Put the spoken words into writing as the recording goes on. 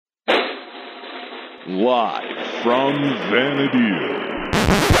Live from Vanadil.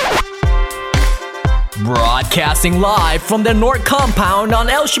 Broadcasting live from the North Compound on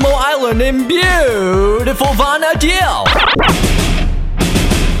Elshimo Island in beautiful Vanadil.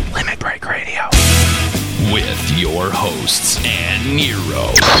 Limit Break Radio. With your hosts, and Nero.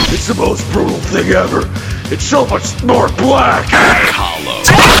 It's the most brutal thing ever. It's so much more black.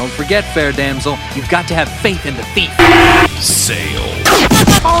 Kahlo. Don't forget, fair damsel, you've got to have faith in the thief. Sale.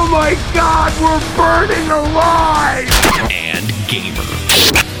 Oh my God, we're burning alive! And Gamer.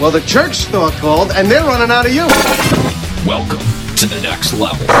 Well, the church store called, and they're running out of you. Welcome to the next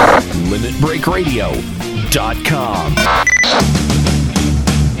level. LimitBreakRadio.com.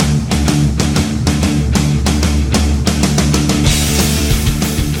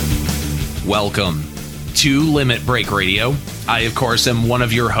 Welcome to Limit Break Radio. I, of course, am one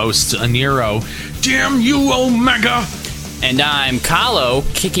of your hosts, Nero. Damn you, Omega! And I'm Kahlo,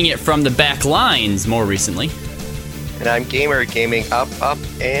 kicking it from the back lines more recently. And I'm Gamer, gaming up,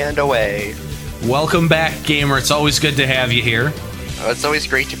 and away. Welcome back, Gamer. It's always good to have you here. Oh, it's always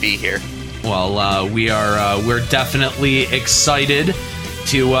great to be here. Well, we're definitely excited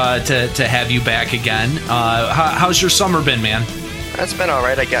to have you back again. How's your summer been, man? It's been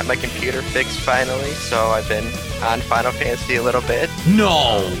alright. I got my computer fixed finally, so I've been on Final Fantasy a little bit.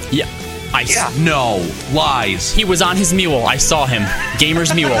 No. Yeah. No. Lies. He was on his mule. I saw him.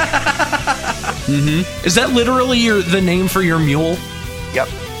 Gamer's mule. Mm-hmm. Is that literally the name for your mule? Yep.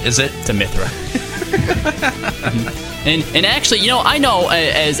 Is it? It's a Mithra. And actually, I know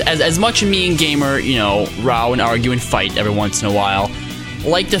as much me and Gamer, row and argue and fight every once in a while.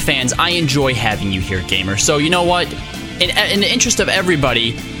 Like the fans, I enjoy having you here, Gamer. So you know what? In the interest of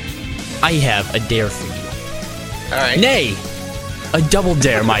everybody, I have a dare for you. All right. Nay, a double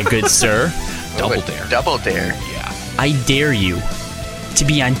dare, my good sir. Double dare. Double dare. Yeah. I dare you to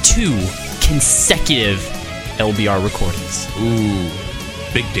be on 2 consecutive LBR recordings. Ooh,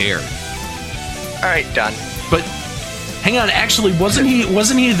 big dare. All right, done. But hang on, actually, wasn't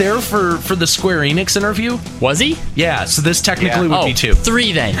he there for the Square Enix interview? Was he? Yeah. So this technically would be 2.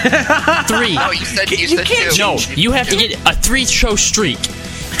 3 then. 3. Oh, you said 2. No, you have to get a 3-show streak.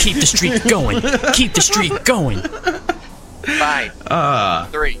 Keep the streak going. Keep the streak going. Fine.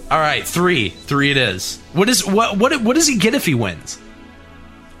 3. All right, 3. 3 it is. What does he get if he wins?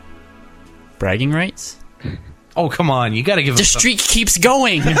 Bragging rights? Oh, come on. You got to give him the streak keeps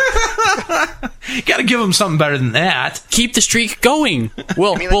going. You got to give him something better than that. Keep the streak going.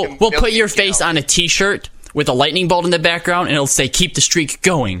 We'll put your face on a t-shirt with a lightning bolt in the background, and it'll say, keep the streak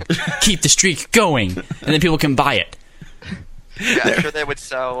going. Keep the streak going. And then people can buy it. Yeah, I'm sure they would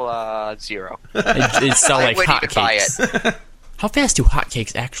sell 0. It'd sell like hotcakes. Buy it. How fast do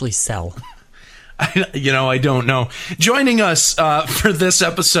hotcakes actually sell? I don't know. Joining us for this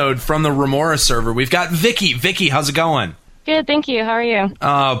episode from the Remora server, we've got Vicky. Vicky, how's it going? Good, thank you. How are you?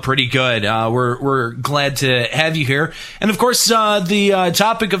 Oh, pretty good. We're glad to have you here. And of course, the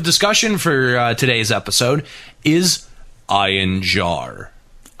topic of discussion for today's episode is Iron Jar.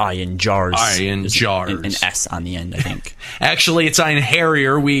 Iron Jars. Iron Jars. An S on the end, I think. Actually, it's Iron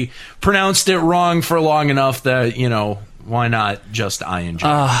Harrier. We pronounced it wrong for long enough that, why not just Iron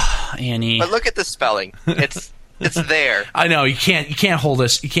Jar? Annie. But look at the spelling. It's there. I know you can't hold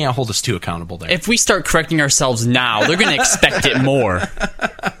us too accountable there. If we start correcting ourselves now, they're going to expect it more.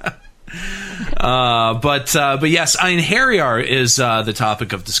 But yes, Iron Harrier is the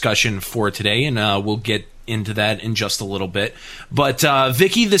topic of discussion for today, and we'll get into that in just a little bit. But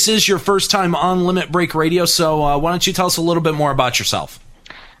Vicky, this is your first time on Limit Break Radio, so why don't you tell us a little bit more about yourself?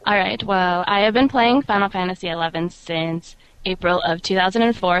 All right. Well, I have been playing Final Fantasy XI since April of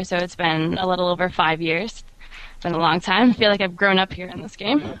 2004, so it's been a little over 5 years. It's been a long time. I feel like I've grown up here in this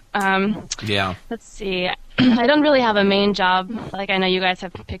game. Yeah. Let's see. I don't really have a main job. Like, I know you guys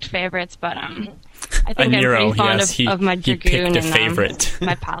have picked favorites, but I think I'm pretty fond of my Dragoon and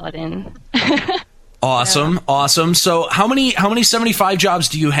my Paladin. Awesome. So how many 75 jobs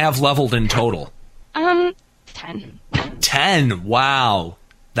do you have leveled in total? 10. 10. Wow.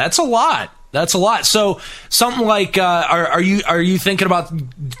 That's a lot. So something like are you thinking about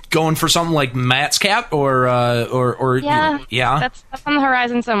going for something like Matt's Cap or yeah? That's on the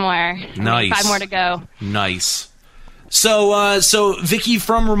horizon somewhere. Nice. 5 more to go. Nice. So Vicky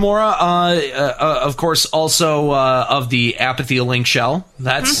from Remora, of course, also of the Apathy Link Shell.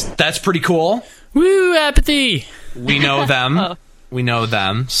 That's pretty cool. Woo, Apathy! We know them. Oh. We know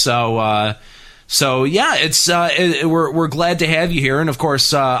them. So yeah, it's we're glad to have you here, and of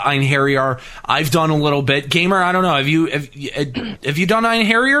course, Iron Harrier. I've done a little bit. Gamer, I don't know. Have you done Iron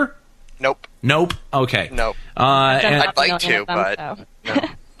Harrier? Nope. Nope. Okay. Nope. And I'd like to, but no.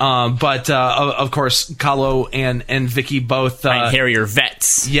 But of course, Kahlo and Vicky both Harrier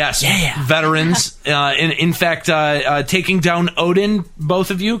vets. Yes, Yeah. veterans. In fact, taking down Odin, both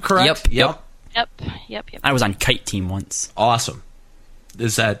of you, correct? Yep. Yep. I was on kite team once. Awesome.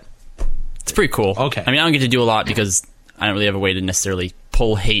 Is that... It's pretty cool. Okay. I mean, I don't get to do a lot because I don't really have a way to necessarily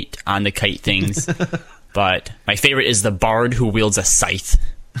pull hate on the kite things. But my favorite is the bard who wields a scythe.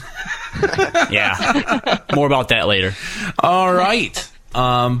 Yeah. More about that later. All right.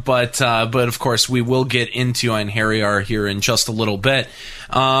 But of course we will get into Einherjar here in just a little bit.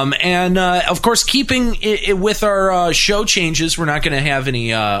 And of course, keeping it with our show changes, we're not going to have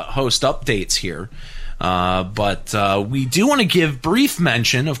any host updates here. But we do want to give brief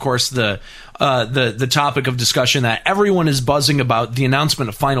mention, of course, the topic of discussion that everyone is buzzing about, the announcement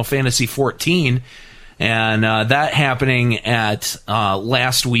of Final Fantasy XIV. And that happening at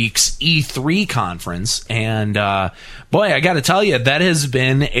last week's E3 conference. And boy, I got to tell you, that has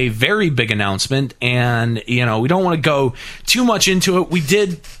been a very big announcement. And, we don't want to go too much into it. We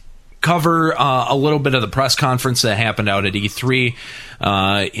did cover a little bit of the press conference that happened out at E3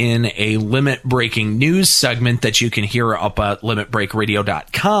 in a Limit Breaking news segment that you can hear up at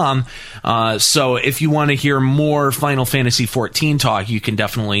limitbreakradio.com. So if you want to hear more Final Fantasy XIV talk, you can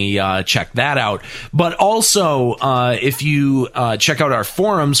definitely check that out. But also, if you check out our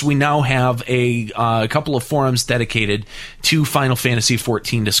forums, we now have a couple of forums dedicated to Final Fantasy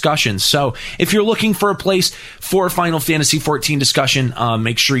XIV discussions. So if you're looking for a place for Final Fantasy XIV discussion,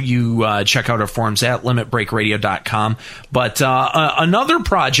 make sure you check out our forums at limitbreakradio.com. But another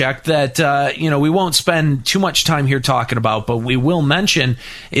project that we won't spend too much time here talking about, but we will mention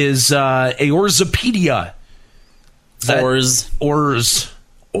is Eorzepedia. Ors.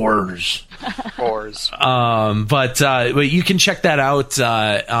 But you can check that out.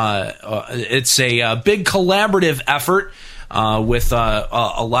 It's a big collaborative effort with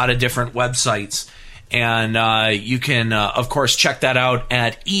a lot of different websites. And you can, of course, check that out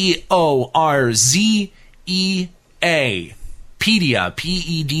at EORZEA, Pedia,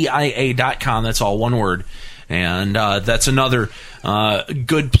 PEDIA.com. That's all one word. And that's another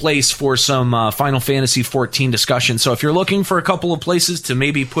good place for some Final Fantasy XIV discussion. So if you're looking for a couple of places to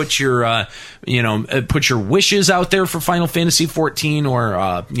maybe put your, put your wishes out there for Final Fantasy XIV,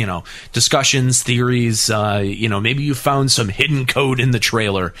 or discussions, theories, maybe you found some hidden code in the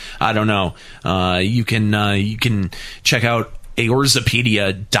trailer. I don't know. You can check out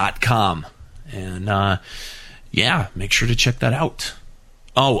Eorzepedia.com, and make sure to check that out.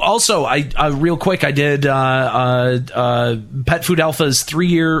 Oh, also, I real quick, I did Pet Food Alpha's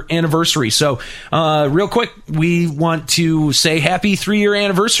 3-year anniversary. So, real quick, we want to say happy 3-year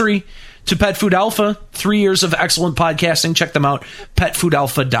anniversary to Pet Food Alpha. 3 years of excellent podcasting. Check them out,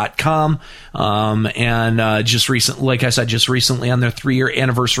 petfoodalpha.com. And just recently, like I said, on their 3-year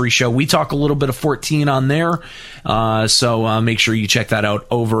anniversary show, we talk a little bit of 14 on there. So make sure you check that out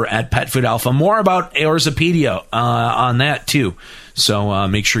over at Pet Food Alpha. More about Eorzepedia on that too. So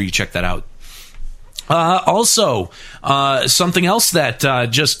make sure you check that out. Also, something else that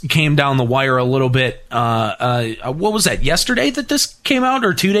just came down the wire a little bit. What was that? Yesterday that this came out,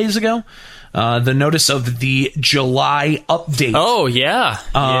 or 2 days ago? The notice of the July update. Oh yeah,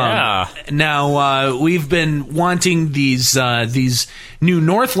 yeah. Now we've been wanting these new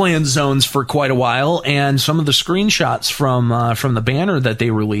Northland zones for quite a while, and some of the screenshots from the banner that they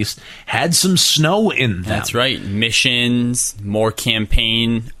released had some snow in them. That's right. Missions, more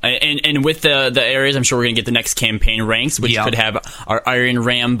campaign, and with the areas, I'm sure we're gonna get the next campaign ranks, which could have our Iron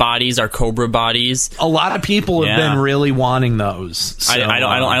Ram bodies, our Cobra bodies. A lot of people have been really wanting those. So, I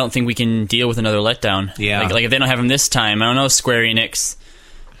don't think we can deal with another letdown. Yeah, like if they don't have them this time, I don't know. Square Enix,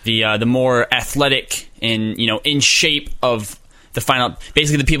 the more athletic and in shape of the final,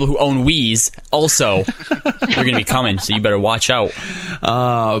 basically the people who own Wii's also they're going to be coming, so you better watch out.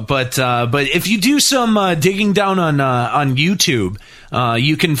 But if you do some digging down on YouTube,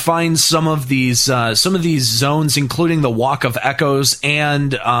 you can find some of these zones, including the Walk of Echoes,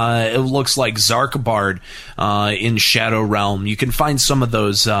 and it looks like Zarkbard in Shadow Realm. You can find some of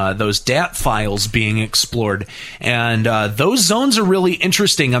those DAT files being explored, and those zones are really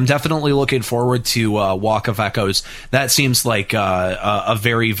interesting. I'm definitely looking forward to Walk of Echoes. That seems like a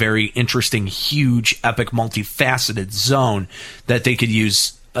very, very interesting, huge, epic, multifaceted zone that they could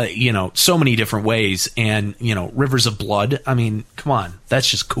use so many different ways. And Rivers of Blood, I mean, come on, that's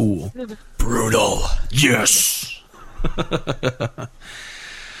just cool. Brutal. Yes.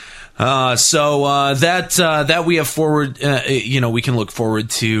 So that we have forward, we can look forward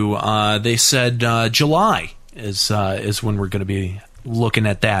to. They said July is when we're going to be looking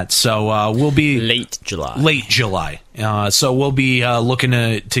at that. So we'll be Late July. Late July. So we'll be looking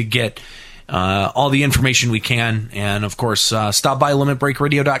to get all the information we can, and of course, stop by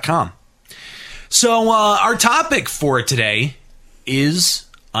limitbreakradio.com. So our topic for today is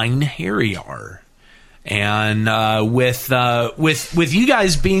Einherjar. And with you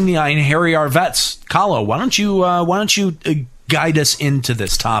guys being the Einherjar vets, Kalo, why don't you guide us into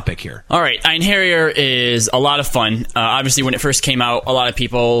this topic here? All right, Einherjar is a lot of fun. Obviously, when it first came out, a lot of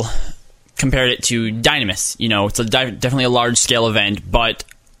people compared it to Dynamis. You know, it's definitely a large scale event, but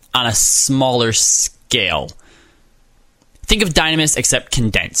on a smaller scale. Think of Dynamis except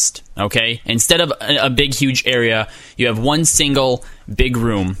condensed. Okay, instead of a big, huge area, you have one single big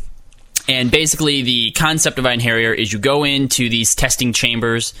room. And basically, the concept of Einherjar is you go into these testing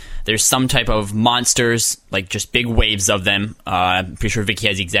chambers. There's some type of monsters, like just big waves of them. I'm pretty sure Vicky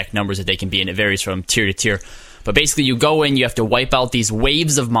has the exact numbers that they can be, and it varies from tier to tier. But basically, you go in, you have to wipe out these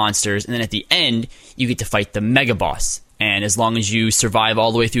waves of monsters, and then at the end, you get to fight the Mega Boss. And as long as you survive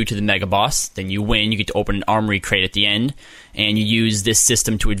all the way through to the Mega Boss, then you win. You get to open an armory crate at the end, and you use this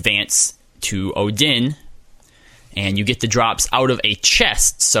system to advance to Odin. And you get the drops out of a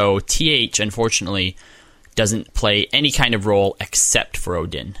chest, so TH, unfortunately, doesn't play any kind of role except for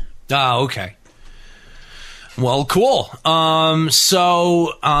Odin. Okay. Well, cool.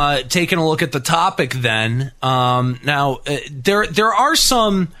 So taking a look at the topic then, now, there are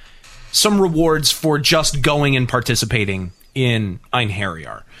some rewards for just going and participating in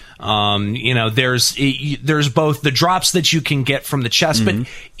Einherjar. You know, there's both the drops that you can get from the chest, but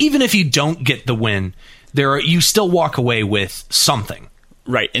even if you don't get the win, you still walk away with something.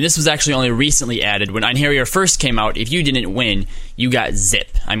 Right, and this was actually only recently added. When Einherjar first came out, if you didn't win, you got zip.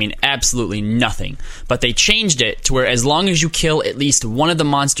 I mean, absolutely nothing. But they changed it to where as long as you kill at least one of the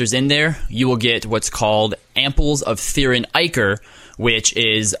monsters in there, you will get what's called Amples of Theron Ichor, which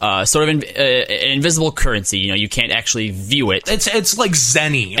is sort of an invisible currency. You know, you can't actually view it. It's like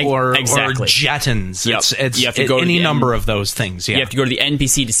Zenny or Jettons. Yep. It's you have to go any number of those things. Yeah. You have to go to the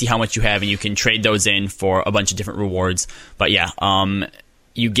NPC to see how much you have, and you can trade those in for a bunch of different rewards. But yeah,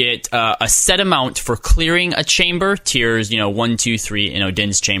 you get a set amount for clearing a chamber, tiers 1, 2, 3 in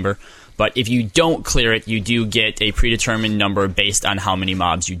Odin's chamber. But if you don't clear it, you do get a predetermined number based on how many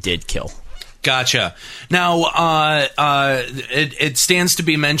mobs you did kill. Gotcha. Now, it stands to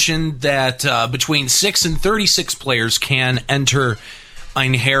be mentioned that between 6 and 36 players can enter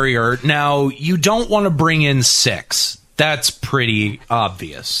Einherjar. Now, you don't want to bring in 6. That's pretty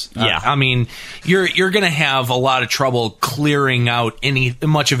obvious. Yeah. I mean, you're going to have a lot of trouble clearing out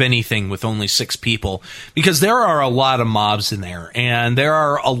much of anything with only 6 people, because there are a lot of mobs in there, and there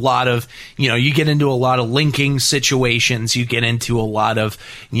are a lot of, you get into a lot of linking situations, you get into a lot of,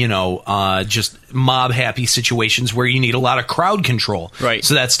 just mob happy situations where you need a lot of crowd control. Right.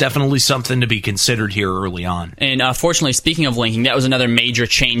 So that's definitely something to be considered here early on. And fortunately, speaking of linking, that was another major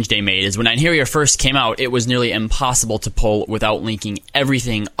change they made. Is when Einherjar first came out, it was nearly impossible to pull without linking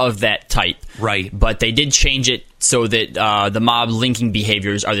everything of that type. Right. But they did change it so that the mob linking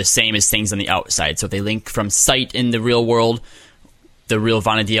behaviors are the same as things on the outside. So if they link from sight in the real world, the real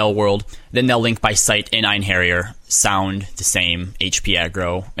Vana'diel world, then they'll link by sight in Einherjar, sound the same, HP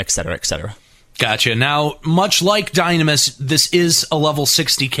aggro, etc., etc. Gotcha. Now, much like Dynamis, this is a level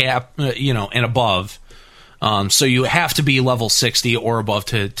 60 cap, and above. So you have to be level 60 or above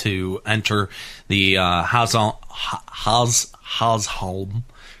to enter the Hasholm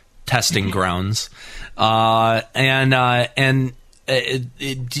testing grounds. You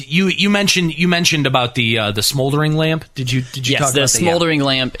mentioned about the smoldering lamp. Did you yes, talk about the smoldering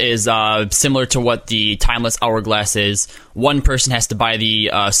lamp is similar to what the timeless hourglass is. One person has to buy the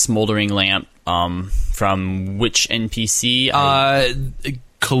smoldering lamp from which NPC?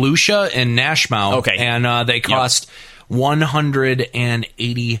 Kalusha and Nashmau. Okay. And they cost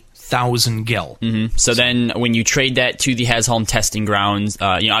 180,000 gil. Mm-hmm. So then when you trade that to the Hasholm testing grounds,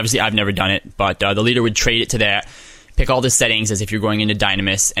 obviously I've never done it, but the leader would trade it to that, pick all the settings as if you're going into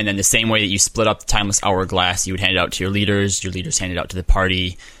Dynamis, and then the same way that you split up the timeless hourglass, you would hand it out to your leaders hand it out to the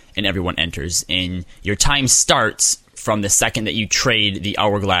party, and everyone enters. And your time starts from the second that you trade the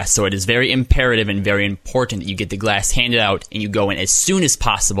hourglass. So it is very imperative and very important that you get the glass handed out and you go in as soon as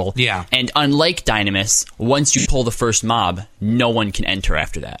possible. Yeah. And unlike Dynamis, once you pull the first mob, no one can enter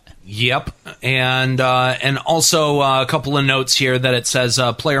after that. Yep. And also a couple of notes here that it says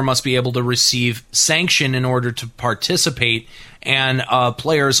player must be able to receive sanction in order to participate And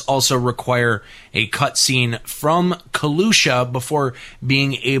players also require a cutscene from Kalusha before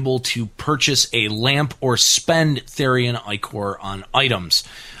being able to purchase a lamp or spend Therian Ichor on items.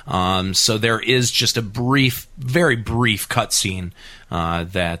 So there is just a very brief cutscene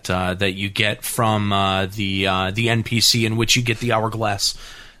that you get from the NPC, in which you get the hourglass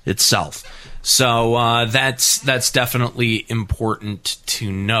itself. So that's definitely important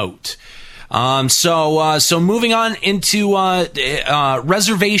to note. So moving on into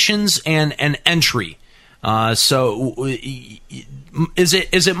reservations and entry. So is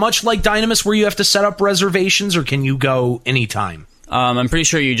it much like Dynamis where you have to set up reservations, or can you go anytime? I'm pretty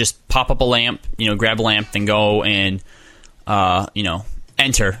sure you just pop up a lamp, grab a lamp, then go and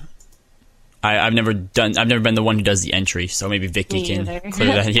enter. I've never been the one who does the entry, so maybe Vicky can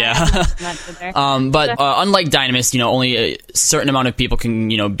clear that. Yeah. But unlike Dynamis, only a certain amount of people can,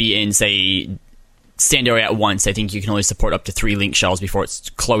 be in, say, stand area at once. I think you can only support up to 3 link shells before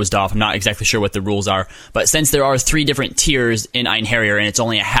it's closed off. I'm not exactly sure what the rules are, but since there are 3 different tiers in Einherjar and it's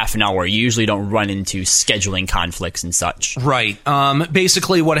only a half an hour, you usually don't run into scheduling conflicts and such. Right.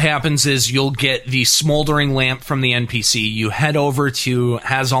 Basically what happens is you'll get the smoldering lamp from the NPC. You head over to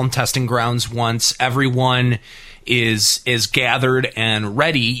Hazalm Testing Grounds once everyone is gathered and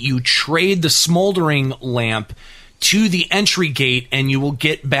ready. You trade the smoldering lamp to the entry gate, and you will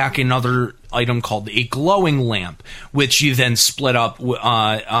get back another item called a glowing lamp, which you then split up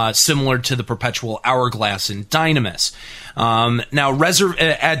similar to the perpetual hourglass in Dynamis. Now,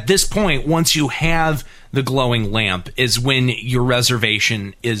 at this point, once you have the glowing lamp, is when your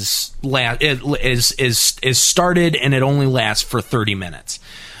reservation is started, and it only lasts for 30 minutes.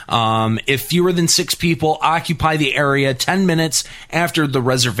 If fewer than 6 people occupy the area 10 minutes after the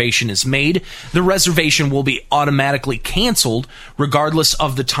reservation is made, the reservation will be automatically canceled regardless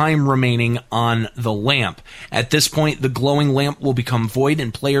of the time remaining on the lamp. At this point, the glowing lamp will become void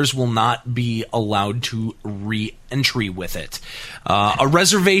and players will not be allowed to re-entry with it. A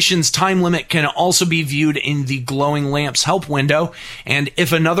reservation's time limit can also be viewed in the glowing lamp's help window, and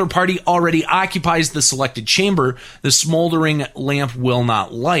if another party already occupies the selected chamber, the smoldering lamp will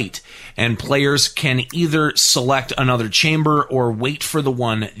not light, and players can either select another chamber or wait for the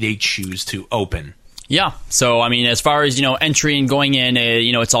one they choose to open. Yeah, so as far as entry and going in,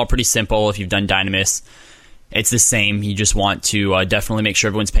 it's all pretty simple. If you've done Dynamis, it's the same. You just want to definitely make sure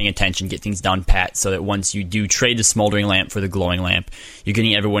everyone's paying attention, get things down pat, so that once you do trade the smoldering lamp for the glowing lamp, you're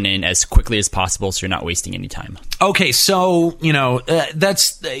getting everyone in as quickly as possible, so you're not wasting any time. Okay, so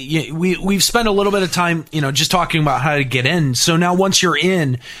that's we've spent a little bit of time just talking about how to get in. So now once you're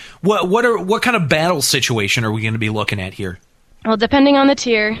in, what kind of battle situation are we going to be looking at here? Well, depending on the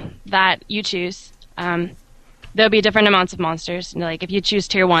tier that you choose, there'll be different amounts of monsters. Like if you choose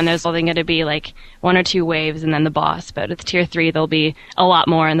tier 1, there's only going to be like 1 or 2 waves and then the boss. But with tier 3, there'll be a lot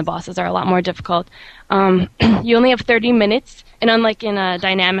more, and the bosses are a lot more difficult. You only have 30 minutes, and unlike in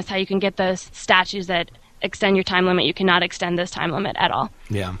Dynamis, how you can get those statues that extend your time limit, you cannot extend this time limit at all.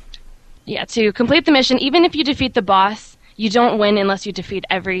 Yeah. Yeah. To complete the mission, even if you defeat the boss, you don't win unless you defeat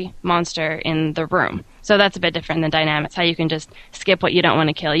every monster in the room. So that's a bit different than Dynamis, how you can just skip what you don't want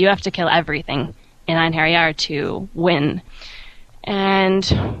to kill. You have to kill everything in Einherjar to win.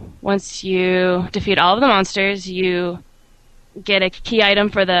 And once you defeat all of the monsters, you get a key item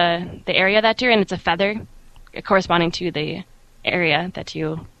for the area that you're in. It's a feather corresponding to the area that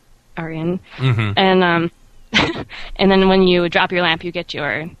you are in. Mm-hmm. And and then when you drop your lamp, you get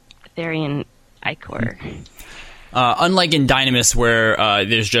your Therian Ichor. Unlike in Dynamis, where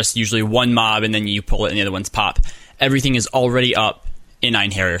there's just usually one mob and then you pull it and the other ones pop, everything is already up in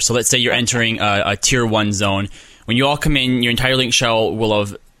Einherjar. So let's say you're entering a tier 1 zone. When you all come in, your entire link shell will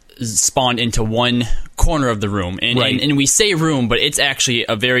have spawned into one corner of the room. And, right. and we say room, but it's actually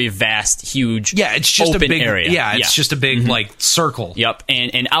a very vast, huge, it's just open a big area. Yeah, it's just a big circle. Yep.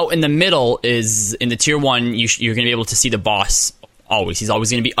 And out in the middle is, in the tier 1, you're going to be able to see the boss always. He's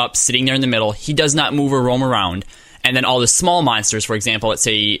always going to be up, sitting there in the middle. He does not move or roam around. And then all the small monsters, for example, let's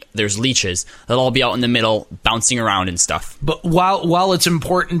say there's leeches, they'll all be out in the middle, bouncing around and stuff. But while it's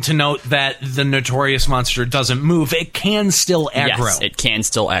important to note that the notorious monster doesn't move, it can still aggro. Yes, it can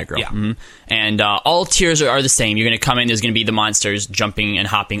still aggro. Yeah. Mm-hmm. And all tiers are the same. You're going to come in, there's going to be the monsters jumping and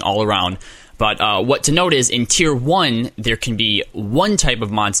hopping all around. But what to note is, in Tier 1, there can be one type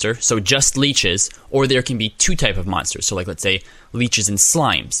of monster, so just leeches, or there can be 2 type of monsters, so like, let's say, leeches and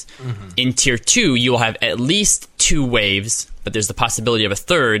slimes. Mm-hmm. In Tier 2, you'll have at least 2 waves, but there's the possibility of a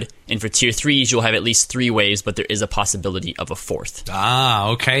 3rd, and for Tier 3s, you'll have at least 3 waves, but there is a possibility of a 4th. Ah,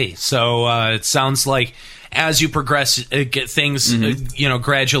 okay. So it sounds like as you progress, get things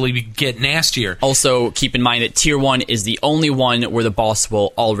gradually get nastier. Also, keep in mind that Tier 1 is the only one where the boss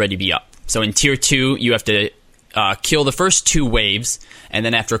will already be up. So in Tier 2, you have to kill the first 2 waves, and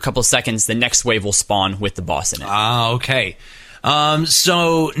then after a couple of seconds, the next wave will spawn with the boss in it. Okay.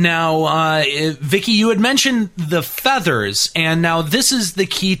 So now, Vicky, you had mentioned the feathers, and now this is the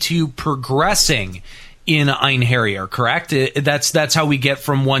key to progressing in Einherjar, correct? That's how we get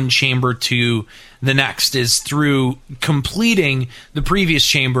from one chamber to the next, is through completing the previous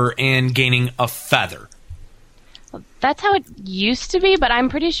chamber and gaining a feather. That's how it used to be, but I'm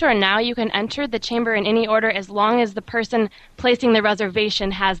pretty sure now you can enter the chamber in any order as long as the person placing the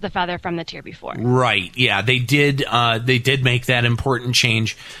reservation has the feather from the tier before. Right. Yeah, they did make that important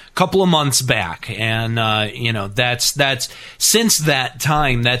change a couple of months back, and that's since that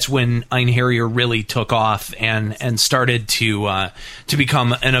time, that's when Einherjar really took off and started to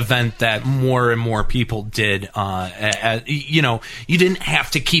become an event that more and more people did. You didn't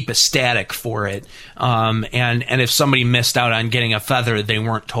have to keep a static for it, and if somebody missed out on getting a feather, they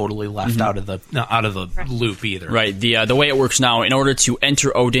weren't totally left out of the loop either. Right. The way it works now, in order to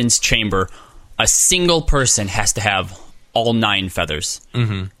enter Odin's chamber, a single person has to have all 9 feathers.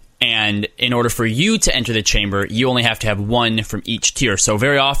 Mm-hmm. And in order for you to enter the chamber, you only have to have 1 from each tier. So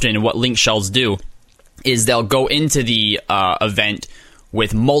very often, what Link Shells do is they'll go into the event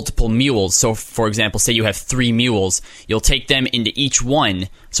with multiple mules. So, for example, say you have 3 mules, you'll take them into each one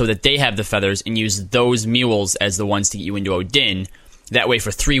so that they have the feathers and use those mules as the ones to get you into Odin. That way,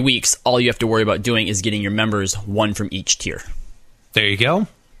 for 3 weeks, all you have to worry about doing is getting your members 1 from each tier. There you go.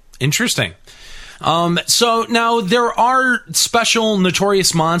 Interesting. So now there are special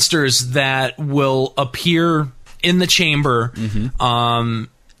notorious monsters that will appear in the chamber. Mm-hmm.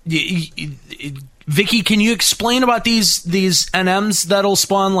 Vicky, can you explain about these NMs that'll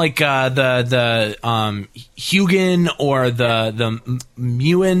spawn, like the Hugin or the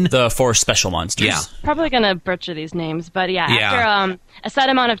Muin? The 4 special monsters. Yeah. Probably going to butcher these names, but after a set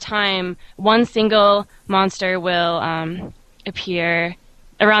amount of time, one single monster will appear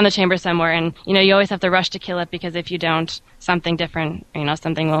around the chamber somewhere, and you always have to rush to kill it, because if you don't, something different,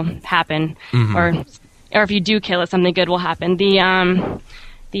 something will happen, mm-hmm. or if you do kill it, something good will happen. The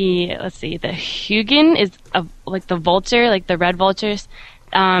Hugin is like the vulture, like the red vultures.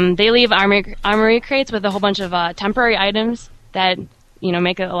 They leave armory crates with a whole bunch of temporary items that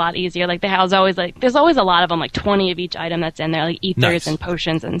make it a lot easier. Like there's always a lot of them, like 20 of each item that's in there, like ethers and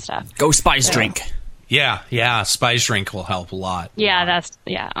potions and stuff. Go Spice Drink. Yeah, Spice Drink will help a lot. Yeah,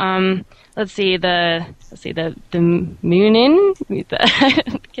 let's see the Munin.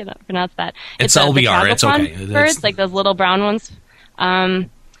 I cannot pronounce that. It's LBR. It's okay. Birds, like those little brown ones.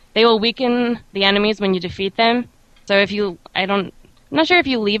 They will weaken the enemies when you defeat them. So I'm not sure if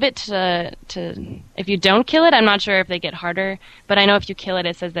you leave it to if you don't kill it, I'm not sure if they get harder. But I know if you kill it,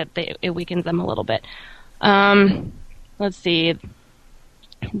 it says that it weakens them a little bit. Let's see.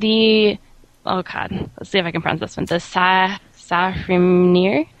 Oh God, let's see if I can pronounce this one. The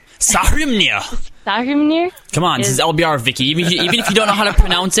Sahrimnir. Sahrimnir. Come on, this is LBR, Vicky. Even if you don't know how to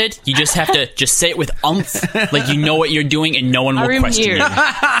pronounce it, you just have to say it with umph, like you know what you're doing, and no one will question you.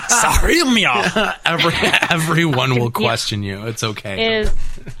 Sahrimnir. Everyone will question you. It's okay. Is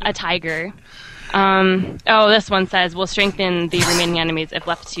a tiger. This one says will strengthen the remaining enemies if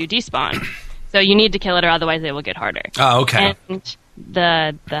left to despawn. So you need to kill it, or otherwise they will get harder. Oh, okay. And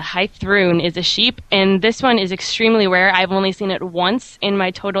the Hythrun is a sheep, and this one is extremely rare. I've only seen it once in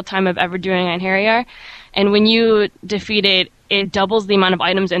my total time of ever doing Einherjar. And when you defeat it, it doubles the amount of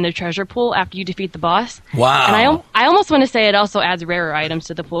items in the treasure pool after you defeat the boss. Wow. And I almost want to say it also adds rarer items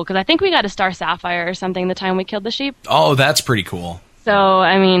to the pool, because I think we got a Star Sapphire or something the time we killed the sheep. Oh, that's pretty cool. So,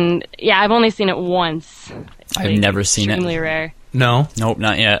 I mean, yeah, I've only seen it once. I've never seen it. Extremely rare. No? Nope,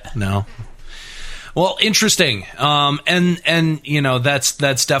 not yet. No. Well, interesting. And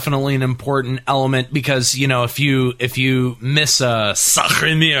that's definitely an important element, because, if you miss a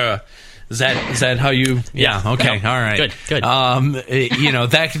Sahrimnir, is that how you? Yeah. Okay. All right. Good.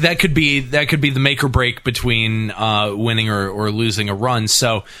 That could be the make or break between winning or losing a run.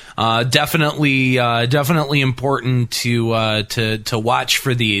 So definitely important to watch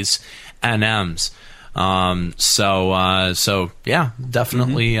for these NMs. So yeah,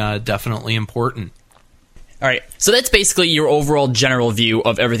 definitely important. All right, so that's basically your overall general view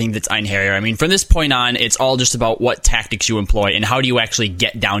of everything that's Einherjar. I mean, from this point on, it's all just about what tactics you employ and how do you actually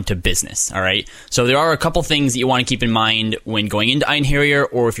get down to business, all right? So there are a couple things that you want to keep in mind when going into Einherjar,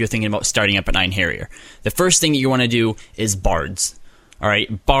 or if you're thinking about starting up an Einherjar. The first thing that you want to do is bards. All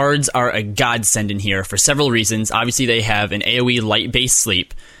right, bards are a godsend in here for several reasons. Obviously, they have an AoE light-based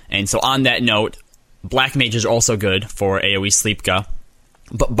sleep, and so on that note, Black mages are also good for AoE Sleepga.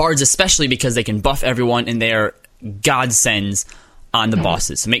 But bards especially because they can buff everyone and they are godsends on the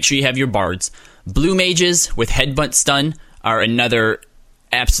bosses. So make sure you have your bards. Blue mages with headbutt stun are another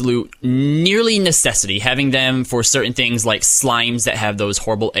absolute nearly necessity. Having them for certain things like slimes that have those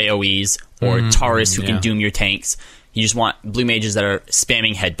horrible AoEs or Taurus who can doom your tanks. You just want blue mages that are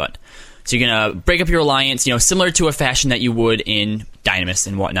spamming headbutt. So you're going to break up your alliance, similar to a fashion that you would in Dynamis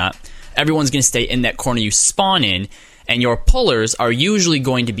and whatnot. Everyone's going to stay in that corner you spawn in. And your pullers are usually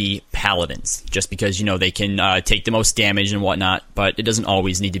going to be paladins, just because, they can take the most damage and whatnot, but it doesn't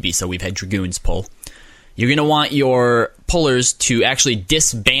always need to be so. We've had dragoons pull. You're going to want your pullers to actually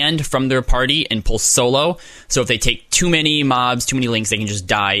disband from their party and pull solo. So if they take too many mobs, too many links, they can just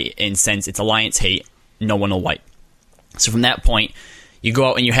die. And since it's alliance hate, no one will wipe. So from that point, you go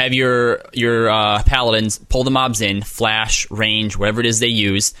out and you have your paladins pull the mobs in, flash, range, whatever it is they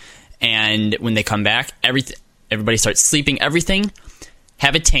use. And when they come back, everybody starts sleeping everything.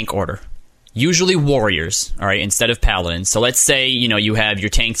 Have a tank order. Usually warriors, all right, instead of paladins. So let's say, you have your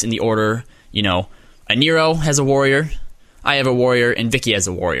tanks in the order, a Nero has a warrior, I have a warrior, and Vicky has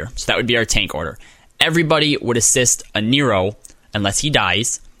a warrior. So that would be our tank order. Everybody would assist a Nero unless he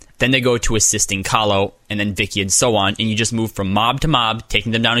dies. Then they go to assisting Kahlo, and then Vicky, and so on. And you just move from mob to mob,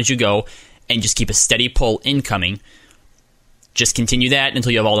 taking them down as you go, and just keep a steady pull incoming. Just continue that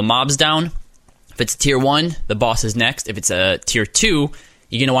until you have all the mobs down. If it's a tier 1, the boss is next. If it's a tier 2,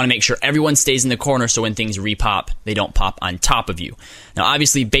 you're going to want to make sure everyone stays in the corner so when things repop, they don't pop on top of you. Now,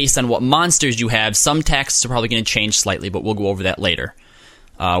 obviously, based on what monsters you have, some tactics are probably going to change slightly, but we'll go over that later.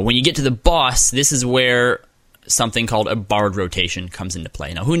 When you get to the boss, this is where something called a bard rotation comes into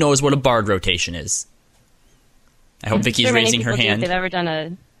play. Now, who knows what a bard rotation is? I hope Vicky's raising her hand. They've ever done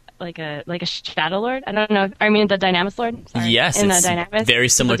a Shadow Lord? I don't know. I mean, the Dynamis Lord? Sorry. Yes, it's Dynamis. very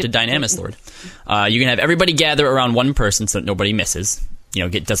similar to Dynamis Lord. You can have everybody gather around one person so that nobody misses.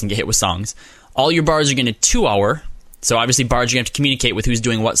 Doesn't get hit with songs. All your bards are going to 2-hour. So obviously bards, you have to communicate with who's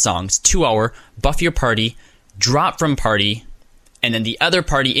doing what songs. 2-hour, buff your party, drop from party, and then the other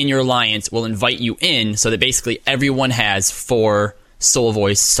party in your alliance will invite you in so that basically everyone has 4 soul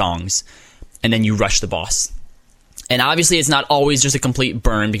voice songs. And then you rush the boss. And obviously it's not always just a complete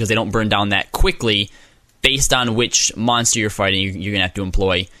burn because they don't burn down that quickly. Based on which monster you're fighting, you're going to have to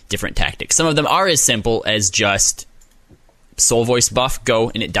employ different tactics. Some of them are as simple as just soul voice buff,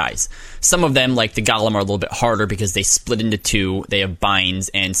 go, and it dies. Some of them, like the Golem, are a little bit harder because they split into 2, they have binds,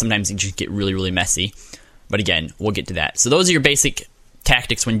 and sometimes they just get really, really messy. But again, we'll get to that. So those are your basic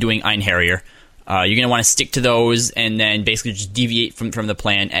tactics when doing Einherjar. You're going to want to stick to those and then basically just deviate from the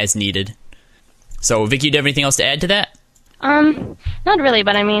plan as needed. So, Vicky, do you have anything else to add to that? Not really,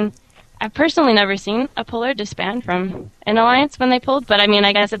 but I mean, I've personally never seen a puller disband from an alliance when they pulled, but I mean,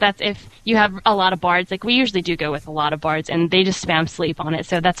 I guess that's if you have a lot of bards. Like, we usually do go with a lot of bards, and they just spam sleep on it,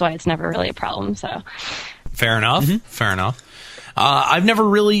 so that's why it's never really a problem, so. Fair enough, fair enough. I've never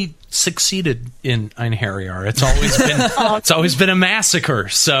really succeeded in Einherjar. It's always been a massacre,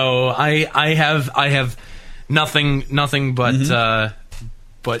 so I have nothing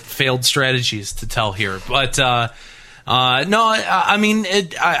but failed strategies to tell here. But no, I mean,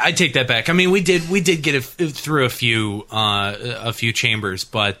 I take that back. I mean, we did get through a few chambers,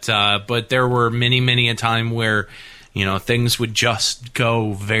 but there were many a time where things would just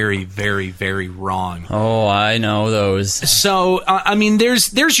go very, very, very wrong. Oh, I know those. So, I mean,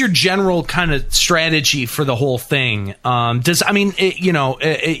 there's your general kind of strategy for the whole thing. You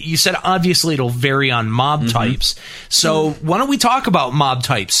said obviously it'll vary on mob types. So, why don't we talk about mob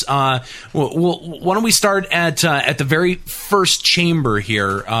types? Why don't we start at the very first chamber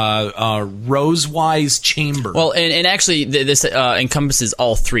here, Rosewise Chamber? Well, and actually, this encompasses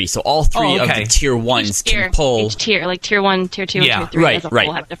all 3. So, all 3 of the tier 1s can pull. Each tier, like tier 1, tier 2, tier 3 as a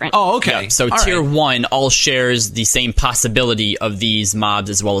whole have different. Oh, okay. Yeah, so tier 1 all shares the same possibility of these mobs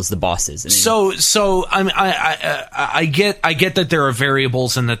as well as the bosses. So I get that there are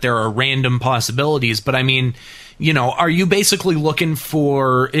variables and that there are random possibilities, but I mean, are you basically looking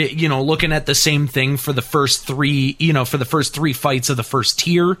at the same thing for the first 3, for the first 3 fights of the first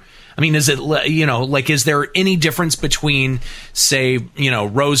tier? I mean, is it, is there any difference between, say,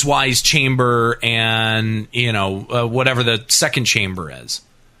 Rosewise Chamber and, whatever the second chamber is?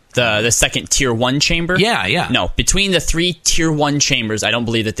 The second tier 1 chamber? Yeah. No, between the 3 tier 1 chambers, I don't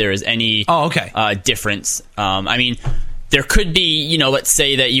believe that there is any difference. I mean, there could be, let's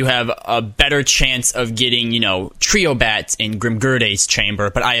say that you have a better chance of getting, Trio Bats in Grimgurde's chamber,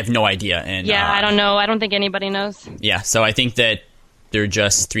 but I have no idea. And I don't know. I don't think anybody knows. Yeah, so I think that they're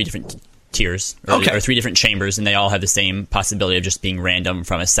just 3 different tiers, or 3 different chambers, and they all have the same possibility of just being random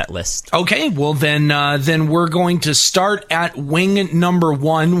from a set list. Okay, well then we're going to start at wing number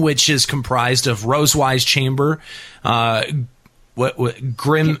 1, which is comprised of Rosewise Chamber,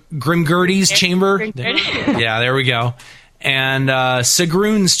 Grimgurdy's Chamber. Yeah, there we go, and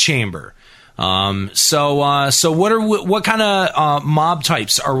Sigrun's Chamber. So what kind of mob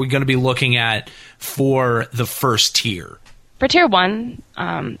types are we going to be looking at for the first tier? For Tier 1,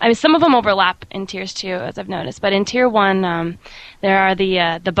 some of them overlap in Tiers 2, as I've noticed. But in Tier 1, there are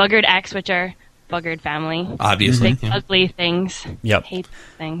the Buggered X, which are Buggered family. Obviously. Big, ugly things. Yep. Hate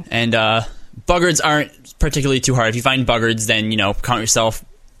things. And Buggards aren't particularly too hard. If you find Buggards, then, count yourself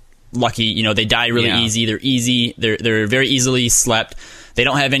lucky. They die really easy. They're easy. They're very easily slept. They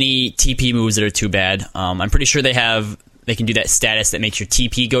don't have any TP moves that are too bad. I'm pretty sure they can do that status that makes your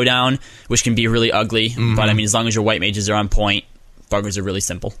TP go down, which can be really ugly. Mm-hmm. But as long as your white mages are on point, Buggers are really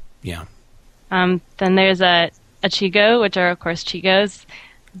simple. Yeah. Then there's a Chigo, which are of course Chigos.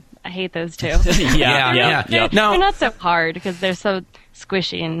 I hate those too. Yeah. They're not so hard because they're so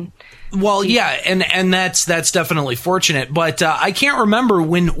squishy and. Well, yeah, and that's definitely fortunate. But I can't remember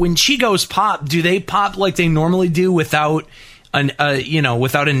when Chigos pop. Do they pop like they normally do without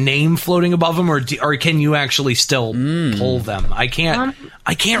without a name floating above them, or can you actually still pull them? I can't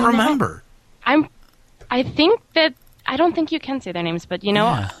remember. I don't think you can say their names, but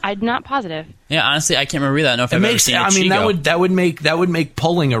I'm not positive. Yeah, honestly, I can't remember that. I don't know if I've ever seen a Chigo. that would make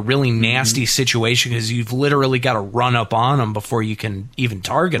pulling a really nasty situation because you've literally got to run up on them before you can even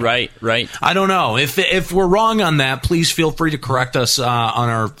target them. Right. I don't know if we're wrong on that. Please feel free to correct us on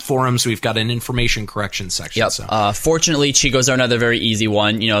our forums. We've got an information correction section. Yep. So. Fortunately, Chigos are another very easy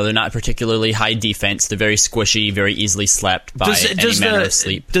one. They're not particularly high defense. They're very squishy, very easily slept by any manner of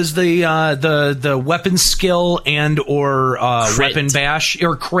sleep. Does the weapon skill and or weapon bash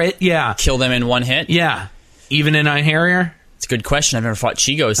or crit kill them in one hit? Yeah, even in Einherjar? It's a good question. I've never fought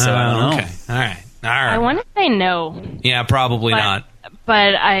Chigos, so I don't know. Okay, all right. I want to say no. Yeah, probably not.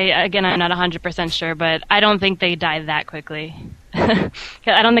 But I'm not 100% sure. But I don't think they die that quickly. I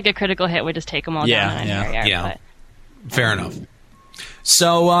don't think a critical hit would just take them all down. Yeah. Fair enough.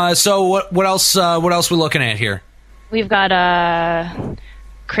 So what else? What else we looking at here? We've got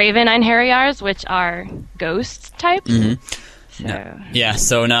Craven Einherjars, which are ghost types. Mm-hmm.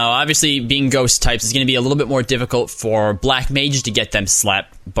 So now, obviously, being ghost types is going to be a little bit more difficult for black mages to get them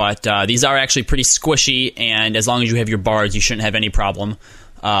slept, but these are actually pretty squishy, and as long as you have your bards, you shouldn't have any problem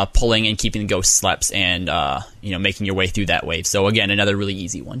pulling and keeping the ghost slept and making your way through that wave. So again, another really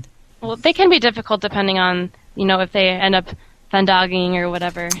easy one. Well, they can be difficult depending on if they end up Thandogging or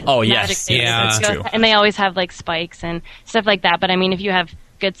whatever. Oh yes, that's true. And they always have like spikes and stuff like that. But if you have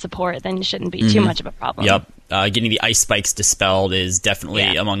good support, then it shouldn't be too much of a problem. Yep. Getting the ice spikes dispelled is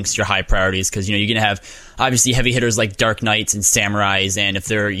definitely amongst your high priorities because you're going to have obviously heavy hitters like Dark Knights and Samurais, and if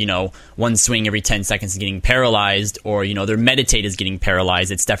they're one swing every 10 seconds is getting paralyzed, or their meditate is getting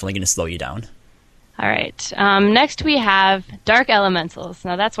paralyzed, it's definitely going to slow you down. All right. Next we have Dark Elementals.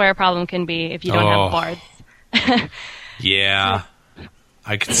 Now that's where a problem can be if you don't have bards. Yeah,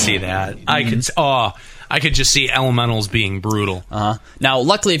 I could see that. I could just see elementals being brutal. Now,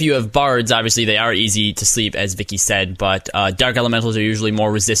 luckily, if you have bards, obviously they are easy to sleep, as Vicky said, but dark elementals are usually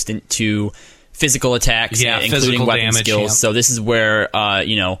more resistant to physical attacks, including weapon damage, skills. Yeah. So this is where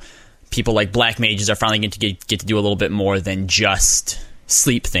people like black mages are finally going to get to do a little bit more than just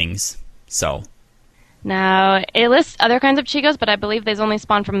sleep things. So now it lists other kinds of Chigos, but I believe these only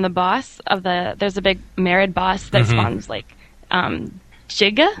spawn from the boss of the. There's a big Merid boss that spawns like.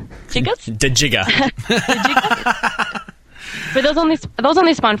 Jigas? The Jiga. But those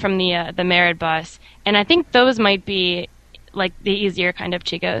only spawn from the Merid boss, and I think those might be like the easier kind of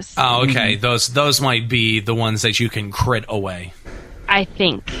Chigos. Oh, okay. Those might be the ones that you can crit away. I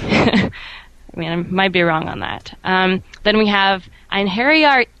think. I might be wrong on that. Then we have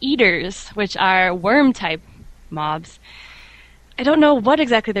Einherjar Eaters, which are worm type mobs. I don't know what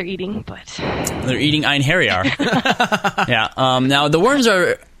exactly they're eating, but they're eating Einherjar. Yeah. Now the worms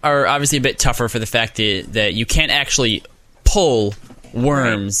are obviously a bit tougher for the fact that you can't actually pull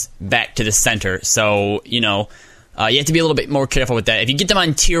worms back to the center. So you have to be a little bit more careful with that. If you get them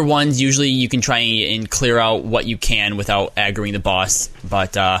on tier 1s, usually you can try and clear out what you can without aggroing the boss.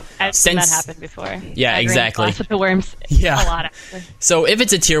 But I've seen that happen before. Yeah, exactly. The boss with the worms. Yeah. A lot, actually. So if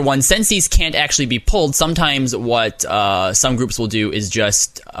it's a tier 1, since these can't actually be pulled, sometimes what some groups will do is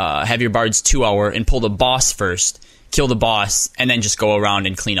just have your bards 2-hour and pull the boss first, kill the boss, and then just go around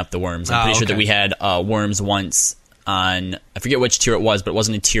and clean up the worms. I'm pretty sure that we had worms once on, I forget which tier it was, but it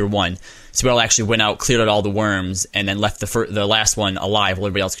wasn't a tier 1. Sibirel actually went out, cleared out all the worms, and then left the last one alive while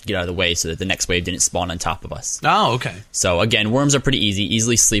everybody else could get out of the way so that the next wave didn't spawn on top of us. Oh, okay. So again, worms are pretty easy,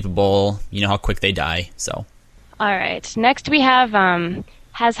 easily sleepable. You know how quick they die, so. All right. Next we have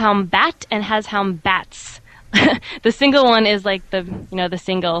Hashelm Bat and Hashelm Bats. The single one is like the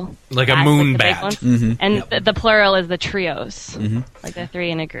single, like a bat, moon like the big bat. ones. Mm-hmm. And the plural is the trios, like the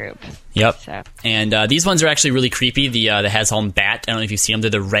 3 in a group. Yep. So. And these ones are actually really creepy. The Hashelm Bat, I don't know if you've seen them.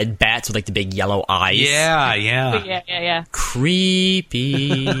 They're the red bats with like the big yellow eyes. Yeah. Yeah.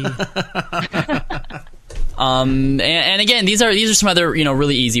 Creepy. And again, these are some other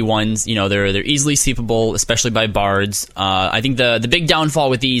really easy ones. They're easily sleepable, especially by bards. I think the big downfall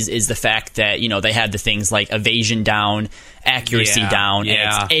with these is the fact that they have the things like evasion down, accuracy down, and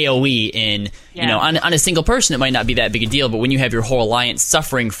it's AOE in. On a single person it might not be that big a deal, but when you have your whole alliance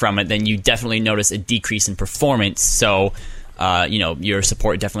suffering from it, then you definitely notice a decrease in performance. So your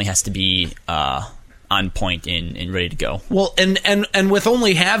support definitely has to be on point and ready to go. Well, and with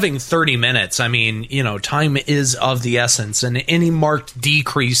only having 30 minutes, I mean, time is of the essence, and any marked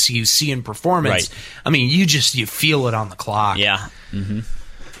decrease you see in performance, right. I mean, you feel it on the clock. Yeah. Mm-hmm.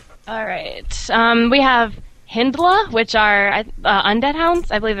 All right. We have Hindla, which are undead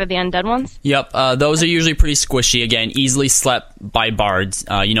hounds. I believe they're the undead ones. Yep, those are usually pretty squishy. Again, easily slept by bards.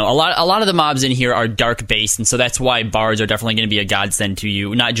 A lot of the mobs in here are dark based, and so that's why bards are definitely going to be a godsend to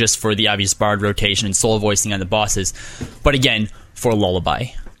you. Not just for the obvious bard rotation and soul voicing on the bosses, but again for lullaby.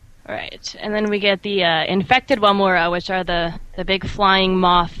 All right, and then we get the infected Wamura, which are the big flying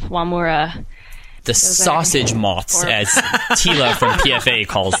moth Wamura. The sausage moths, as Tila from PFA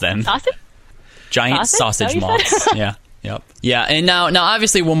calls them. Sausage? Giant sausage moths. Yeah. Yep. Yeah, and now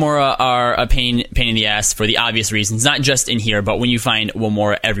obviously Wamura are a pain in the ass for the obvious reasons, not just in here, but when you find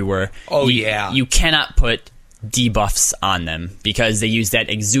Wamura everywhere. You cannot put debuffs on them because they use that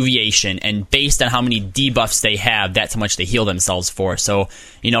exuviation, and based on how many debuffs they have, that's how much they heal themselves for. So,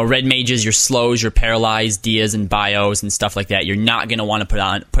 red mages, your slows, your paralyzed, dias and bios and stuff like that, you're not going to want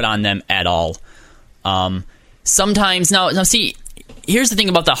to put on them at all. Sometimes now see, here's the thing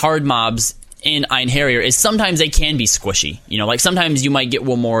about the hard mobs in Einherjar is sometimes they can be squishy. Like sometimes you might get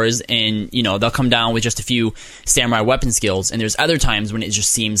Wamuras and, they'll come down with just a few samurai weapon skills, and there's other times when it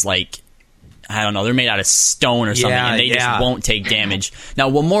just seems like, I don't know, they're made out of stone or something, and they just won't take damage. Now,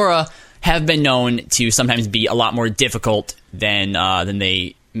 Wamura have been known to sometimes be a lot more difficult than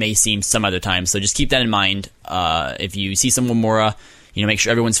they may seem some other times, so just keep that in mind. If you see some Wamura, make sure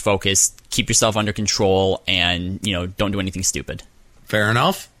everyone's focused, keep yourself under control, and, don't do anything stupid. Fair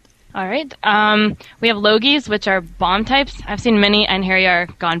enough. All right. We have Logis, which are bomb types. I've seen many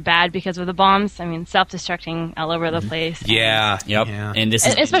Einherjar gone bad because of the bombs. I mean, self-destructing all over the place. Yeah. Yep. Yeah. And this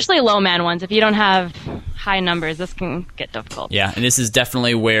is especially low-man ones. If you don't have high numbers, this can get difficult. Yeah, and this is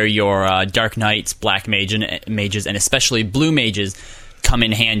definitely where your Dark Knights, Black mages, and especially Blue mages come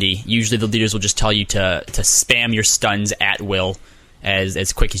in handy. Usually the leaders will just tell you to spam your stuns at will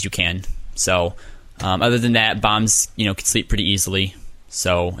as quick as you can. So, other than that, bombs, can sleep pretty easily.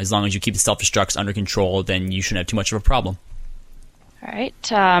 So as long as you keep the self-destructs under control, then you shouldn't have too much of a problem. All right.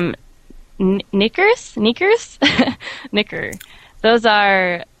 Nickers? Nicker. Those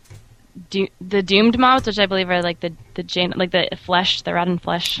are the doomed mobs, which I believe are like the flesh, the rotten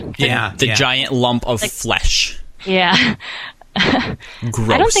flesh. The giant lump of flesh. Yeah. Gross.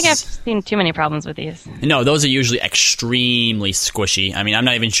 I don't think I've seen too many problems with these. No, those are usually extremely squishy. I mean, I'm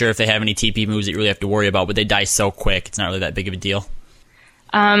not even sure if they have any TP moves that you really have to worry about, but they die so quick, it's not really that big of a deal.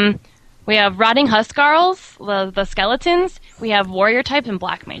 We have rotting huskarls, the skeletons. We have warrior types and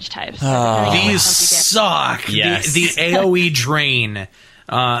black mage types. These suck. Yes. The AoE drain,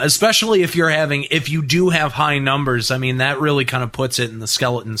 especially if you do have high numbers. I mean, that really kind of puts it in the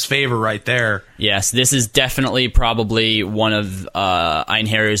skeleton's favor right there. Yes, this is definitely probably one of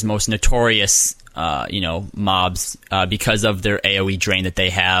Einherjar's most notorious mobs because of their AoE drain that they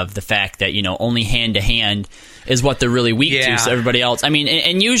have. The fact that, only hand-to-hand is what they're really weak to, so everybody else... I mean,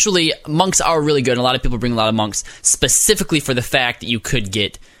 and usually monks are really good, and a lot of people bring a lot of monks specifically for the fact that you could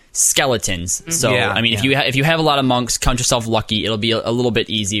get skeletons. So, if you have a lot of monks, count yourself lucky. It'll be a little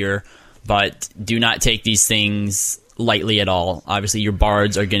bit easier, but do not take these things lightly at all. Obviously, your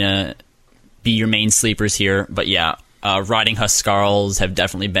bards are going to be your main sleepers here, but rotting huskarls have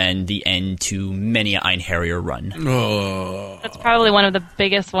definitely been the end to many an Einherjar run. That's probably one of the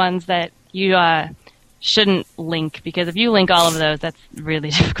biggest ones that you shouldn't link, because if you link all of those, that's really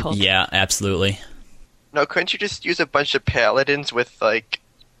difficult. Yeah, absolutely. No, couldn't you just use a bunch of paladins with, like,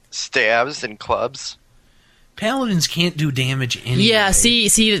 stabs and clubs? Paladins can't do damage anyway. Yeah, see.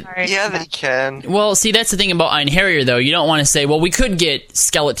 Yeah, they can. Well, see, that's the thing about Iron Harrier, though. You don't want to say, well, we could get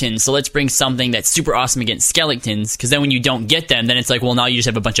skeletons, so let's bring something that's super awesome against skeletons, because then when you don't get them, then it's like, well, now you just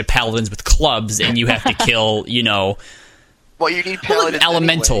have a bunch of paladins with clubs, and you have to kill, Well, you need paladins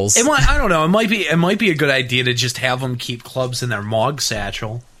elementals. I don't know. It might be a good idea to just have them keep clubs in their Mog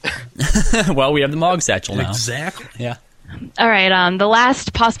satchel. Well, we have the Mog satchel now. Exactly. Yeah. All right, the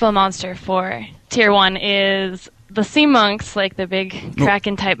last possible monster for Tier 1 is the sea monks, like the big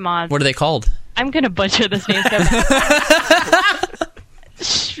kraken-type mobs. What are they called? I'm going to butcher this name.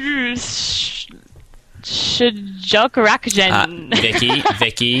 Jograkian.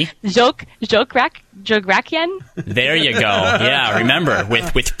 Vicky. Jograkian? There you go. Yeah, remember,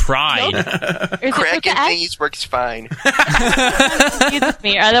 with pride. Kraken thingies works fine. Excuse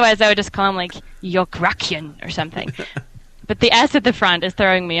me, or otherwise I would just call him, like, Jograkian or something. But the S at the front is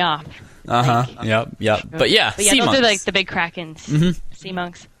throwing me off. Yep. But yeah, sea those monks. are like the big krakens. Sea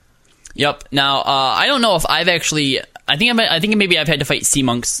monks. Yep. Now, I don't know if I've actually. I think maybe I've had to fight sea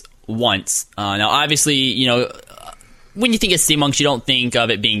monks once. Now, obviously, when you think of sea monks, you don't think of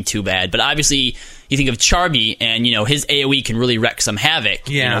it being too bad. But obviously, you think of Charby, and his AOE can really wreak some havoc.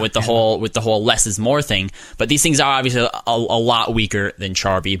 With the whole less is more thing. But these things are obviously a lot weaker than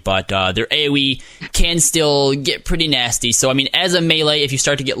Charby. But their AOE can still get pretty nasty. So I mean, as a melee, if you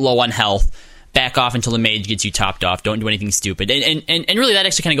start to get low on health, back off until the mage gets you topped off. Don't do anything stupid. And really, that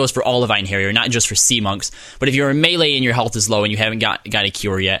actually kind of goes for all of Iron Harrier, not just for sea monks. But if you're a melee and your health is low and you haven't got a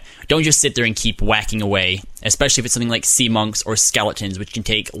cure yet, don't just sit there and keep whacking away, especially if it's something like sea monks or skeletons, which can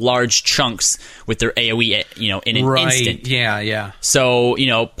take large chunks with their AoE, in an instant. Yeah. So,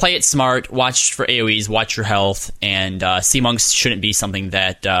 play it smart, watch for AoEs, watch your health, and sea monks shouldn't be something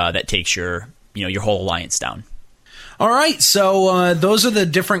that takes your whole alliance down. All right, so those are the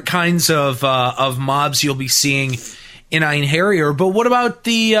different kinds of mobs you'll be seeing in Iron Harrier. But what about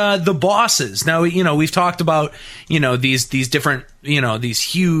the bosses? Now, we've talked about these different these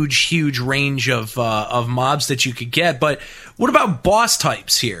huge range of mobs that you could get. But what about boss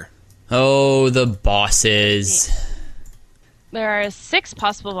types here? Oh, the bosses. There are 6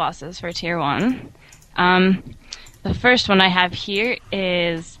 possible bosses for Tier 1. The first one I have here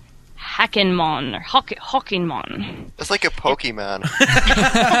is Hackenmon, or Hawkinmon. It's like a Pokemon.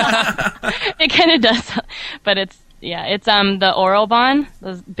 It kind of does, but it's the Orobon,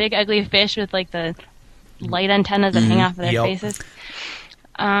 those big ugly fish with like the light antennas that hang off of their faces.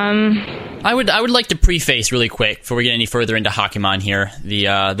 I would like to preface really quick before we get any further into Hawkinmon here.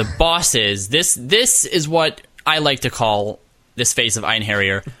 The bosses. This is what I like to call this phase of Iron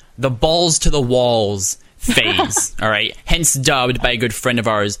Harrier, the balls to the walls phase. All right, hence dubbed by a good friend of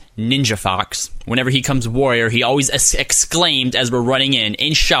ours, Ninja Fox. Whenever he comes warrior, he always exclaimed as we're running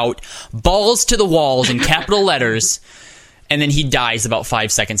in shout, "Balls to the walls" in capital letters, and then he dies about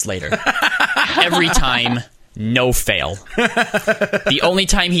 5 seconds later. Every time, no fail. The only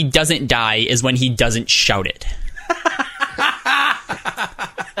time he doesn't die is when he doesn't shout it.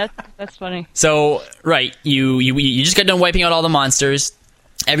 That's funny. So, right, you just got done wiping out all the monsters.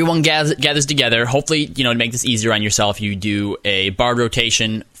 Everyone gathers together. Hopefully, to make this easier on yourself, you do a bard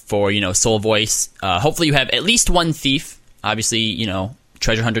rotation for, Soul Voice. Hopefully you have at least one thief. Obviously,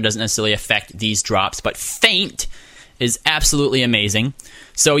 Treasure Hunter doesn't necessarily affect these drops, but Feint is absolutely amazing.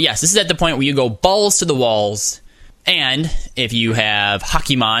 So, yes, this is at the point where you go balls to the walls. And if you have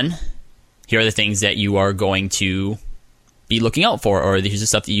Hawkinmon, here are the things that you are going to be looking out for, or here's the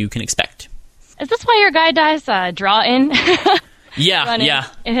stuff that you can expect. Is this why your guy dies draw in? Yeah.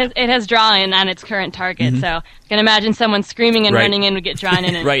 It has draw in on its current target, so I can imagine someone screaming and running in would get drawn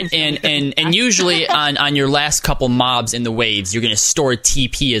in. Right, and usually on your last couple mobs in the waves, you're going to store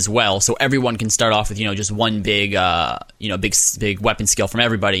TP as well, so everyone can start off with just one big big weapon skill from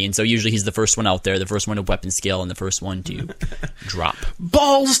everybody, and so usually he's the first one out there, the first one to weapon skill, and the first one to drop.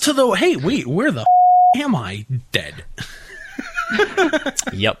 Balls to the... Hey, wait, where the am I? Dead.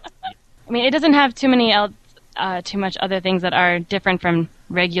 Yep. I mean, it doesn't have too much other things that are different from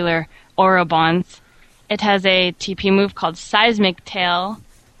regular Orobons. It has a TP move called Seismic Tail,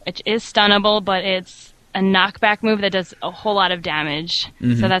 which is stunnable, but it's a knockback move that does a whole lot of damage.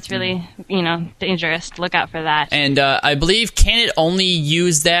 So that's really, dangerous. Look out for that. And I believe, can it only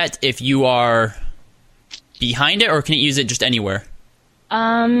use that if you are behind it, or can it use it just anywhere?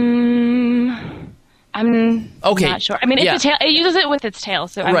 I'm not sure. I mean, it's a tail. It uses it with its tail,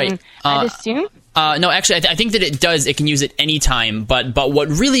 so right. I'd assume. No, actually, I think that it does. It can use it anytime, but what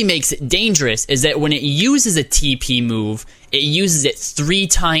really makes it dangerous is that when it uses a TP move, it uses it 3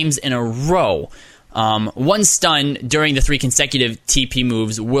 times in a row. One stun during the 3 consecutive TP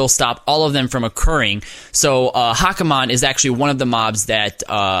moves will stop all of them from occurring. So Hakamon is actually one of the mobs that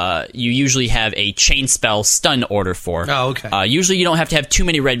you usually have a chain spell stun order for. Oh, okay. Usually you don't have to have too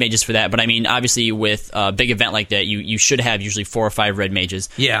many red mages for that, but I mean, obviously with a big event like that, you should have usually 4 or 5 red mages.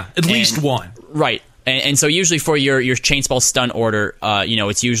 Yeah, at least one. Right. And so usually for your chain spell stun order,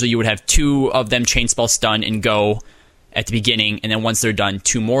 it's usually you would have 2 of them chain spell stun and go at the beginning, and then once they're done,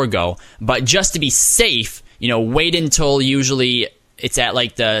 2 more go. But just to be safe, wait until usually it's at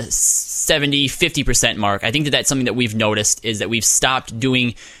like the 70-50% mark. I think that's something that we've noticed is that we've stopped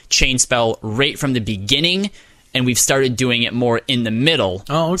doing chain spell right from the beginning, and we've started doing it more in the middle.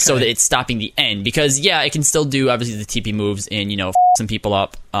 Oh, okay. So that it's stopping the end. Because, yeah, it can still do, obviously, the TP moves and, f some people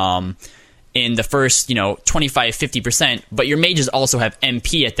up in the first, 25-50%, but your mages also have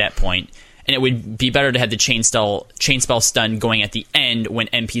MP at that point. And it would be better to have the chain spell stun going at the end when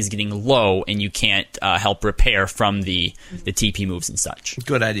MP is getting low and you can't help repair from the TP moves and such.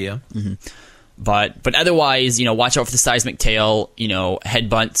 Good idea. Mm-hmm. But otherwise, watch out for the seismic tail.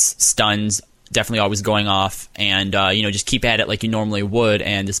 Headbutts, stuns, definitely always going off, and just keep at it like you normally would,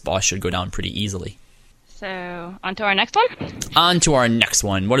 and this boss should go down pretty easly. So, on to our next one? On to our next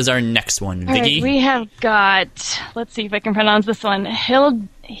one. What is our next one, Vicky? Right, we have got, let's see if I can pronounce this one,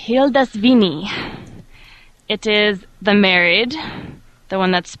 Hildasvini. It is the married, the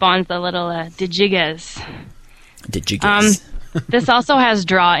one that spawns the little Digigas. Digigas. This also has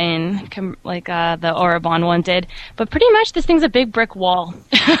draw in, like the Orobon one did, but pretty much this thing's a big brick wall.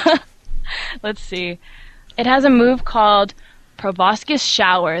 Let's see. It has a move called Proboscis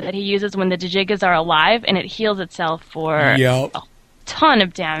Shower that he uses when the Digigas are alive, and it heals itself for a ton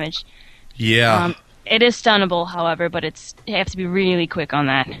of damage. Yeah. It is stunnable, however, but you have to be really quick on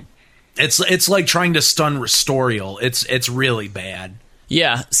that. It's like trying to stun Restorial. It's really bad.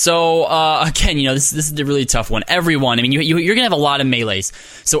 Yeah, so again, this is a really tough one. Everyone, I mean, you're going to have a lot of melees,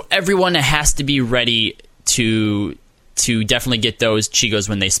 so everyone has to be ready to definitely get those Chigos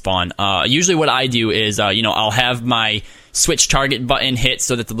when they spawn. Usually what I do is, I'll have my switch target button hit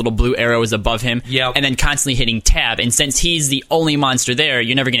so that the little blue arrow is above him, and then constantly hitting tab. And since he's the only monster there,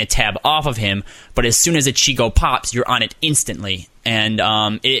 you're never going to tab off of him, but as soon as a Chigo pops, you're on it instantly. And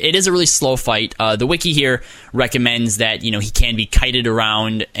it is a really slow fight. The wiki here recommends that he can be kited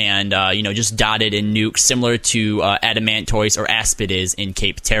around and just dotted and nuked, similar to Adamantoise or Aspid is in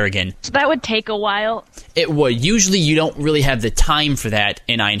Cape Terrigan. So that would take a while. It would. Usually you don't really have the time for that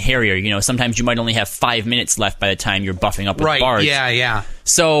in Iron Harrier. Sometimes you might only have 5 minutes left by the time you're buffing up with bards. Yeah.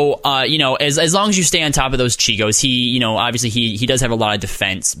 So, as long as you stay on top of those Chigos, he, obviously he does have a lot of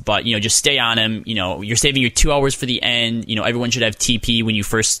defense, but, just stay on him. You're saving your 2 hours for the end. Everyone should have TP when you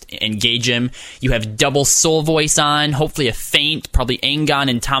first engage him. You have double Soul Voice on, hopefully a feint, probably Angon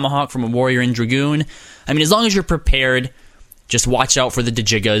and Tomahawk from a Warrior and Dragoon. I mean, as long as you're prepared, just watch out for the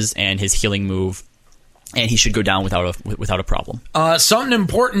Digigas and his healing move, and he should go down without a problem. Something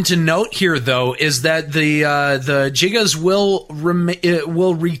important to note here, though, is that the Jigas will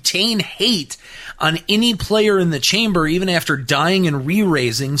retain hate on any player in the chamber, even after dying and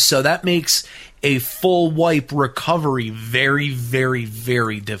re-raising. So that makes a full wipe recovery very, very,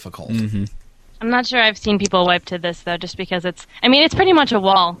 very difficult. Mm-hmm. I'm not sure I've seen people wipe to this, though, just because it's pretty much a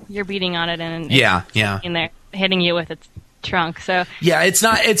wall. You're beating on it, and it's in there, hitting you with its trunk. So yeah,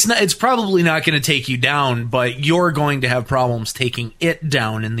 it's probably not going to take you down, but you're going to have problems taking it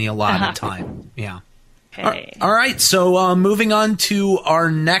down in the allotted time. Yeah. Okay. All right. So moving on to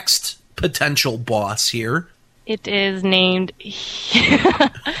our next potential boss here. It is named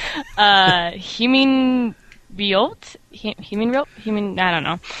Himinriot. I don't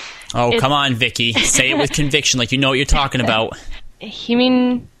know. Oh, come on, Vicky. Say it with conviction, like you know what you're talking about.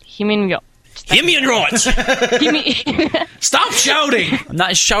 Himinriot. Stop shouting! I'm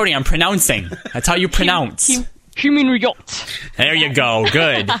not shouting, I'm pronouncing. That's how you pronounce. Himinriot. There you go,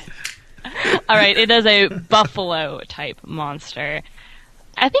 good. Alright, it is a buffalo type monster.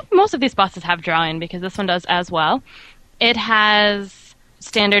 I think most of these bosses have draw-in because this one does as well. It has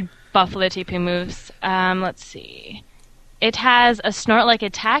standard buffalo TP moves. Let's see. It has a snort-like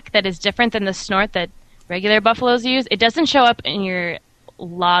attack that is different than the snort that regular buffaloes use. It doesn't show up in your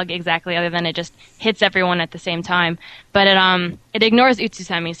log exactly, other than it just hits everyone at the same time. But it ignores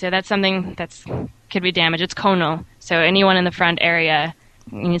Utsusemi, so that's something that's could be damage. It's Kono, so anyone in the front area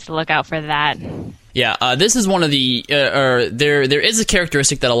needs to look out for that. Yeah, this is one of the there is a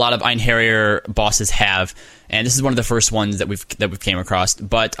characteristic that a lot of Einherjar bosses have, and this is one of the first ones that we've came across.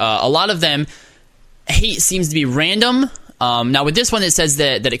 But a lot of them, hate seems to be random. Now with this one, it says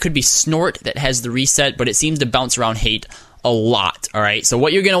that it could be Snort that has the reset, but it seems to bounce around hate a lot, all right? So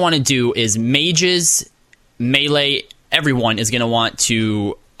what you're going to want to do is mages, melee, everyone is going to want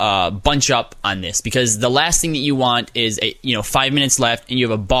to bunch up on this, because the last thing that you want is 5 minutes left and you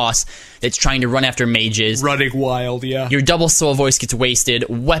have a boss that's trying to run after mages. Running wild, yeah. Your double soul voice gets wasted,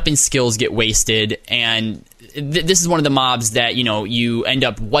 weapon skills get wasted, and this is one of the mobs that, you end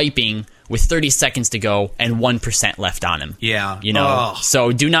up wiping with 30 seconds to go and 1% left on him. Yeah. Ugh.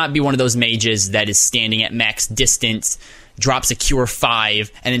 So do not be one of those mages that is standing at max distance, drops a cure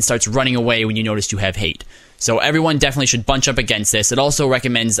 5, and then starts running away when you notice you have hate. So everyone definitely should bunch up against this. It also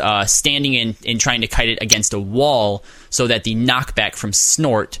recommends standing in and trying to kite it against a wall so that the knockback from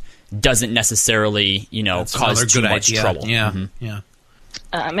Snort doesn't necessarily, cause too much trouble. Yeah, yeah.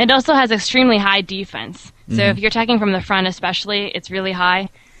 It also has extremely high defense. So if you're attacking from the front especially, it's really high,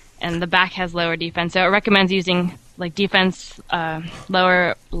 and the back has lower defense. So it recommends using like defense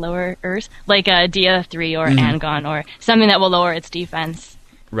lowerers, like a Dia 3 or Angon or something that will lower its defense.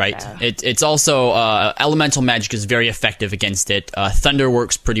 Right. It's also elemental magic is very effective against it. Thunder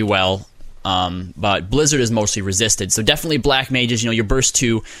works pretty well, but Blizzard is mostly resisted. So definitely black mages. Your burst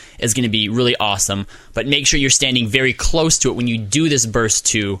 2 is going to be really awesome, but make sure you're standing very close to it when you do this burst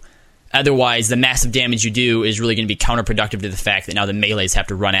 2. Otherwise, the massive damage you do is really going to be counterproductive to the fact that now the melees have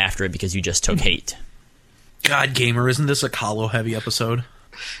to run after it because you just took hate. God, Gamer, isn't this a Kahlo heavy episode?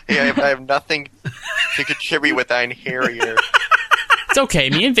 Yeah, I have nothing to contribute with Einherjar. It's okay.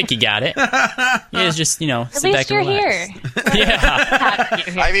 Me and Vicky got it. Yeah, just, sit At back least you're and relax. here. Yeah.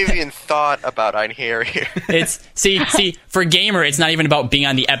 I've even thought about Einherjar. It's see, for Gamer, it's not even about being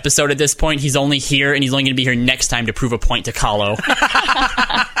on the episode at this point. He's only here, and he's only going to be here next time to prove a point to Kahlo.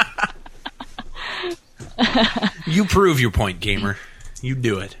 You prove your point, Gamer. You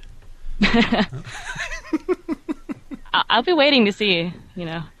do it. I'll be waiting to see,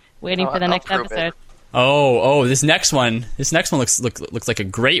 waiting for the next prove episode. it. Oh, this next one looks like a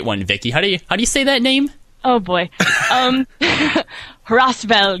great one, Vicky. How do you say that name? Oh boy.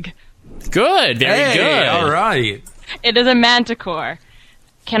 Hrosvelg. Good, very good. All right. It is a manticore.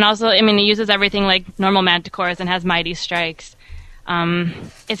 It uses everything like normal manticores and has mighty strikes.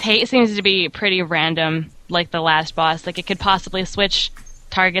 Its hate seems to be pretty random, like the last boss. Like it could possibly switch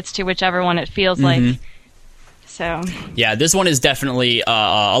targets to whichever one it feels like. So yeah, this one is definitely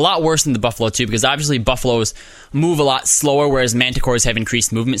a lot worse than the Buffalo too, because obviously Buffaloes move a lot slower, whereas Manticores have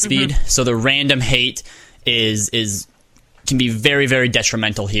increased movement speed. So the random hate can be very, very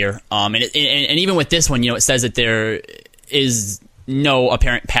detrimental here. And even with this one, it says that there is no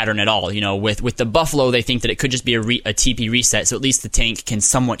apparent pattern at all. With the Buffalo, they think that it could just be a TP reset, so at least the tank can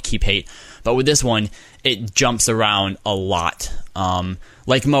somewhat keep hate. But with this one, it jumps around a lot.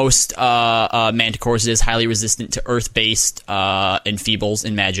 Like most Manticores, it is highly resistant to Earth-based enfeebles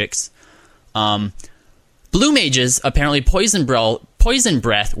and magics. Blue mages, apparently Poison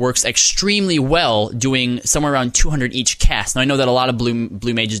Breath works extremely well, doing somewhere around 200 each cast. Now, I know that a lot of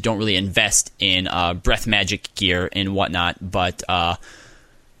blue mages don't really invest in breath magic gear and whatnot, but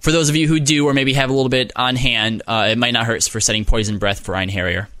for those of you who do, or maybe have a little bit on hand, it might not hurt for setting Poison Breath for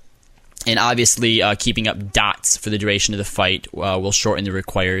Einherjar. And obviously, keeping up dots for the duration of the fight will shorten the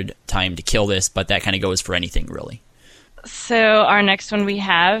required time to kill this, but that kind of goes for anything, really. So our next one we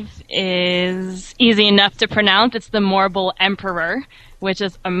have is easy enough to pronounce. It's the Morbol Emperor, which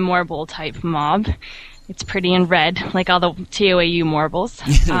is a Morbol type mob. It's pretty in red, like all the TOAU Morbols.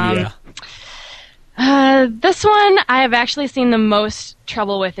 Yeah. This one I have actually seen the most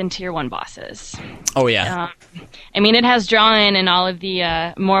trouble with in Tier 1 bosses. Oh, yeah. It has draw in and all of the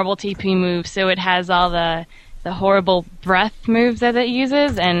Morbol TP moves, so it has all the horrible breath moves that it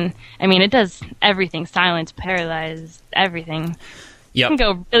uses, and it does everything. Silence, paralyze, everything. Yep. It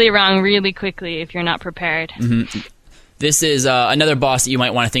can go really wrong really quickly if you're not prepared. This is another boss that you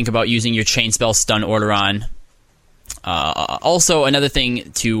might want to think about using your Chain Spell Stun Order on. Also, another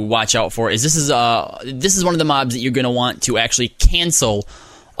thing to watch out for is this is one of the mobs that you're going to want to actually cancel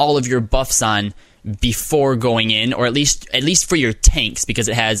all of your buffs on before going in, or at least for your tanks, because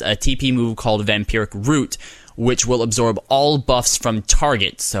it has a TP move called Vampiric Root, which will absorb all buffs from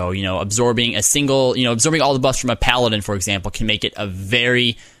targets. So, absorbing all the buffs from a paladin, for example, can make it a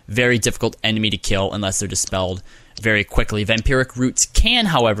very, very difficult enemy to kill unless they're dispelled very quickly. Vampiric Roots can,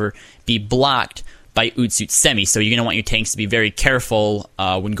 however, be blocked by Utsut Semi, so you're going to want your tanks to be very careful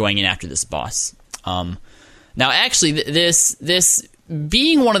when going in after this boss. Now, actually, this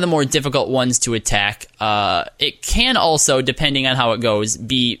being one of the more difficult ones to attack, it can also, depending on how it goes,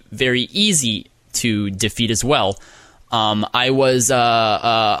 be very easy to defeat as well. Unfortunately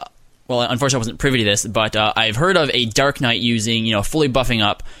I wasn't privy to this, but I've heard of a Dark Knight using, fully buffing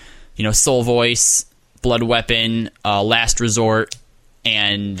up, Soul Voice, blood weapon, last resort,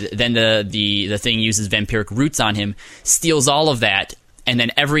 and then the thing uses vampiric roots on him, steals all of that, and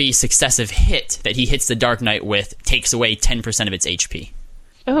then every successive hit that he hits the Dark Knight with takes away 10% of its HP.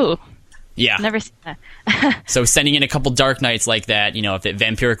 Ooh. Yeah. Never seen that. So sending in a couple Dark Knights like that, if the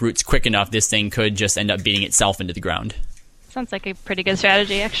vampiric root's quick enough, this thing could just end up beating itself into the ground. Sounds like a pretty good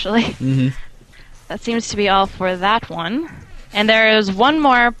strategy, actually. Mm-hmm. That seems to be all for that one. And there is one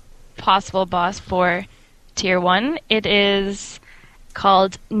more possible boss for Tier 1. It is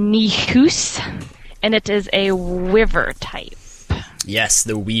called Nihus, and it is a Wyver type. Yes,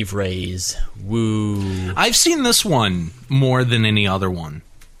 the Weave Rays. Woo. I've seen this one more than any other one.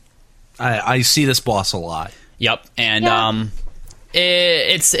 I see this boss a lot. Yep, and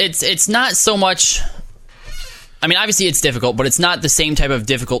it's not so much. I mean, obviously it's difficult, but it's not the same type of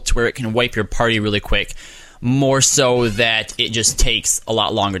difficult to where it can wipe your party really quick. More so that it just takes a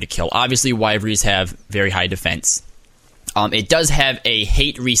lot longer to kill. Obviously, Wyveries have very high defense. It does have a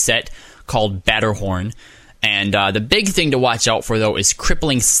hate reset called Batterhorn, and the big thing to watch out for though is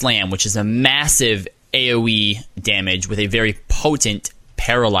Crippling Slam, which is a massive AoE damage with a very potent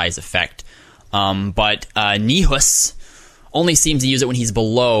paralyze effect. But Nihus only seems to use it when he's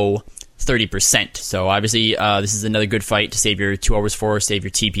below 30%. So obviously this is another good fight to save your 2 hours for, save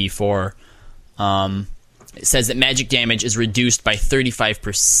your TP for. It says that magic damage is reduced by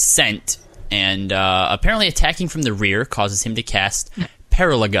 35%, and apparently attacking from the rear causes him to cast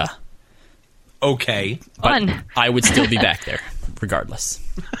Paralaga. Okay. Fun. I would still be back there, regardless.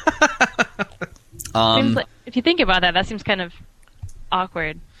 Seems like, if you think about that, that seems kind of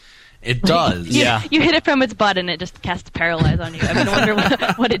awkward. It does. Yeah. You hit it from its butt and it just casts Paralyze on you. I mean, I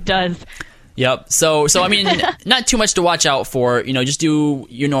wonder what it does. Yep. So I mean, not too much to watch out for. Just do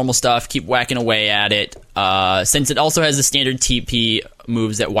your normal stuff. Keep whacking away at it. Since it also has the standard TP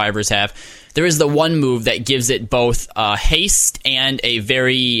moves that Wyvers have, there is the one move that gives it both haste and a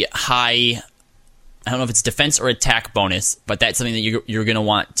very high, I don't know if it's defense or attack bonus, but that's something that you're going to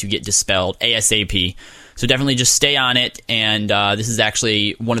want to get dispelled ASAP. So definitely just stay on it, and this is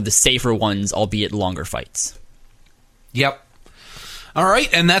actually one of the safer ones, albeit longer fights. Yep. All right,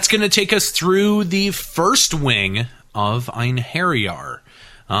 and that's going to take us through the first wing of Einherjar.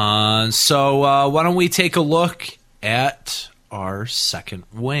 So why don't we take a look at our second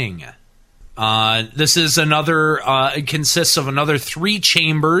wing? This is another. It consists of another 3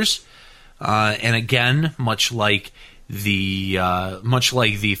 chambers, and again, much like the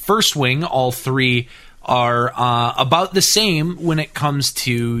first wing, all 3 are about the same when it comes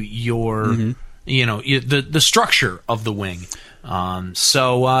to your, the structure of the wing.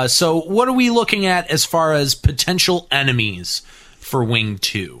 So what are we looking at as far as potential enemies for Wing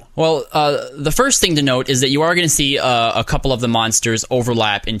 2? Well, the first thing to note is that you are going to see a couple of the monsters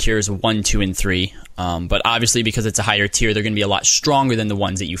overlap in tiers 1, 2, and 3. But obviously, because it's a higher tier, they're going to be a lot stronger than the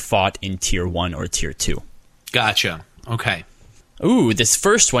ones that you fought in tier 1 or tier 2. Gotcha. Okay. Ooh, this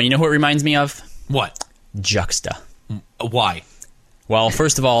first one, you know who it reminds me of? What? Juxta. Why? Well,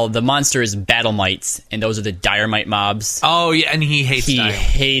 first of all, the monster is Battle Mites, and those are the Diremite mobs. Oh, yeah, and he hates He Diremite.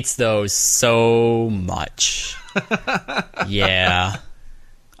 hates those so much. Yeah.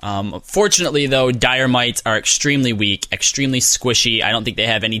 Fortunately, though, Diremites are extremely weak, extremely squishy. I don't think they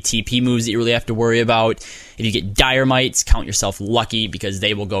have any TP moves that you really have to worry about. If you get Diremites, count yourself lucky, because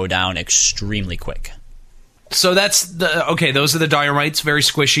they will go down extremely quick. So that's those are the Diremites, very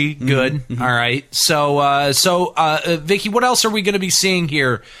squishy, good. Mm-hmm. All right. So Vicky, what else are we going to be seeing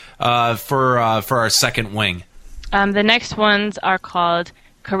here for our second wing? The next ones are called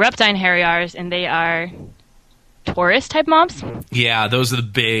Corrupt Einherjars, and they are Taurus type mobs. Yeah, those are the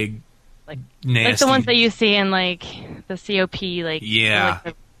big, nasty. Like the ones that you see in like the COP, like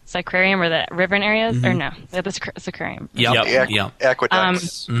the Sacrarium or the Riverine areas, or no, the Sacrarium. Yep.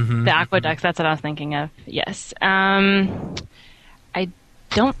 Aqueducts. The aqueducts. That's what I was thinking of. Yes. I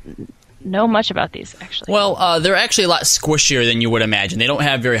don't know much about these actually. Well, they're actually a lot squishier than you would imagine. They don't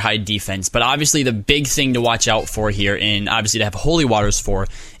have very high defense, but obviously the big thing to watch out for here, and obviously to have Holy Waters for,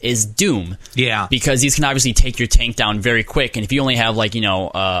 is Doom. Yeah. Because these can obviously take your tank down very quick, and if you only have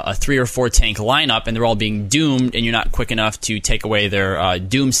a 3 or 4 tank lineup and they're all being doomed and you're not quick enough to take away their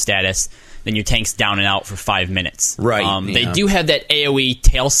doom status, then your tank's down and out for 5 minutes. Right. They do have that AoE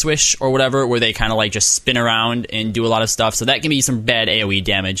tail swish or whatever, where they kind of like just spin around and do a lot of stuff, so that can be some bad AoE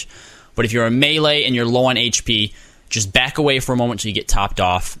damage. But if you're a melee and you're low on HP, just back away for a moment till you get topped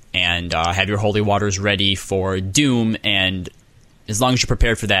off, and have your Holy Waters ready for Doom, and as long as you're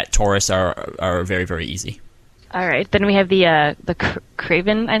prepared for that, Taurus are very, very easy. All right, then we have the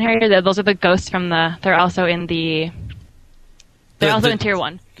Craven Einherjar. Those are the ghosts from the. They're also in the. They're also in tier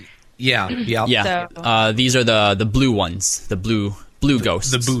 1. Yeah. Yeah. So- These are the blue ones, the blue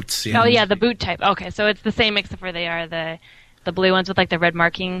ghosts. The boots. Yeah. Oh yeah, the boot type. Okay, so it's the same except for they are the blue ones with like the red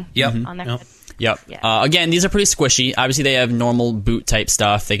marking Yep. on their Yep. head. Yep. Yeah. Again, these are pretty squishy. Obviously, they have normal boot type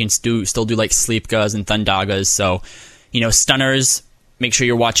stuff. They can still do like Sleepgas and Thundagas. So, stunners. Make sure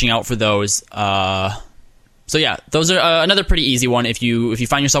you're watching out for those. So yeah, those are another pretty easy one. If you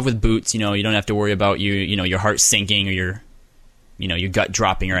find yourself with boots, you don't have to worry about your heart sinking or your gut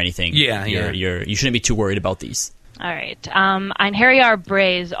dropping or anything. Yeah, you shouldn't be too worried about these. All right. Einherjar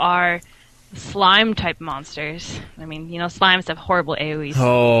Brays are slime type monsters. I mean, slimes have horrible AoEs.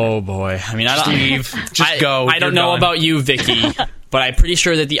 Oh boy. I mean, Steve, just go. I don't You're know gone. about you, Vicky, but I'm pretty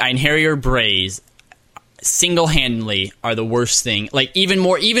sure that the Einherjar Brays single-handedly are the worst thing. Like even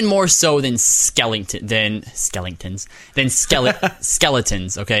more so than skeletons.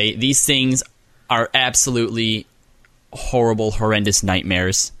 Okay, these things are absolutely horrible, horrendous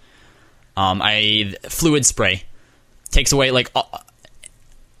nightmares. Fluid spray takes away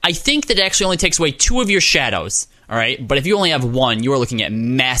I think that it actually only takes away 2 of your shadows. All right, but if you only have 1, you are looking at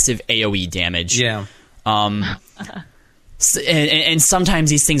massive AoE damage. Yeah. And sometimes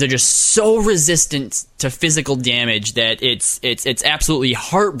these things are just so resistant to physical damage that it's absolutely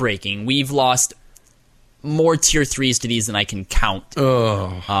heartbreaking. We've lost more tier 3s to these than I can count.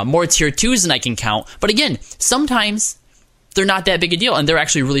 More tier 2s than I can count. But again, sometimes they're not that big a deal, and they're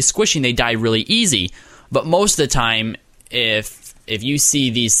actually really squishy and they die really easy. But most of the time, if you see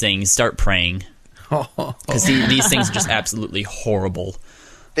these things, start praying. Because these things are just absolutely horrible.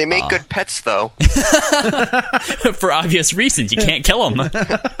 They make good pets, though. For obvious reasons. You can't kill them.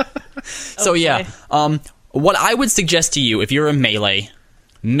 So yeah, what I would suggest to you, if you're a melee,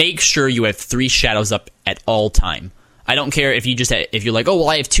 make sure you have 3 shadows up at all time. I don't care if you're like, oh, well,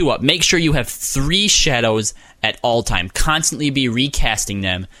 I have 2 up. Make sure you have 3 shadows at all time. Constantly be recasting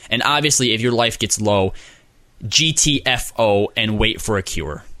them. And obviously, if your life gets low, GTFO and wait for a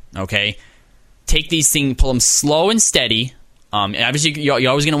cure. Okay? Take these things, pull them slow and steady. And obviously, you're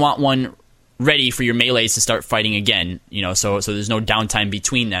always going to want one ready for your melees to start fighting again, so there's no downtime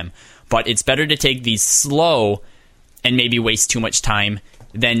between them. But it's better to take these slow and maybe waste too much time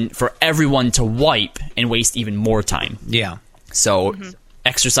than for everyone to wipe and waste even more time. Yeah. So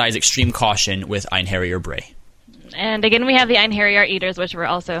exercise extreme caution with Einherjar Bray. And again, we have the Einherjar Eaters, which were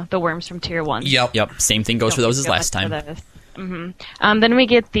also the worms from tier 1. Yep. Same thing goes for those as last time. Then we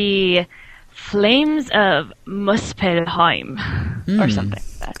get the Flames of Muspelheim, or something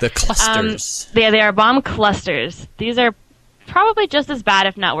like that. The clusters. They are bomb clusters. These are probably just as bad,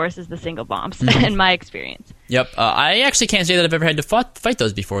 if not worse, as the single bombs, in my experience. Yep. I actually can't say that I've ever had to fight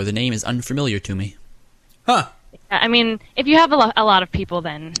those before. The name is unfamiliar to me. Huh. I mean, if you have a lot of people,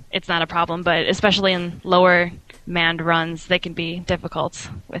 then it's not a problem, but especially in lower manned runs, they can be difficult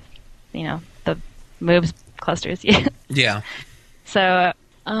with, the moves clusters. Yeah. So,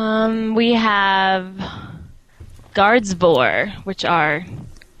 we have Guardsboar, which are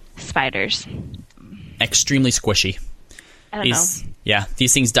spiders. Extremely squishy. I don't know. Yeah,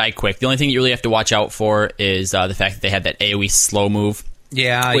 these things die quick. The only thing you really have to watch out for is the fact that they have that AoE slow move.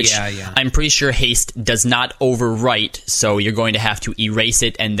 Yeah, which yeah. I'm pretty sure haste does not overwrite, so you're going to have to erase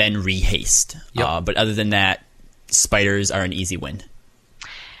it and then rehaste. Yep. But other than that, spiders are an easy win.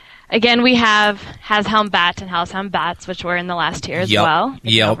 Again, we have Hashelm Bat and Halshelm Bats, which were in the last tier as well.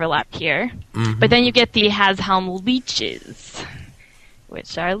 They can overlap here. But then you get the Hashelm Leeches,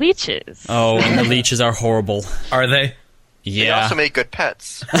 which are leeches. Oh, and the leeches are horrible. Are they? Yeah. They also make good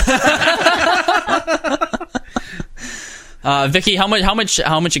pets. Vicky, how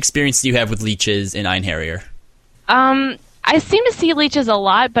much experience do you have with leeches in Einherjar? I seem to see leeches a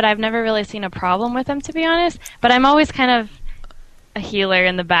lot, but I've never really seen a problem with them, to be honest. But I'm always kind of a healer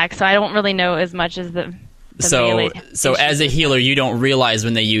in the back, so I don't really know as much as the melee. So as a healer, you don't realize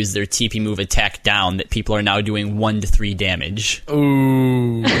when they use their TP move attack down that people are now doing 1 to 3 damage.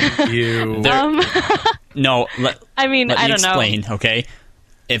 Ooh, you. No, I mean, let me I don't explain, okay?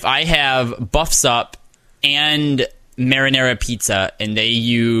 If I have buffs up and marinara pizza and they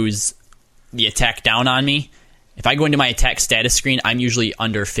use the attack down on me, if I go into my attack status screen, I'm usually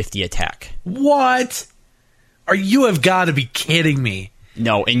under 50 attack. What? You have got to be kidding me.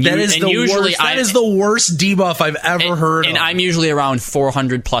 No, and that is the worst debuff I've ever heard of. And I'm usually around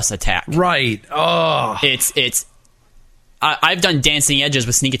 400 plus attack. Right. Oh. I've done dancing edges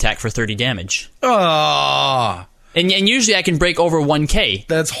with sneak attack for 30 damage. Oh. And usually I can break over 1k.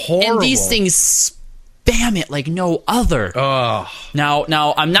 That's horrible. And these things spam it like no other. Oh. Now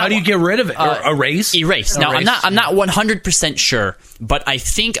I'm not. How do you get rid of it? Erase? Erase. Now I'm not 100% sure, but I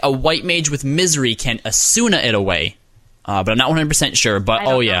think a white mage with misery can Asuna it away. But I'm not 100% sure. But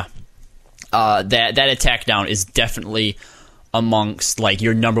yeah. that attack down is definitely amongst like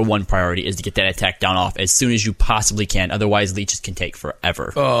your number one priority is to get that attack down off as soon as you possibly can. Otherwise, leeches can take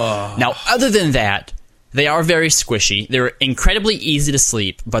forever. Now, other than that, they are very squishy. They're incredibly easy to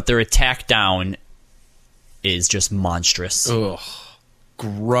sleep, but their attack down is just monstrous. Ugh.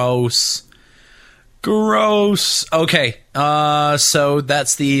 Gross. Okay, so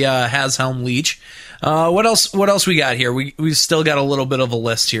that's the Hashelm Leech. What else we got here? We still got a little bit of a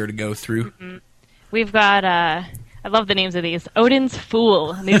list here to go through. Mm-hmm. We've got I love the names of these. Odin's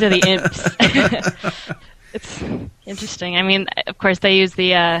Fool. These are the imps. It's interesting. I mean, of course they use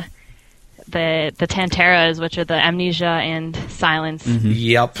the Tanteras, which are the Amnesia and Silence.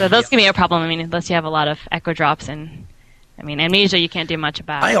 Yep. So those can be a problem. I mean, unless you have a lot of Echo Drops, and I mean, Amnesia you can't do much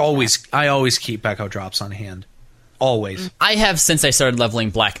about. I always keep Echo Drops on hand. Always. I have since I started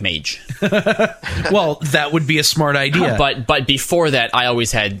leveling Black Mage. Well, that would be a smart idea. But before that, I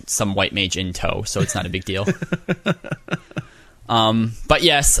always had some White Mage in tow, so it's not a big deal. But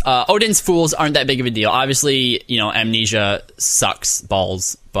yes, Odin's Fools aren't that big of a deal. Obviously, Amnesia sucks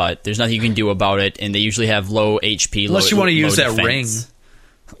balls, but there's nothing you can do about it, and they usually have low HP. Unless you want to use that ring.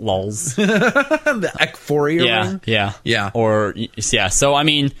 Lulz. The Ekphoria ring? Yeah. So, I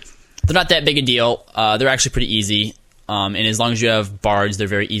mean, they're not that big a deal. They're actually pretty easy. And as long as you have bards, they're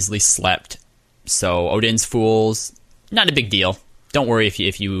very easily slept. So, Odin's Fools, not a big deal. Don't worry if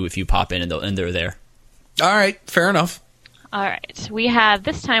you pop in and they're there. All right, fair enough. All right.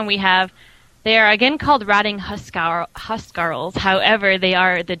 They are again called Ratting Huskarls. However, they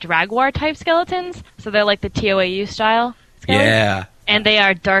are the Dragwar type skeletons, so they're like the TOAU style skeletons. Yeah. And they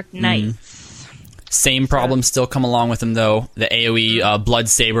are Dark Knights. Same problems still come along with them, though. The AoE Blood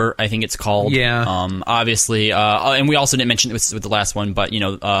Saber, I think it's called. Yeah. Obviously, and we also didn't mention it with the last one, but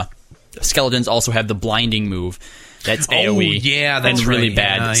skeletons also have the blinding move. That's AoE. Oh, yeah, that's really right.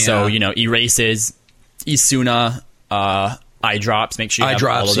 bad. Yeah, so yeah. Erases, Isuna, eye drops. Make sure you have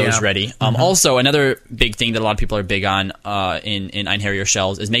all of those ready. Also, another big thing that a lot of people are big on in Einherjar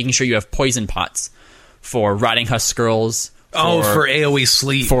Shells is making sure you have poison pots for Rotting Husk Girls. For AoE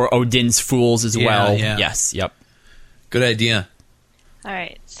sleep. For Odin's Fools as well. Yeah. Yes, yep. Good idea. All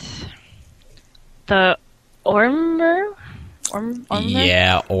right. The Ormer?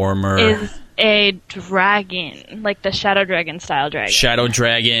 Yeah, Ormer. Is a dragon, like the Shadow Dragon style dragon. Shadow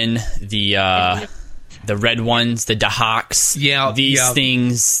Dragon, the red ones, the Dahaks. Yeah. These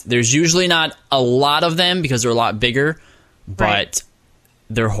things, there's usually not a lot of them because they're a lot bigger, but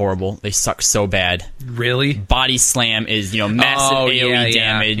they're horrible. They suck so bad. Really? Body Slam is, massive AoE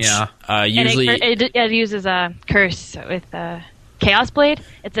damage. Yeah. Usually, it uses a curse with Chaos Blade.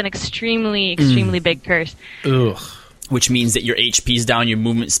 It's an extremely big curse. Ugh. Which means that your HP's down, your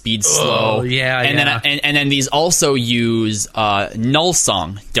movement speed's slow. Oh, yeah, and then these also use Null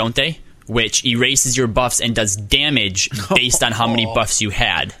Song, don't they? Which erases your buffs and does damage based on how many buffs you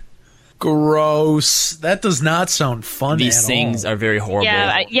had. Gross. That does not sound fun These at things all. are very horrible.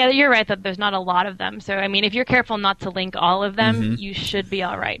 Yeah, you're right that there's not a lot of them. So, I mean, if you're careful not to link all of them, you should be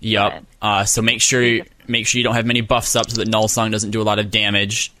all right. Yep. So make sure you don't have many buffs up so that Null Song doesn't do a lot of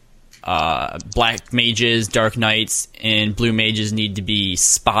damage. Black mages, Dark Knights, and blue mages need to be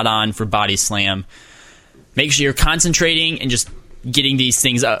spot on for Body Slam. Make sure you're concentrating and just getting these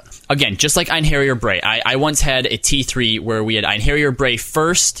things up. Again, just like Einherjar Bray. I once had a T3 where we had Einherjar Bray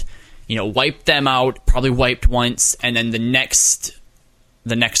first, wiped them out, probably wiped once, and then the next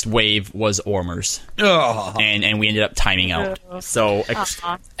wave was Ormers. Oh. And we ended up timing out. So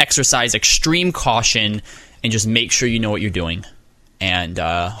exercise extreme caution and just make sure you know what you're doing. And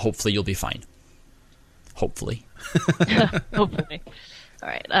hopefully you'll be fine. Hopefully. Hopefully. All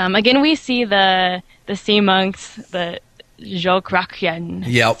right. Again, we see the sea monks, the Jokrakian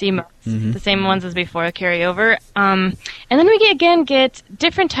sea monks, the same ones as before, carry over. And then we get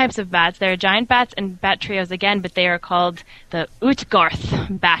different types of bats. There are giant bats and bat trios again, but they are called the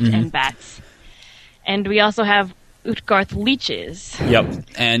Utgarth bat and bats. And we also have Utgarth leeches. Yep.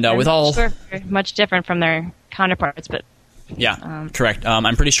 And with all... much different from their counterparts, but... Yeah, correct.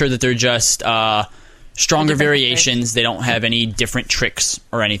 I'm pretty sure that they're just stronger variations. They don't have any different tricks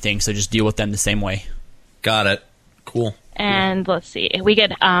or anything, so just deal with them the same way. Got it. Cool. And let's see. We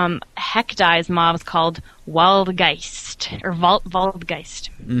get Hekdai's mobs called Waldgeist, or Waldgeist.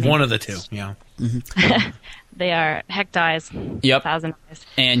 One of the two, yeah. They are Hekdai's. Yep. 1,000 eyes.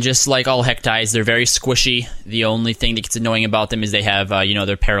 And just like all Hekdais, they're very squishy. The only thing that gets annoying about them is they have,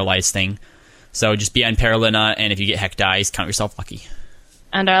 their paralyzed thing. So just be on Paralina, and if you get Hekdais, count yourself lucky.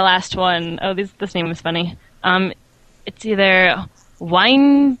 And our last one, this name is funny. It's either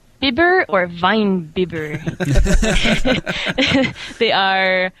Weinbibber or Weinbibber. They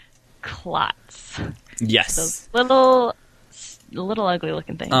are clots. Yes. Those little ugly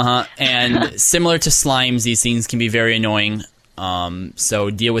looking things. And similar to slimes, these things can be very annoying. So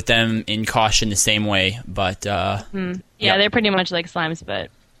deal with them in caution the same way. But Yeah, yep. they're pretty much like slimes, but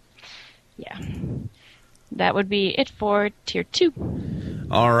yeah. That would be it for tier 2.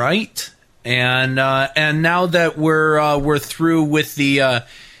 All right, and now that we're through with the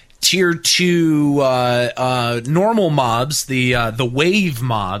tier 2 normal mobs, the wave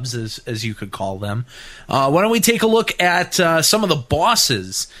mobs, as you could call them, why don't we take a look at some of the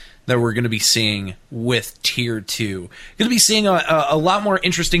bosses that we're going to be seeing with tier 2. Going to be seeing a lot more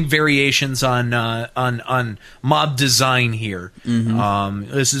interesting variations on mob design here.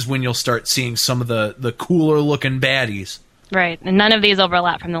 This is when you'll start seeing some of the cooler looking baddies. Right, and none of these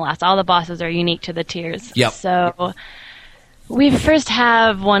overlap from the last. All the bosses are unique to the tiers. Yep. So we first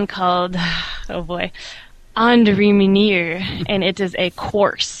have one called, oh boy, Andri Minir, and it is a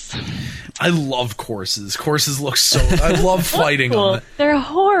course. I love courses. Courses look so... I love fighting Cool. them. They're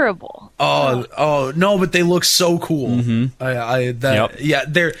horrible. Oh no! But they look so cool. Yeah,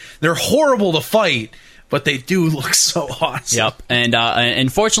 they're horrible to fight, but they do look so awesome. Yep, and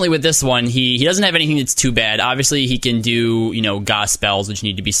unfortunately with this one, he doesn't have anything that's too bad. Obviously, he can do Gauss spells, which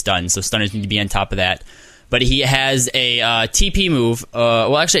need to be stunned, so stunners need to be on top of that. But he has a TP move.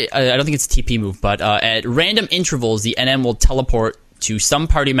 Well, actually, I don't think it's a TP move, but at random intervals, the NM will teleport to some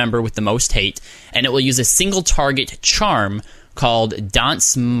party member with the most hate, and it will use a single target charm called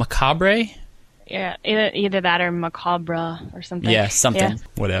Danse Macabre. Yeah, either that or Macabre or something. Yeah, something. Yeah.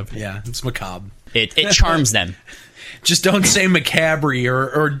 Whatever. Yeah, it's macabre. It charms them. Just don't say macabre,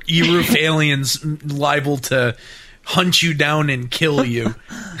 or Eruf aliens liable to hunt you down and kill you.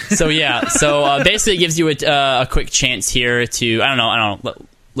 So basically it gives you a quick chance here to, I don't know,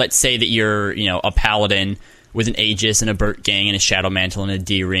 let's say that you're, a paladin with an Aegis and a Burt Gang and a Shadow Mantle and a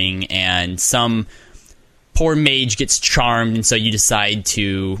D-Ring, and some poor mage gets charmed, and so you decide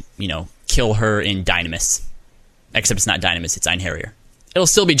to, kill her in Dynamis. Except it's not Dynamis, it's Einherjar. It'll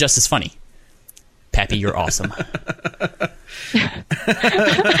still be just as funny. Pappy, you're awesome.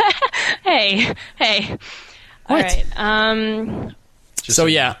 Hey. All right. Other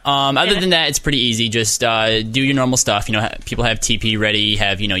than that, it's pretty easy. Just do your normal stuff. People have TP ready.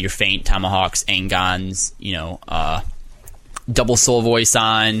 Have your feint, tomahawks, angons. Double soul voice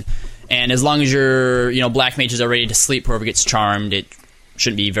on, and as long as your black mages are ready to sleep, whoever gets charmed, it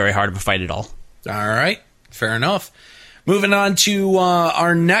shouldn't be very hard of a fight at all. All right, fair enough. Moving on to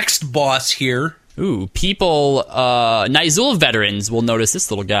our next boss here. Ooh, people, Nyzul veterans will notice this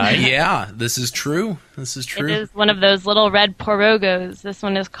little guy. Yeah, this is true. It is one of those little red porogos. This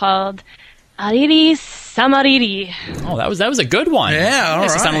one is called Ariri Samariri. Oh, that was a good one. Yeah, all It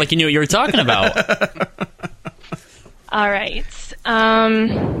right. sounded like you knew what you were talking about. All right.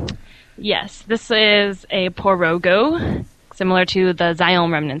 Yes, this is a porogo, similar to the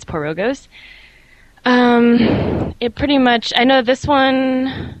Xion Remnants porogos. It pretty much, I know this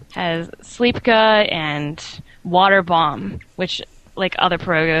one has Sleepka and Water Bomb, which, like other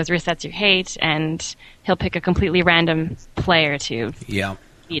porogos, resets your hate, and he'll pick a completely random player to beat up.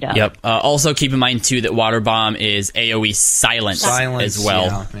 Yep. Also keep in mind, too, that Water Bomb is AoE silence as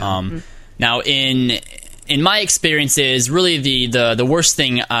well. Yeah. Now, in my experiences, really the worst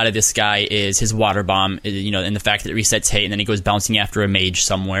thing out of this guy is his Water Bomb, and the fact that it resets hate, and then he goes bouncing after a mage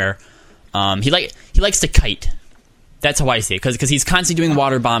somewhere. He likes to kite. That's how I see it, because he's constantly doing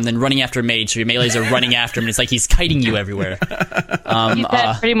Water Bomb, then running after a mage, so your melees are running after him, and it's like he's kiting you everywhere.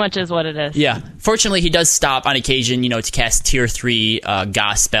 That pretty much is what it is. Yeah. Fortunately, he does stop on occasion, to cast Tier 3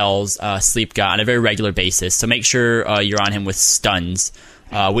 Gauss spells, Sleepka, on a very regular basis, so make sure you're on him with stuns,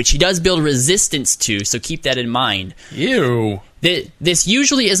 which he does build resistance to, so keep that in mind. Ew. This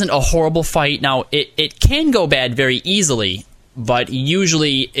usually isn't a horrible fight. Now, it can go bad very easily, but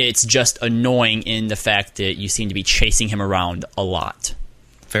usually it's just annoying in the fact that you seem to be chasing him around a lot.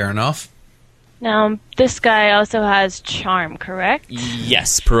 Fair enough. Now, this guy also has Charm, correct?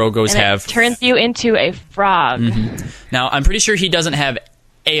 Yes, Porogos And have... it turns you into a frog. Mm-hmm. Now, I'm pretty sure he doesn't have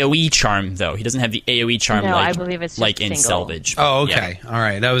AoE Charm, though. He doesn't have the AoE Charm No, like, I believe it's just like in single. Selvage. Oh, okay. Yeah. All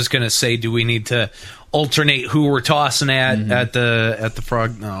right. I was going to say, do we need to alternate who we're tossing at the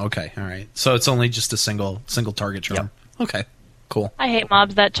frog? No, okay. All right. So it's only just a single target charm. Yep. Okay. Cool. I hate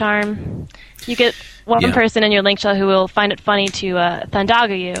mobs that charm. You get one Yeah. person in your link shell who will find it funny to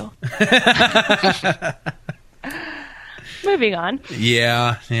Thundaga you. Moving on.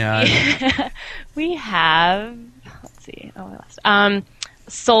 Yeah. We have... Let's see. Oh, I lost.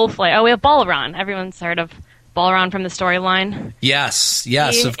 Soulflare. Oh, we have Balaran. Everyone's heard of Balaran from the storyline. Yes, He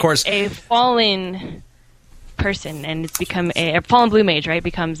of course. is a fallen person, and it's become a fallen blue mage, right?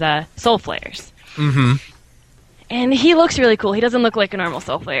 Becomes soul flayers. Mm-hmm. And he looks really cool. He doesn't look like a normal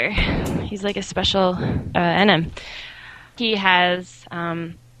soul flayer. He's like a special NM. He has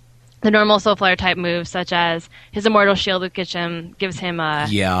the normal soul flayer type moves, such as his immortal shield, which gives him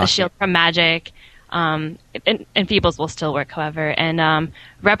a shield from magic. Enfeebles will still work, however, and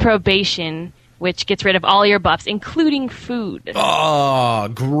reprobation, which gets rid of all your buffs, including food. Oh,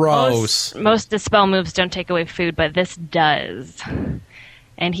 gross. Most dispel moves don't take away food, but this does.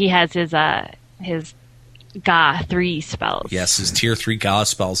 And he has his Ga 3 spells. Yes, his tier 3 Ga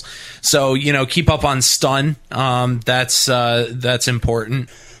spells. So, keep up on stun. That's important.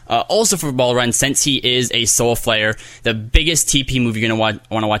 Also for Balrun, since he is a soul flayer, the biggest TP move you're going to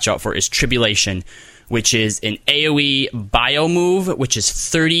want to watch out for is Tribulation, which is an AoE bio move, which is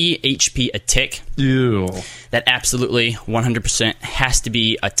 30 HP a tick. Ew. That absolutely 100% has to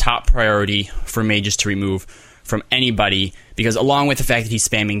be a top priority for mages to remove from anybody, because along with the fact that he's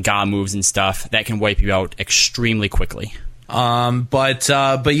spamming Ga moves and stuff, that can wipe you out extremely quickly. But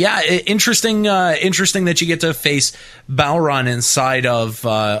yeah, interesting that you get to face Balrun inside of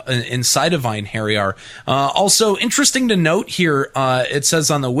Einherjar. Also interesting to note here, it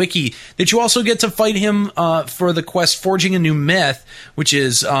says on the wiki that you also get to fight him for the quest Forging a New Myth, which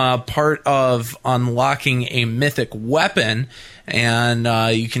is part of unlocking a mythic weapon, and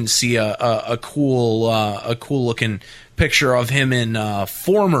you can see a cool looking picture of him in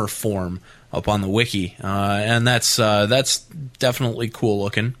former form up on the wiki, and that's definitely cool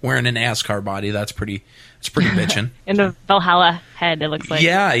looking. Wearing an Askar body, that's pretty bitchin'. In the Valhalla head, it looks like.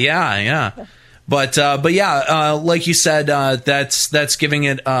 Yeah. But yeah, like you said, that's giving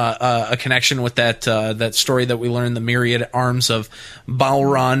it a connection with that story that we learned, the myriad arms of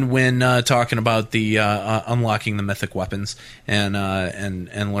Balrun, when talking about the unlocking the mythic weapons and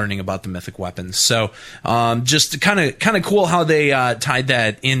learning about the mythic weapons. So just kind of cool how they tied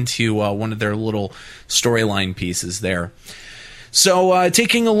that into one of their little storyline pieces there. So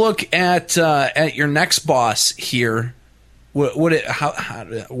taking a look at your next boss here. Hrungnir?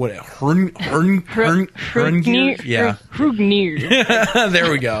 Yeah. Hrungnir. There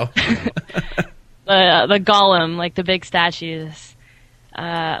we go. The golem, like the big statues,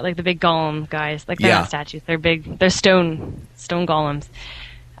 like the big golem guys. Like they're not statues; they're big. They're stone golems.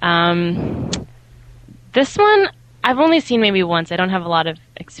 This one I've only seen maybe once. I don't have a lot of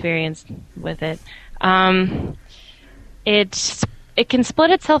experience with it. It can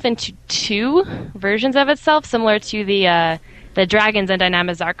split itself into two versions of itself, similar to the dragons and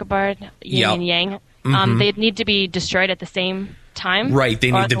Dynamis Zarkabard, Yin and Yang. Mm-hmm. They need to be destroyed at the same time. Right, they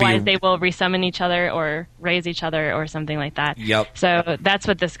need to be... Otherwise they will resummon each other or raise each other or something like that. Yep. So that's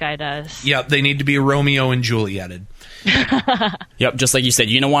what this guy does. Yep, they need to be Romeo and Julieted. Yep, just like you said,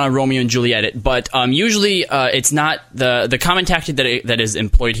 you don't want to Romeo and Juliet it, but usually it's not... The common tactic that is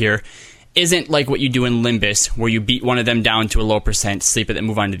employed here isn't like what you do in Limbus, where you beat one of them down to a low percent, sleep it, and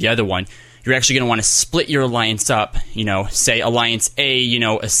move on to the other one. You're actually going to want to split your alliance up. Say Alliance A,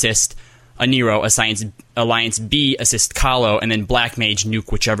 assist a Nero, Alliance B assist Kahlo, and then Black Mage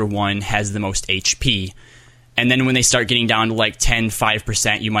nuke whichever one has the most HP. And then when they start getting down to like 10,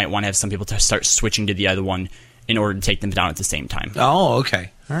 5%, you might want to have some people to start switching to the other one in order to take them down at the same time. Oh,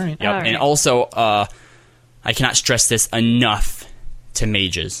 okay. All right. Yep. And also, I cannot stress this enough to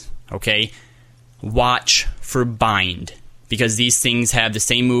mages. Okay, watch for bind, because these things have the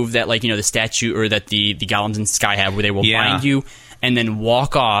same move that, like, the statue or that the golems in Sky have, where they will bind you and then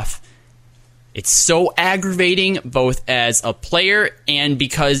walk off. It's so aggravating, both as a player and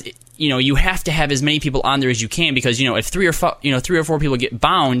because you have to have as many people on there as you can, because if three or four people get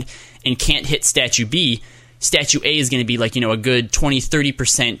bound and can't hit statue B, statue A is going to be like a good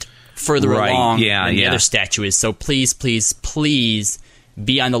 20-30% further along than the other statue is. So please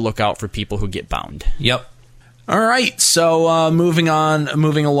be on the lookout for people who get bound. Yep. All right. So moving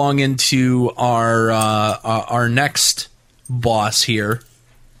along into our next boss here.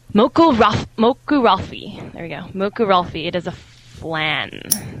 Moku Ralphie. There we go. Moku Ralphie. It is a flan.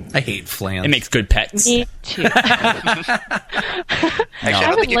 I hate flans. It makes good pets. Me too. Actually, I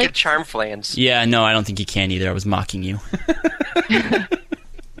don't think you can charm flans. Yeah, no, I don't think you can either. I was mocking you.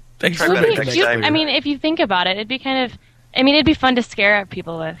 Thanks Try for better making next that time. clear. I mean, if you think about it, it'd be it'd be fun to scare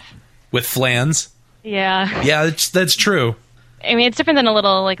people with. With flans? Yeah. Yeah, that's true. I mean, it's different than a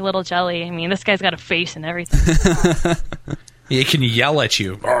little jelly. I mean, this guy's got a face and everything. He can yell at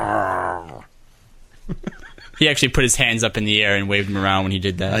you. He actually put his hands up in the air and waved them around when he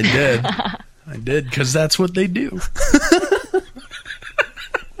did that. I did, because that's what they do.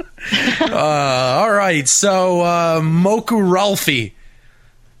 All right, so Moku Ralphie.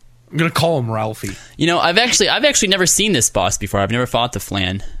 I'm gonna call him Ralphie. You know, I've actually never seen this boss before. I've never fought the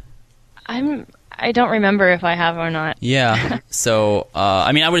Flan. I don't remember if I have or not. Yeah. So,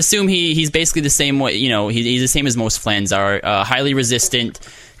 I mean, I would assume he's basically the same way. You know, he's the same as most Flans are. Highly resistant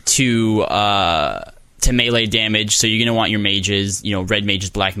to melee damage. So you're gonna want your mages, you know, red mages,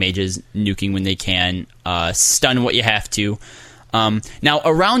 black mages, nuking when they can. Stun what you have to. Now,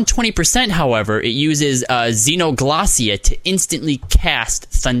 around 20%, however, it uses Xenoglossia to instantly cast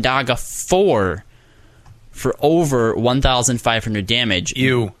Thundaga 4 for over 1,500 damage.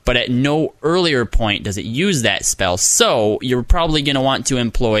 Ew. But at no earlier point does it use that spell, so you're probably going to want to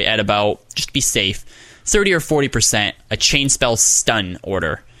employ at about, just to be safe, 30 or 40% a chain spell stun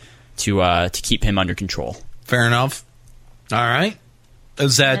order to keep him under control. Fair enough. All right.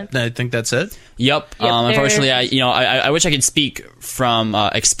 Is that? I think that's it. Yep. Unfortunately, I wish I could speak from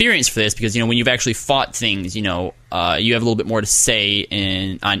experience for this, because, you know, when you've actually fought things, you know, you have a little bit more to say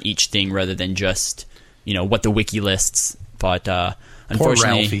on each thing rather than just, you know, what the wiki lists. But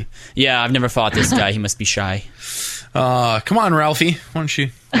unfortunately, Ralphie. Yeah, I've never fought this guy. He must be shy. Come on, Ralphie. Why don't you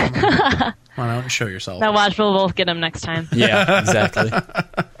come on out and show yourself? Now watch, we'll both get him next time. Yeah, exactly.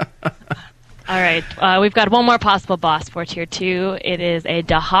 All right, we've got one more possible boss for Tier 2. It is a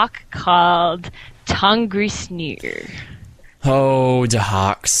Dahak called Tongrisnir. Oh,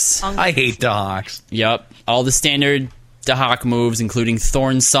 Dahaks. I hate Dahaks. Yep. All the standard Dahak moves, including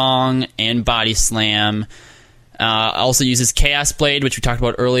Thorn Song and Body Slam. Also uses Chaos Blade, which we talked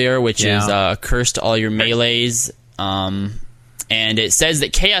about earlier, which is cursed to all your melees. And it says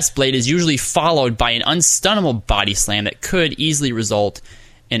that Chaos Blade is usually followed by an unstunnable Body Slam that could easily result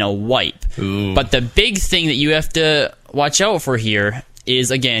in a wipe. Ooh. But the big thing that you have to watch out for here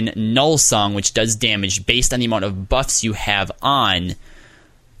is, again, Null Song, which does damage based on the amount of buffs you have on.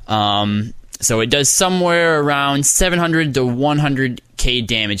 So it does somewhere around 700 to 100k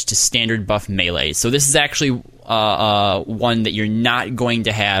damage to standard buff melee. So this is actually one that you're not going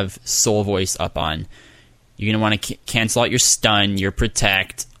to have Soul Voice up on. You're going to want to cancel out your stun, your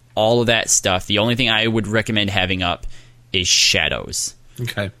protect, all of that stuff. The only thing I would recommend having up is Shadows.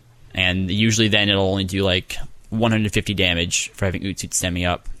 Okay. And usually then it'll only do like 150 damage for having Utsutsemi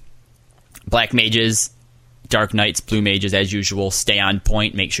up. Black Mages, Dark Knights, Blue Mages, as usual, stay on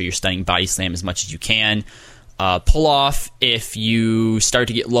point. Make sure you're stunning Body Slam as much as you can. Pull off if you start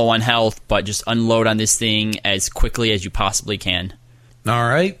to get low on health, but just unload on this thing as quickly as you possibly can. All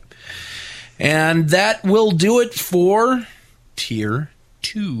right. And that will do it for Tier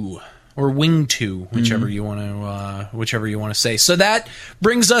 2. Or Wing 2, whichever you want to say. So that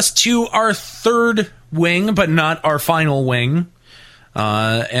brings us to our third wing, but not our final wing.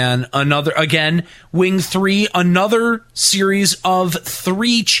 And another, again, Wing 3, another series of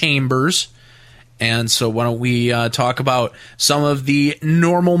 3 chambers. And so why don't we talk about some of the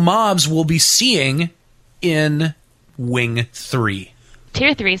normal mobs we'll be seeing in Wing 3.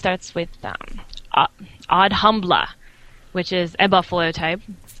 Tier 3 starts with Odd Humbla, which is a buffalo type.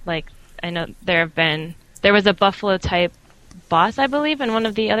 Like, I know there was a buffalo type boss, I believe, in one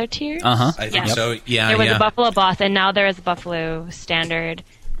of the other tiers. I think so. Yeah, there was a buffalo boss, and now there is a buffalo standard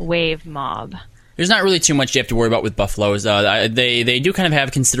wave mob. There's not really too much you have to worry about with buffaloes. They do kind of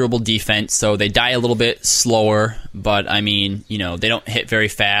have considerable defense, so they die a little bit slower. But I mean, you know, they don't hit very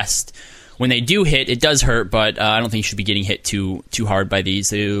fast. When they do hit, it does hurt, but I don't think you should be getting hit too hard by these.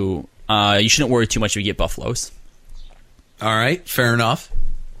 So, you shouldn't worry too much if you get buffaloes. All right, fair enough.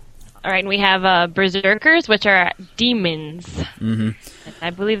 All right, and we have berserkers, which are demons. Mm-hmm.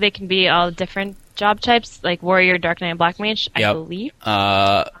 I believe they can be all different job types, like warrior, dark knight, and black mage, I believe.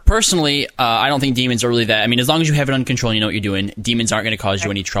 Personally, I don't think demons are really that. I mean, as long as you have it under control and you know what you're doing, demons aren't going to cause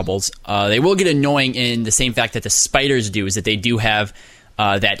you any troubles. They will get annoying in the same fact that the spiders do, is that they do have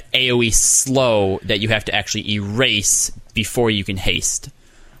that AoE slow that you have to actually erase before you can haste.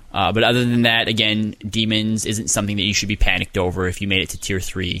 But other than that, again, demons isn't something that you should be panicked over. If you made it to tier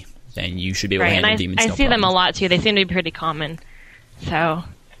 3, then you should be able to handle demons. I see them a lot too. They seem to be pretty common. So,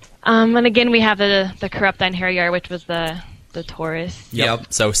 and again, we have the Corruptine Harrier, which was the Taurus.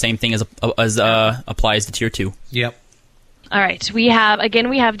 Yep. So same thing as applies to tier 2. Yep. All right. We have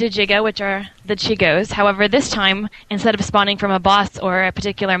Digiga, which are the Chigos. However, this time, instead of spawning from a boss or a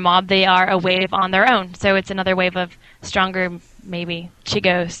particular mob, they are a wave on their own. So it's another wave of stronger, maybe,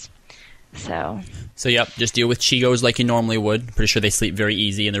 Chigos. So yep, just deal with Chigos like you normally would. Pretty sure they sleep very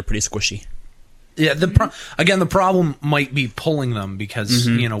easy and they're pretty squishy. Yeah, the problem might be pulling them because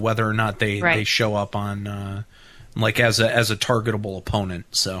you know whether or not they show up on like as a targetable opponent.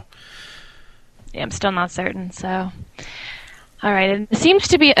 So yeah, I'm still not certain. So all right, it seems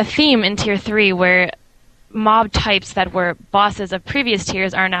to be a theme in tier 3 where mob types that were bosses of previous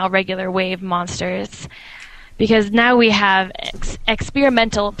tiers are now regular wave monsters. Because now we have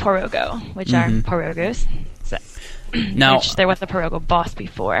experimental Porogo, which are Porogos. So, Now, which there was a Porogo boss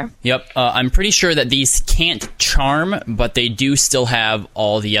before. Yep, I'm pretty sure that these can't charm, but they do still have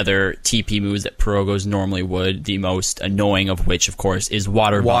all the other TP moves that Porogos normally would. The most annoying of which, of course, is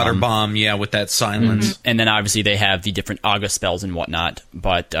Water Bomb. Water Bomb, yeah, with that silence. And then obviously they have the different Aga spells and whatnot.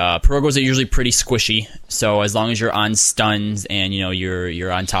 But Porogos are usually pretty squishy, so as long as you're on stuns and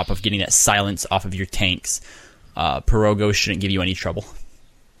you're on top of getting that silence off of your tanks, Porogos shouldn't give you any trouble.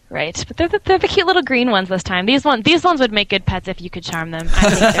 Right, but they're the cute little green ones this time. These ones would make good pets if you could charm them. I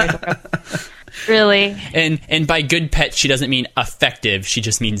think they're adorable. Really. And by good pet, she doesn't mean effective. She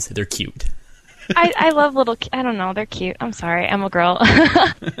just means they're cute. I love little. I don't know. They're cute. I'm sorry. I'm a girl.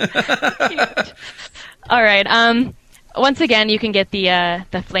 Cute. All right. Once again, you can get the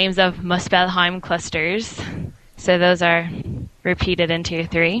Flames of Muspelheim clusters. So those are repeated in Tier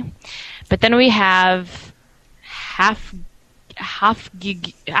 3. But then we have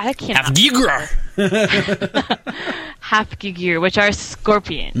Halfgigir, which are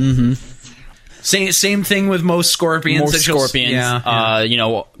scorpions. Same thing with most scorpions. More scorpions.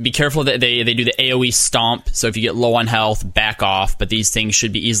 Be careful that they do the AoE stomp, so if you get low on health, back off, but these things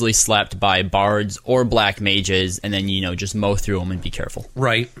should be easily slept by bards or black mages, and then, just mow through them and be careful.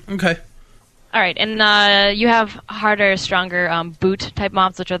 Right. Okay. All right, and you have harder, stronger boot-type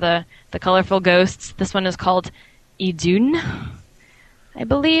mobs, which are the colorful ghosts. This one is called Idun, I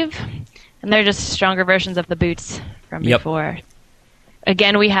believe. And they're just stronger versions of the boots from before.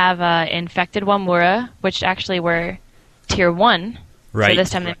 Again, we have Infected Wamura, which actually were Tier 1. Right. So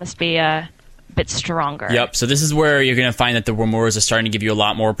this time they must be a bit stronger. Yep, so this is where you're going to find that the Wamuras are starting to give you a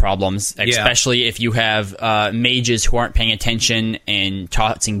lot more problems, especially if you have mages who aren't paying attention and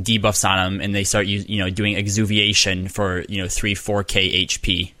tossing debuffs on them, and they start doing exuviation for 3-4k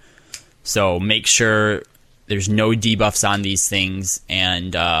HP. So make sure there's no debuffs on these things,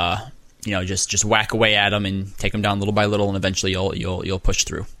 and just whack away at them and take them down little by little, and eventually you'll push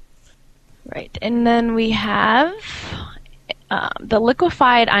through. Right, and then we have the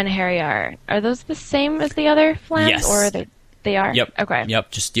liquefied Einherjar. Are those the same as the other flans? Yes. Or they are? Yep. Okay.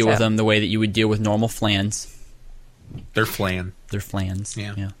 Yep. Just deal with them the way that you would deal with normal flans. They're flan. They're flans.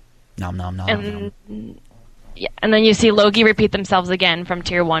 Yeah. Nom nom nom. And yeah, and then you see Logi repeat themselves again from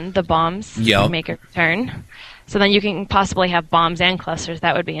Tier 1. The bombs make a return. So then you can possibly have bombs and clusters.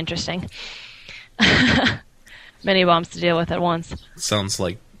 That would be interesting. Many bombs to deal with at once. Sounds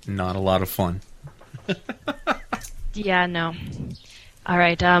like not a lot of fun. Yeah, no. All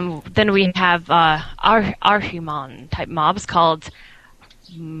right, then we have Arhumon type mobs called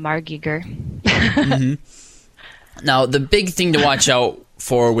Margiger. Now, the big thing to watch out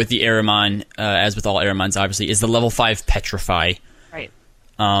for with the Ahriman, as with all Ahrimans, obviously, is the level 5 Petrify. Right.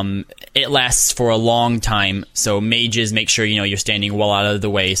 It lasts for a long time, so mages, make sure you're standing well out of the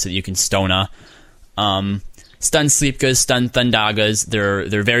way so that you can Stona. Stun Sleepgas, stun Thundagas,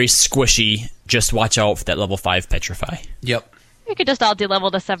 they're very squishy. Just watch out for that level 5 Petrify. Yep. You could just all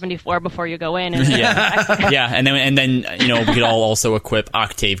de-level to 74 before you go in. And yeah, and then we could all also equip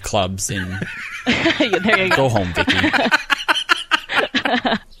Octave clubs and there you go home, Vicky.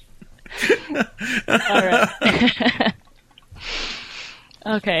 All right.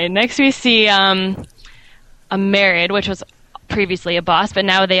 Okay, next we see a Merid, which was previously a boss, but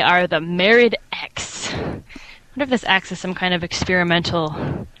now they are the Merid X. I wonder if this X is some kind of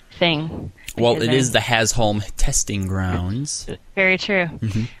experimental thing. Well, it is the Hasholm testing grounds. Very true.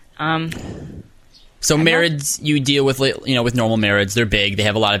 So Marids, you deal with with normal Marids. They're big. They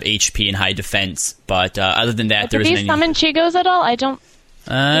have a lot of HP and high defense. But other than that, there isn't any. Do these summon Chigos at all? I don't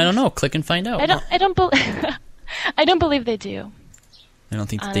know. Click and find out. I don't believe they do. I don't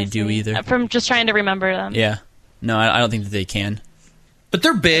think that they do either. From just trying to remember them. Yeah. No, I don't think that they can. But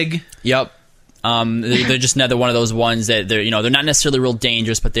they're big. Yep. They're just another one of those ones that they're not necessarily real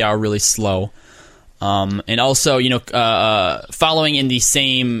dangerous, but they are really slow. And also, following in the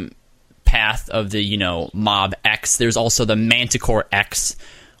same path of the Mob X, there's also the Manticore X,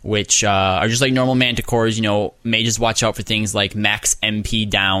 which are just like normal Manticores. Mages watch out for things like max MP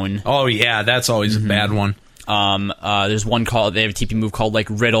down. Oh yeah, that's always a bad one. There's one they have a TP move called like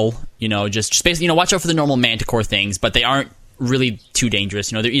Riddle. Just basically watch out for the normal Manticore things, but they aren't really too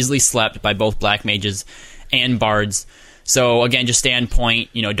dangerous. They're easily slept by both black mages and bards. So again, just stay on point.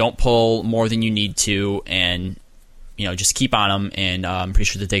 Don't pull more than you need to, and just keep on them. And I'm pretty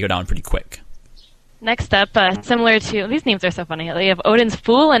sure that they go down pretty quick. Next up, similar to these names are so funny. We have Odin's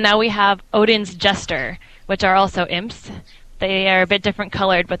Fool, and now we have Odin's Jester, which are also imps. They are a bit different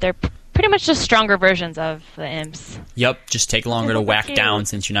colored, but they're pretty pretty much just stronger versions of the imps. Yep, just take longer to Look whack cute. down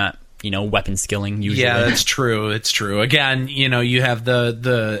since you're not, weapon skilling usually. Yeah, that's true. It's true. Again, you have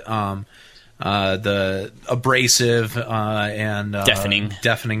the abrasive and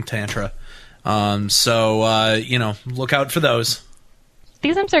deafening tantra. So look out for those.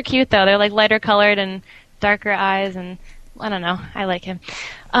 These imps are cute though. They're like lighter colored and darker eyes, and I don't know. I like him.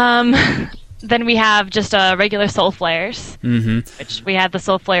 Then we have just regular Soul Flayers, which we had the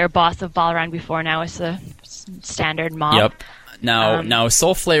Soul Flayer boss of Balrog before. Now it's a standard mob. Yep. Now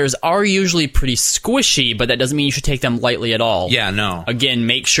Soul Flayers are usually pretty squishy, but that doesn't mean you should take them lightly at all. Yeah, no. Again,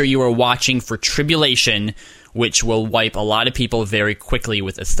 make sure you are watching for Tribulation, which will wipe a lot of people very quickly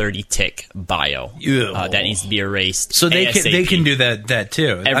with a 30-tick bio. That needs to be erased. So they ASAP. can do that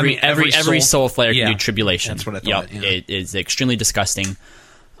too. Every Soul Flayer can do Tribulation. That's what I thought. Yep. It is extremely disgusting.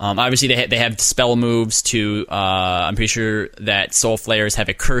 Obviously, they have spell moves too. I'm pretty sure that Soul Flayers have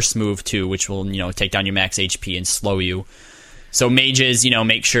a curse move too, which will take down your max HP and slow you. So mages,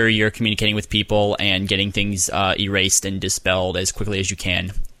 make sure you're communicating with people and getting things erased and dispelled as quickly as you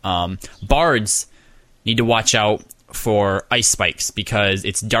can. Bards need to watch out for ice spikes because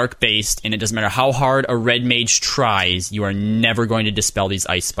it's dark based, and it doesn't matter how hard a red mage tries, you are never going to dispel these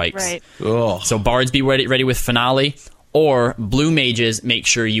ice spikes. Right. Ugh. So bards, be ready with Finale. Or blue mages, make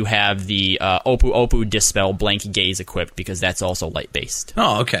sure you have the Opu Opu Dispel Blank Gaze equipped because that's also light based.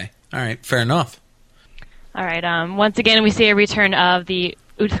 Oh, okay. All right. Fair enough. All right. Once again, we see a return of the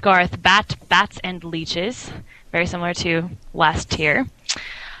Utgarth bats and leeches, very similar to last tier.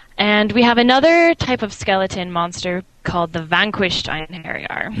 And we have another type of skeleton monster called the Vanquished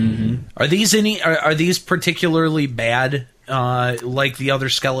Einherjar. Are these particularly bad? Like the other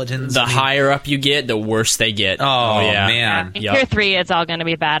skeletons? The higher up you get, the worse they get. Oh, yeah. man. In Yep. tier 3, it's all going to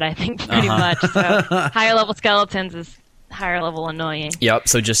be bad, I think, pretty much. So higher level skeletons is higher level annoying. Yep.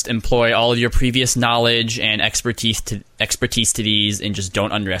 So just employ all of your previous knowledge and expertise to these, and just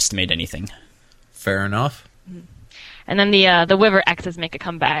don't underestimate anything. Fair enough. And then the Wyver X's make a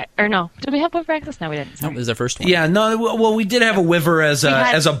comeback. Or no, did we have Wyver X's? No, we didn't. Nope, Sorry. this is our first one. Yeah, no. Well, we did have a Wyver as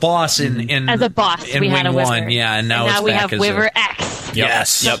a boss in As a boss, in we Wing had a Wyver. 1. Yeah, and now we back have as Wyver X. Yep.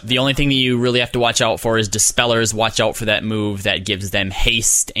 Yes. Yep. The only thing that you really have to watch out for is Dispellers. Watch out for that move that gives them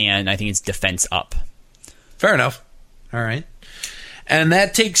haste, and I think it's defense up. Fair enough. All right. And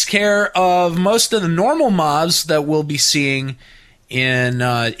that takes care of most of the normal mobs that we'll be seeing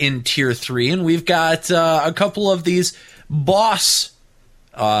in tier 3, and we've got a couple of these boss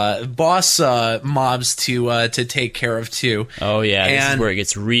mobs to take care of too. Oh yeah, this And- is where it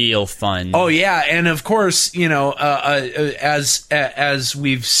gets real fun. Oh yeah, and of course, as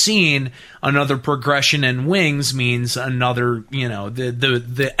we've seen, another progression in Wings means another.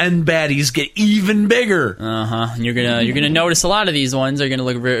 The end baddies get even bigger. And you're gonna notice a lot of these ones are gonna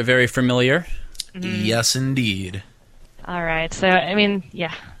look very, very familiar. Yes, indeed. All right. So, I mean,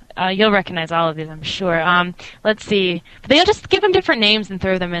 yeah. You'll recognize all of these, I'm sure. Let's see. But they'll just give them different names and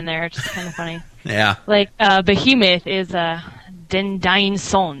throw them in there. It's just kind of funny. Yeah. Like, Behemoth is Dendain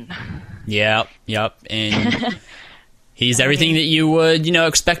Son. Yep. And he's everything that you would,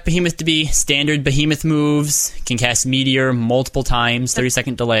 expect Behemoth to be. Standard Behemoth moves. Can cast Meteor multiple times.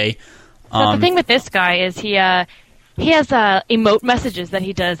 30-second delay. So the thing with this guy is he has emote messages that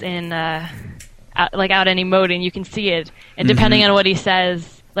he does in out in emote, and you can see it. And depending on what he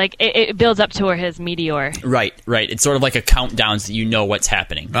says, like it builds up to his meteor. Right. It's sort of like a countdown so you know what's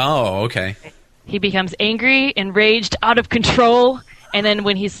happening. Oh, okay. He becomes angry, enraged, out of control, and then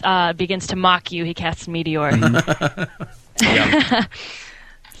when he begins to mock you, he casts meteor. Yep.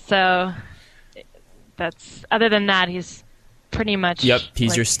 So that's other than that, he's pretty much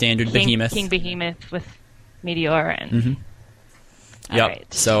He's your standard Behemoth. King Behemoth with meteor and. All Yep.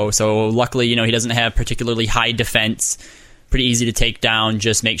 right. So luckily, he doesn't have particularly high defense. Pretty easy to take down.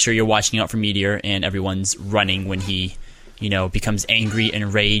 Just make sure you're watching out for Meteor, and everyone's running when he, becomes angry,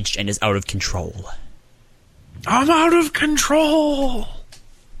 enraged, and is out of control. I'm out of control.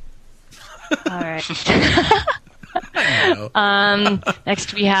 All right.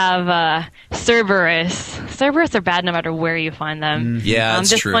 Next we have Cerberus. Cerberus are bad no matter where you find them. Yeah,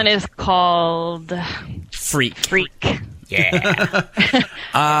 that's this true. one is called Freak. Yeah.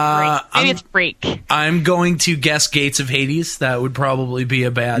 Maybe it's Freak. I'm going to guess Gates of Hades. That would probably be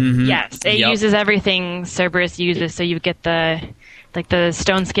a bad. Yes, it Yep. uses everything Cerberus uses, so you get the like the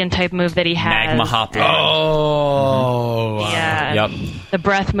stone skin type move that he has. Magma Hop. Oh, Yeah. Yep. The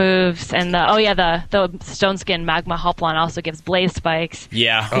breath moves and the stone skin magma hoplon also gives blaze spikes.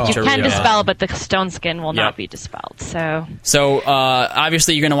 Yeah. You can Yeah. dispel, but the stone skin will Yep. not be dispelled. So So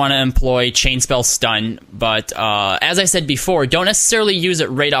obviously you're going to want to employ Chain Spell Stun, but as I said before, don't necessarily use it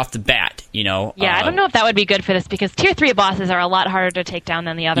right off the bat. You know. yeah, I don't know if that would be good for this because tier 3 bosses are a lot harder to take down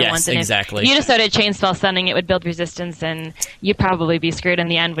than the other Yes, ones. And exactly. If you just started chain spell stunning, it would build resistance, and you'd probably be screwed in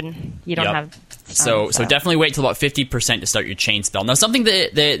the end when you don't Yep. have. So definitely wait till about 50% to start your chain spell. Now, something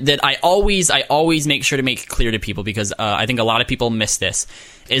that I always make sure to make clear to people, because I think a lot of people miss this,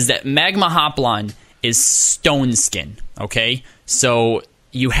 is that Magma Hoplon is stone skin. Okay, so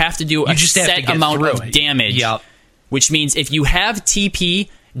you have to do a just have to set get amount through of it. damage. Yep. Which means if you have TP,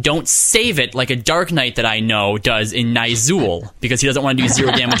 don't save it like a Dark Knight that I know does in Nyzul, because he doesn't want to do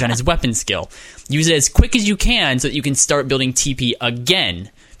 0 damage on his weapon skill. Use it as quick as you can so that you can start building TP again.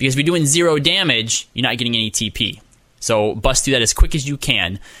 Because if you're doing 0 damage, you're not getting any TP. So bust through that as quick as you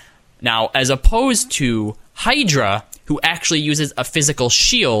can. Now, as opposed to Hydra, who actually uses a physical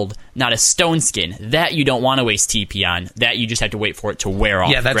shield, not a stone skin, that you don't want to waste TP on. That you just have to wait for it to wear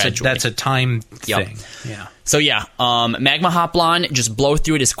off. Yeah, gradually. that's a time Yep. thing. Yeah. So yeah, Magma Hoplon, just blow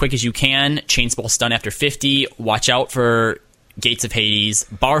through it as quick as you can. Chain Spell Stun after 50. Watch out for Gates of Hades.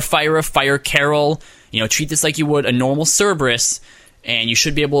 Barfire, Fire Carol. Treat this like you would a normal Cerberus, and you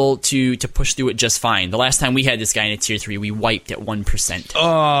should be able to push through it just fine. The last time we had this guy in a tier 3, we wiped at 1%.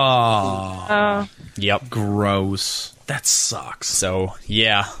 Oh, Yep. gross. That sucks. So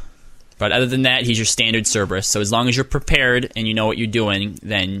yeah. But other than that, he's your standard Cerberus. So as long as you're prepared and you know what you're doing,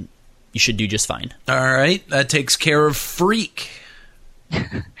 then you should do just fine. All right, that takes care of Freak.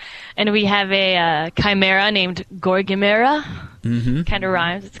 And we have a chimera named Gorgimera. Mm-hmm. Kind of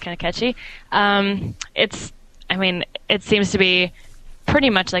rhymes. It's kind of catchy. It seems to be pretty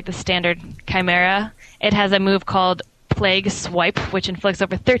much like the standard chimera. It has a move called Plague Swipe, which inflicts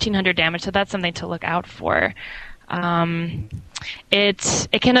over 1,300 damage. So that's something to look out for.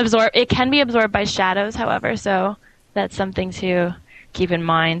 It can be absorbed by shadows, however. So that's something to keep in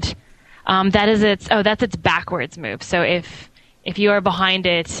mind. That's its backwards move. So if you are behind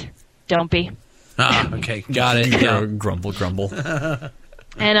it, don't be. Okay, got it. Yeah. Grumble.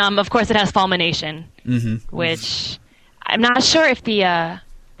 And of course, it has Fulmination, which I'm not sure if the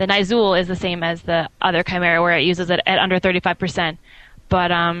Nyzul is the same as the other Chimera, where it uses it at under 35%.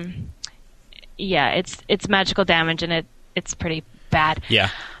 But yeah, it's magical damage, and it's pretty bad. Yeah.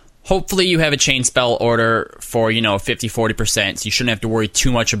 Hopefully you have a chain spell order for 50-40%, so you shouldn't have to worry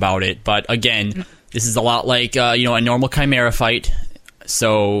too much about it. But again, this is a lot like a normal Chimera fight.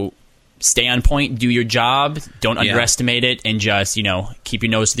 So stay on point, do your job, don't underestimate it, and just keep your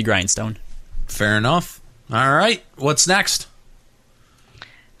nose to the grindstone. Fair enough. All right, what's next?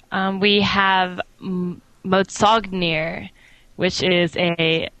 We have Motsognir, which is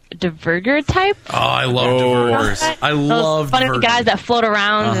a Diverger type. Oh, I love Divergers. I love funny Divergers. guys that float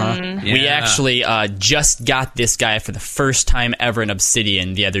around. And We actually just got this guy for the first time ever in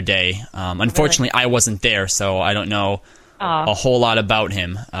Obsidian the other day. Unfortunately, I wasn't there, so I don't know a whole lot about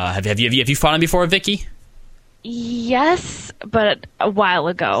him. Have you fought him before, Vicky? Yes, but a while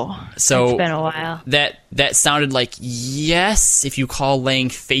ago. So it's been a while. That sounded like yes, if you call laying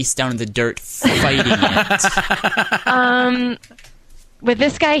face down in the dirt fighting it. With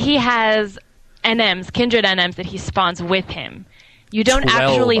this guy, he has NMs, kindred NMs that he spawns with him. You don't 12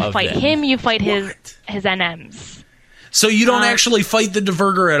 actually of fight them. him; you fight his What? NMs. So you don't actually fight the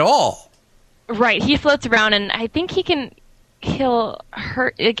Diverger at all? Right? He floats around, and I think he'll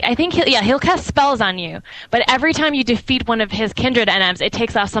hurt. I think he'll cast spells on you. But every time you defeat one of his kindred NMs, it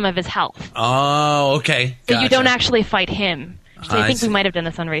takes off some of his health. Oh, okay. So Gotcha. you don't actually fight him. Actually, I think see. we might have done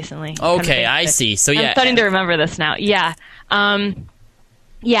this one recently. Okay, I see. So I'm starting to remember this now. Yeah.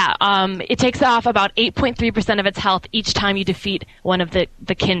 It takes off about 8.3% of its health each time you defeat one of the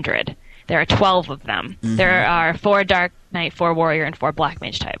kindred. There are 12 of them. Mm-hmm. There are 4 Dark Knight, 4 Warrior, and 4 Black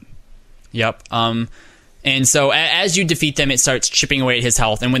Mage type. Yep. And so as you defeat them, it starts chipping away at his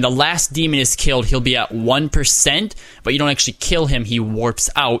health. And when the last demon is killed, he'll be at 1%, but you don't actually kill him. He warps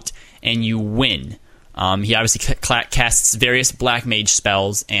out, and you win. He obviously casts various Black Mage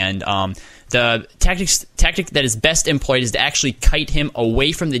spells, and the tactic that is best employed is to actually kite him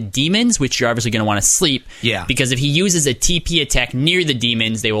away from the demons, which you're obviously going to want to sleep. Yeah. Because if he uses a TP attack near the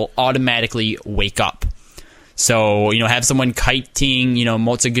demons, they will automatically wake up. So, have someone kiting,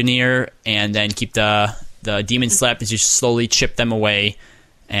 Motsognir, and then keep the demon slept as you slowly chip them away.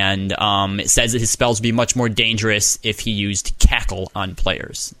 And it says that his spells would be much more dangerous if he used Cackle on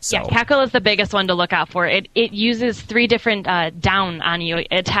players. So. Yeah, Cackle is the biggest one to look out for. It uses 3 different down on you: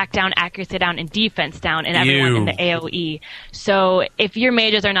 attack down, accuracy down, and defense down, and everyone in the AoE. So if your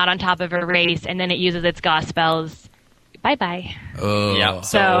mages are not on top of a race, and then it uses its Gauss spells, bye-bye. Yeah,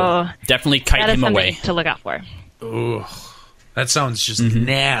 so definitely kite him away. To look out for. Ugh. That sounds just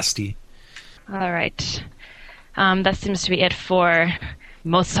nasty. All right. That seems to be it for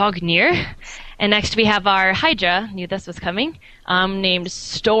Mosognir. And next we have our Hydra, knew this was coming, named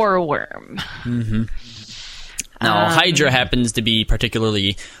Storeworm. Now, Hydra happens to be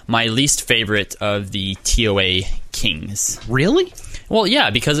particularly my least favorite of the TOA kings. Really? Well,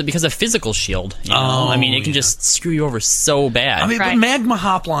 yeah, because of physical shield. You know? I mean, it can just screw you over so bad. I mean, but Magma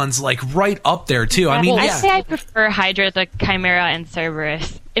Hoplon's like right up there too. I mean, I'd say I prefer Hydra to Chimera and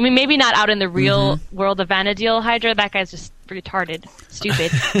Cerberus. I mean, maybe not out in the real world of Vanadil Hydra. That guy's just retarded,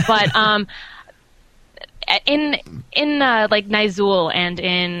 stupid. But in like Nyzul and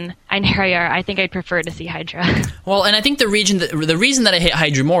in Einherjar, I think I'd prefer to see Hydra. Well, and I think the reason that I hate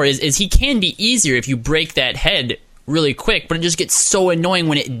Hydra more is he can be easier if you break that head really quick, but it just gets so annoying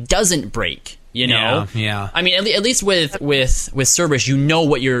when it doesn't break. You know, yeah. I mean, at least with Cerberus, you know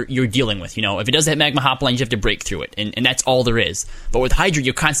what you're dealing with. You know, if it does hit Magma Hoplon, you have to break through it, and that's all there is. But with Hydra,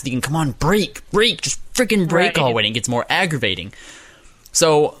 you're constantly thinking, "Come on, break, just freaking break already!" And it gets more aggravating.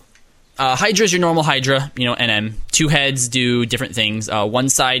 So, Hydra is your normal Hydra. You know, NM. 2 heads do different things. One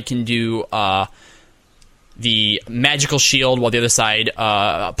side can do the magical shield, while the other side,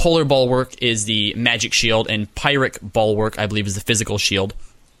 Polar Bulwark is the magic shield, and Pyrrhic Bulwark, I believe, is the physical shield.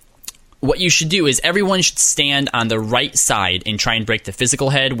 What you should do is everyone should stand on the right side and try and break the physical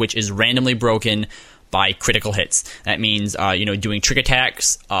head, which is randomly broken by critical hits. That means, doing trick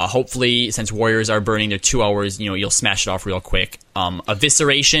attacks. Hopefully, since warriors are burning their 2 hours, you'll smash it off real quick.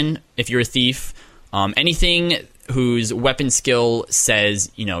 Evisceration, if you're a thief. Anything whose weapon skill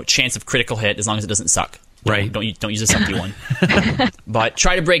says, chance of critical hit, as long as it doesn't suck. Right. Don't use a sucky one. But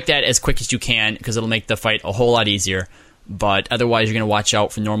try to break that as quick as you can, because it'll make the fight a whole lot easier. But otherwise, you're going to watch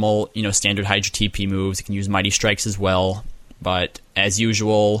out for normal, standard Hydra TP moves. You can use Mighty Strikes as well. But as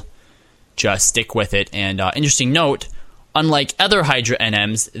usual, just stick with it. And interesting note, unlike other Hydra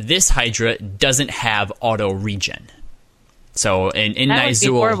NMs, this Hydra doesn't have auto regen. So in that Nyzul,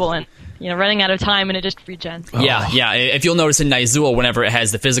 would be horrible, and running out of time and it just regens. Yeah. If you'll notice in Nyzul, whenever it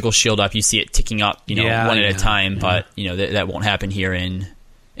has the physical shield up, you see it ticking up, one at a time. But that won't happen here in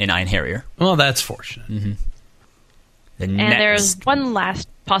Einherjar. Well, that's fortunate. And there's one last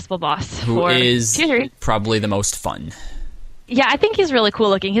possible boss who is Tier 3. Probably the most fun. Yeah, I think he's really cool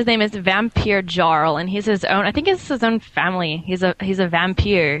looking. His name is Vampire Jarl, and he's his own. I think it's his own family. He's a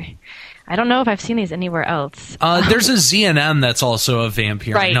vampire. I don't know if I've seen these anywhere else. There's a ZNM that's also a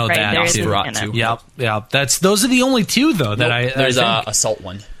vampire. Right, I know that too. Yep. Those are the only 2 though that There's a Assault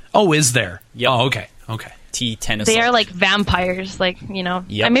one. Oh, is there? Yep. Oh, okay. T10 Assault. They are like vampires,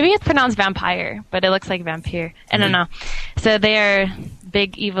 Yep. Maybe it's pronounced vampire, but it looks like vampire. I don't know. So they are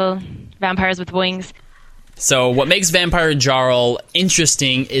big evil vampires with wings. So what makes Vampire Jarl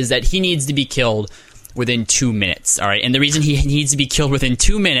interesting is that he needs to be killed within 2 minutes. All right, and the reason he needs to be killed within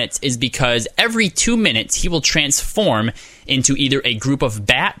 2 minutes is because every 2 minutes he will transform into either a group of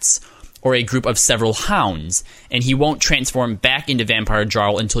bats or a group of several hounds, and he won't transform back into Vampire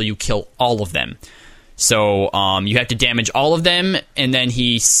Jarl until you kill all of them. So you have to damage all of them, and then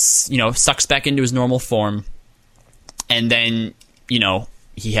he sucks back into his normal form, and then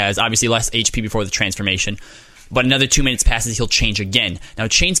he has obviously less HP before the transformation. But another 2 minutes passes, he'll change again. Now,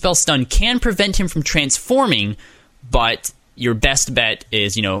 Chain Spell Stun can prevent him from transforming, but your best bet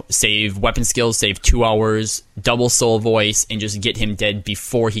is, save weapon skills, save 2 hours, double Soul Voice, and just get him dead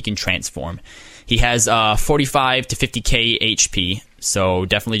before he can transform. He has 45 to 50k HP, so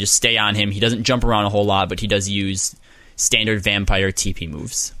definitely just stay on him. He doesn't jump around a whole lot, but he does use standard vampire TP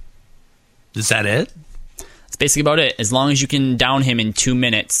moves. Is that it? That's basically about it. As long as you can down him in 2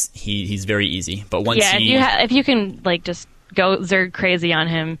 minutes, he's very easy. But once if you can just go Zerg crazy on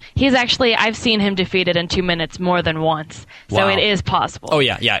him, he's actually, I've seen him defeated in 2 minutes more than once. So it is possible. Oh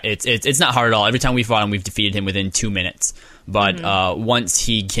yeah, it's not hard at all. Every time we fought him, we've defeated him within 2 minutes. But once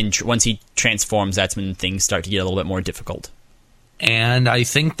he transforms, that's when things start to get a little bit more difficult. And I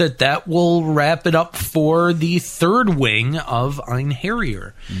think that will wrap it up for the 3rd wing of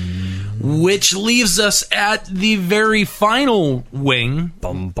Einherjar, which leaves us at the very final wing,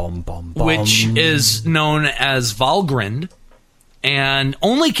 which is known as Valgrind, and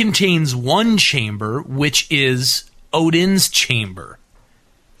only contains 1 chamber, which is Odin's chamber.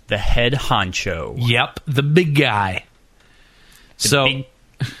 The head honcho. Yep, the big guy.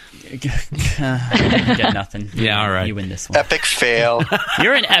 Get nothing. Yeah, all right. You win this one. Epic fail.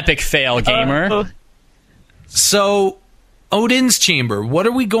 You're an epic fail, gamer. So, Odin's Chamber. What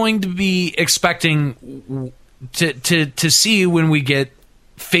are we going to be expecting to see when we get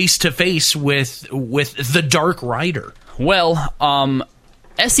face to face with the Dark Rider? Well,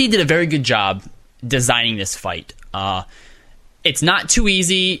 SE did a very good job designing this fight. It's not too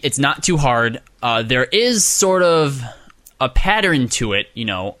easy. It's not too hard. There is sort of a pattern to it,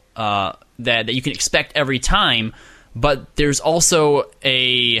 that you can expect every time, but there's also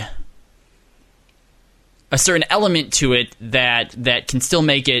a certain element to it that can still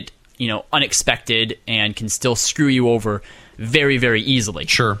make it, unexpected and can still screw you over very, very easily.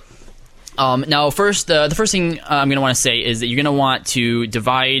 Sure. Now, first, the first thing I'm going to want to say is that you're going to want to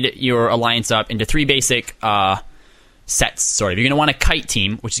divide your alliance up into 3 basic sets. Sort of. You're going to want a kite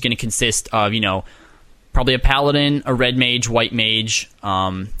team, which is going to consist of, probably a paladin, a red mage, white mage.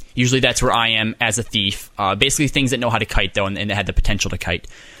 Usually that's where I am as a thief. Basically things that know how to kite, though, and that had the potential to kite.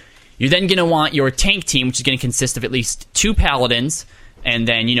 You're then going to want your tank team, which is going to consist of at least 2 paladins, and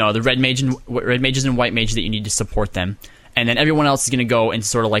then, the red mages and white mages that you need to support them. And then everyone else is going to go into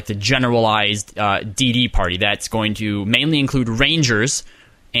sort of like the generalized DD party. That's going to mainly include rangers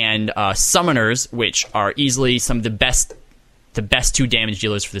and summoners, which are easily some of the best 2 damage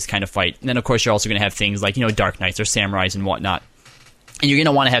dealers for this kind of fight. And then, of course, you're also going to have things like, Dark Knights or Samurais and whatnot. And you're going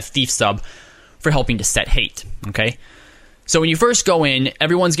to want to have Thief Sub for helping to set hate, okay? So when you first go in,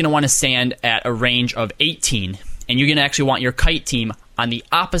 everyone's going to want to stand at a range of 18, and you're going to actually want your kite team on the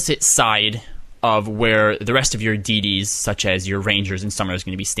opposite side of where the rest of your DDs, such as your rangers and summoners, are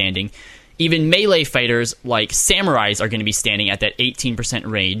going to be standing. Even melee fighters like samurais are going to be standing at that 18%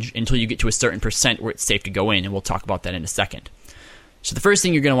 range until you get to a certain percent where it's safe to go in, and we'll talk about that in a second. So the first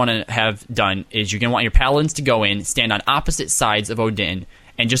thing you're going to want to have done is you're going to want your paladins to go in, stand on opposite sides of Odin,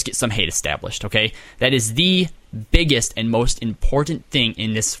 and just get some hate established, okay? That is the biggest and most important thing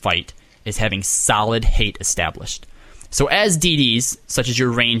in this fight, is having solid hate established. So as DDs, such as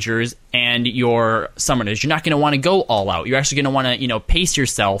your rangers and your summoners, you're not going to want to go all out. You're actually going to want to, pace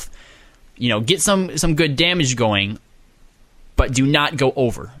yourself, get some good damage going, but do not go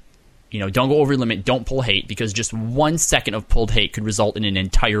over. Don't go over your limit. Don't pull hate, because just 1 second of pulled hate could result in an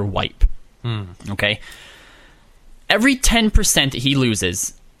entire wipe. Okay? Every 10% that he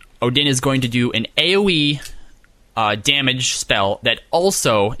loses, Odin is going to do an AoE damage spell that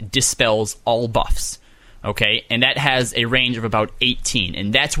also dispels all buffs. Okay? And that has a range of about 18.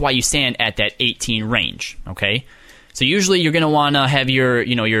 And that's why you stand at that 18 range. Okay? So usually you're going to want to have your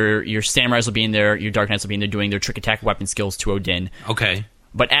samurais will be in there, your Dark Knights will be in there doing their trick attack weapon skills to Odin. Okay.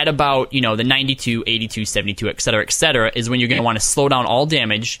 But at about, the 92, 82, 72, et cetera, is when you're going to want to slow down all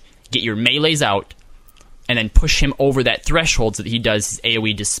damage, get your melees out, and then push him over that threshold so that he does his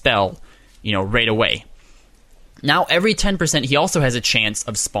AoE dispel, right away. Now, every 10%, he also has a chance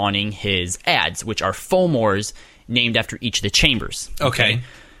of spawning his adds, which are Fomors named after each of the chambers. Okay.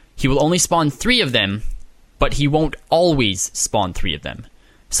 He will only spawn 3 of them, but he won't always spawn 3 of them.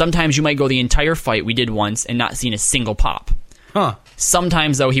 Sometimes you might go the entire fight, we did once, and not seen a single pop. Huh.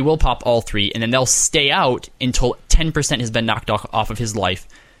 Sometimes, though, he will pop all 3, and then they'll stay out until 10% has been knocked off of his life.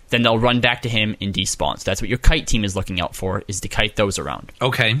 Then they'll run back to him and despawn. So that's what your kite team is looking out for, is to kite those around.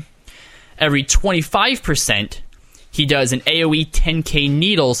 Okay. Every 25%, he does an AoE 10k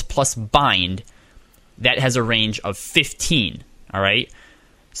needles plus bind. That has a range of 15, all right?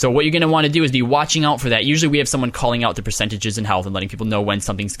 So what you're going to want to do is be watching out for that. Usually we have someone calling out the percentages in health and letting people know when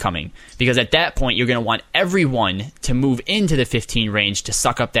something's coming. Because at that point, you're going to want everyone to move into the 15 range to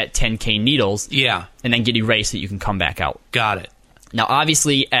suck up that 10k needles. Yeah. And then get erased so that you can come back out. Got it. Now,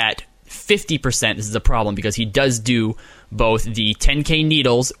 obviously, at 50%, this is a problem because he does do both the 10k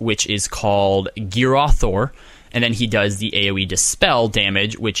needles, which is called Girothor, and then he does the AoE dispel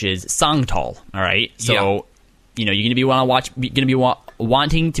damage, which is Sangtal. All right? So, you're going to be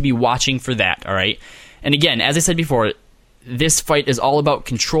wanting to be watching for that, all right? And again, as I said before, this fight is all about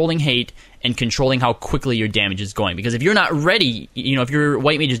controlling hate and controlling how quickly your damage is going. Because if you're not ready, if your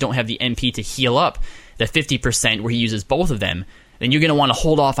white mages don't have the MP to heal up the 50% where he uses both of them, then you're going to want to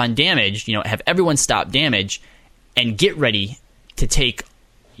hold off on damage, have everyone stop damage, and get ready to take,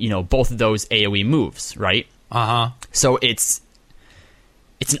 both of those AoE moves, right? Uh-huh. So it's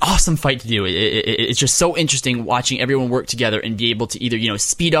an awesome fight to do. It's just so interesting watching everyone work together and be able to either,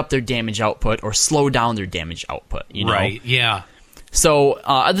 speed up their damage output or slow down their damage output, Right, yeah. So,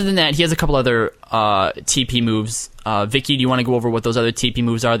 other than that, he has a couple other TP moves. Vicky, do you want to go over what those other TP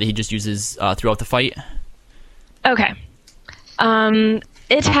moves are that he just uses throughout the fight? Okay.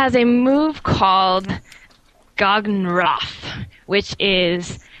 It has a move called Gognroth, which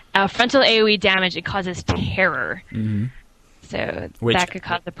is Frontal AoE damage, it causes terror. So Which- that could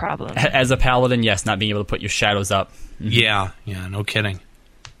cause a problem. As a paladin, yes, not being able to put your shadows up. Yeah, no kidding.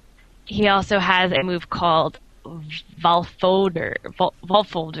 He also has a move called Valfolder,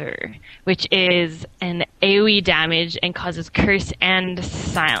 which is an AoE damage and causes curse and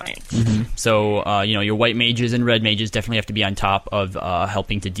silence. So, your white mages and red mages definitely have to be on top of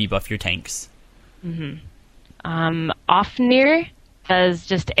helping to debuff your tanks. Ofnir does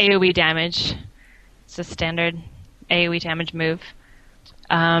just AoE damage. It's a standard AoE damage move.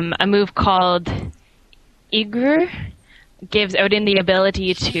 A move called Igr gives Odin the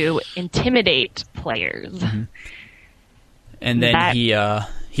ability to intimidate players. And then That-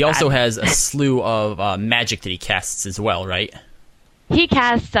 he also has a slew of magic that he casts as well, right? He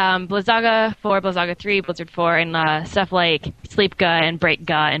casts Blizzaga 4, Blizzaga 3, Blizzard 4, and stuff like Sleepga and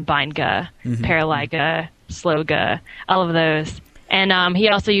Breakga and Bindga, Paralyga, Slowga, all of those. And he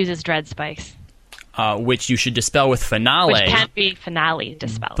also uses Dread Spikes, Which you should dispel with Finale. which can't be Finale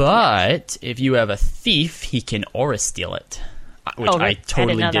dispelled. But if you have a thief, he can aura steal it, which Oh, I I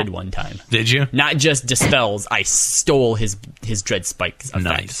totally didn't know did that. one time. Did you? Not just dispels, I stole his dread spikes effect.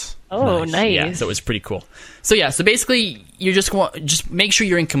 Nice. Oh, nice. Yeah, so it was pretty cool. So basically, you just make sure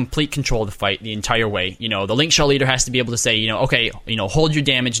you're in complete control of the fight the entire way. The Link Shell leader has to be able to say, okay, hold your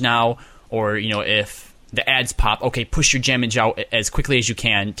damage now, or if the ads pop, okay, push your damage out as quickly as you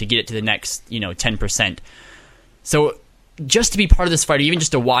can to get it to the next 10%. So just to be part of this fight, or even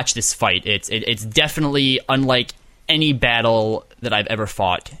just to watch this fight, it's definitely unlike any battle that I've ever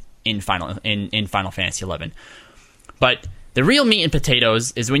fought in Final Fantasy XI. But the real meat and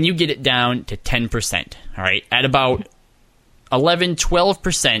potatoes is when you get it down to 10%. All right, at about 11,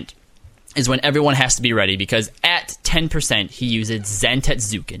 12% is when everyone has to be ready, because at 10% he uses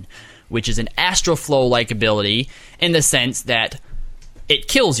Zantetsuken, which is an Astral Flow-like ability in the sense that it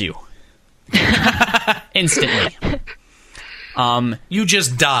kills you instantly. You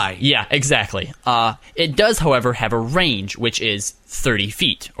just die. Yeah, exactly. It does, however, have a range, which is 30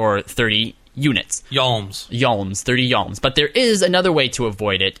 feet, or 30 units. Yalms. 30 yalms. But there is another way to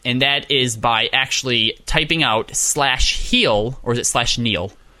avoid it, and that is by actually typing out /heal, or is it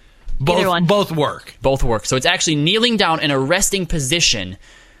 /kneel? Either one. Both work. Both work. So it's actually kneeling down in a resting position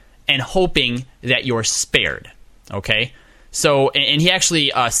and hoping that you're spared. Okay? So, and he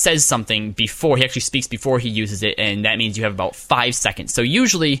actually says something before, he actually speaks before he uses it, and that means you have about 5 seconds. So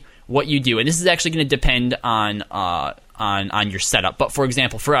usually what you do, and this is actually going to depend on your setup, but for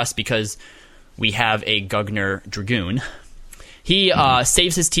example, for us, because we have a Gugner Dragoon, he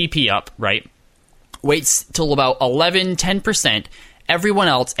saves his TP up, right? Waits till about 11, 10%. Everyone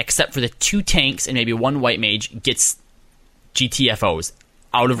else, except for the 2 tanks and maybe 1 white mage, gets GTFOs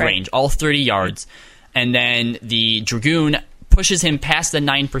out of range, all 30 yards. And then the Dragoon pushes him past the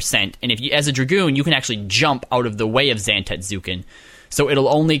 9%. And if you, as a Dragoon, you can actually jump out of the way of Zantetsuken. So it'll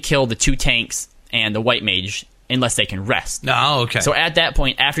only kill the 2 tanks and the white mage unless they can rest. Oh, okay. So at that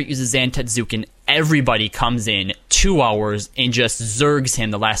point, after it uses Zantetsuken, everybody comes in 2 hours and just zergs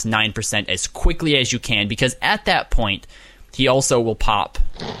him the last 9% as quickly as you can, because at that point, he also will pop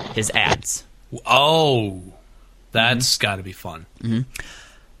his ads. Oh, that's got to be fun.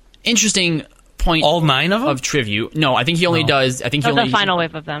 Interesting point. All 9 of them? Of trivia. No, I think he only does. I think he That's only the final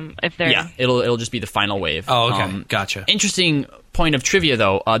wave of them, if they're... Yeah, it'll just be the final wave. Oh, okay. Gotcha. Interesting point of trivia,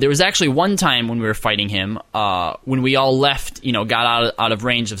 though. There was actually one time when we were fighting him, when we all left, got out of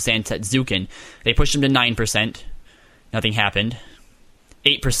range of Zantetsuken. They pushed him to 9%. Nothing happened.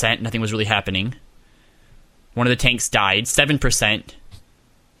 8%. Nothing was really happening. One of the tanks died. 7%.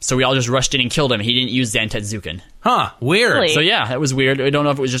 So we all just rushed in and killed him. He didn't use Zantetsuken. Huh, weird. Really? So yeah, that was weird. I don't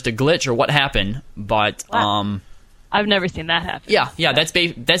know if it was just a glitch or what happened, but Wow. I've never seen that happen. yeah, that's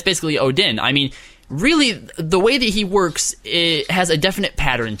basically Odin. I mean, really, the way that he works, it has a definite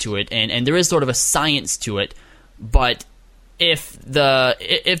pattern to it, and there is sort of a science to it. But if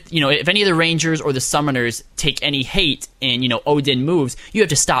any of the rangers or the summoners take any hate and Odin moves, you have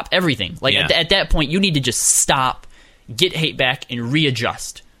to stop everything. Like at that point, you need to just stop, get hate back, and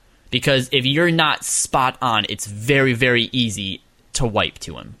readjust. Because if you're not spot on, it's very, very easy to wipe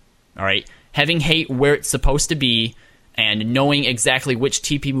to him. All right? Having hate where it's supposed to be and knowing exactly which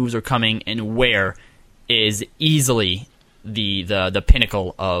TP moves are coming and where is easily the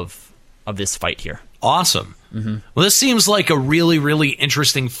pinnacle of this fight here. Awesome. Well, this seems like a really, really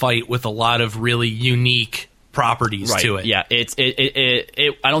interesting fight with a lot of really unique properties to it. Yeah,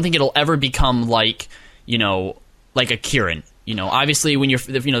 I don't think it'll ever become like a Kirin. obviously when you're,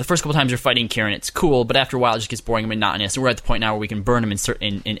 the first couple times you're fighting Kieran, it's cool, but after a while it just gets boring and monotonous. And we're at the point now where we can burn him in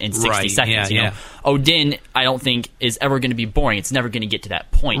 60 seconds. Yeah. Odin, I don't think is ever going to be boring. It's never going to get to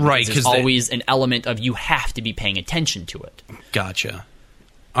that point. Right, because there's always an element of you have to be paying attention to it. Gotcha.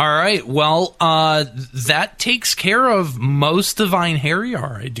 All right. Well, that takes care of most of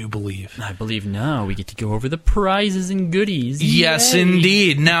Einherjar, I do believe. I believe now we get to go over the prizes and goodies. Yes, Yay.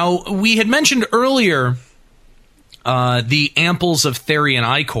 indeed. Now, we had mentioned earlier the Amples of Therian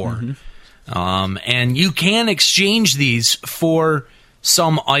Icor, and you can exchange these for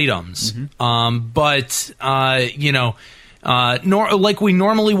some items, but like we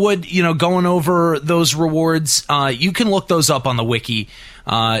normally would, going over those rewards, you can look those up on the wiki.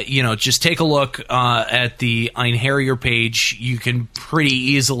 Just take a look at the Einherjar page. You can pretty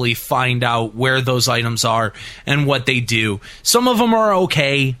easily find out where those items are and what they do. Some of them are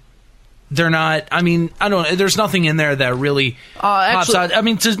okay. They're not. I mean, I don't. There's nothing in there that really pops out. I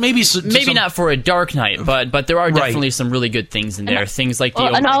mean, maybe not for a Dark Knight, but there are definitely some really good things in there. Things like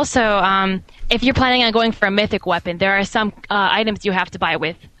and also, if you're planning on going for a mythic weapon, there are some items you have to buy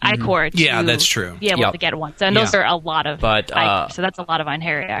with Icor to that's true. be able to get one. So those are a lot of Icor, so that's a lot of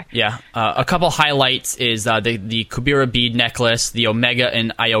Einherjar. Yeah. A couple highlights is the Kubira bead necklace, the Omega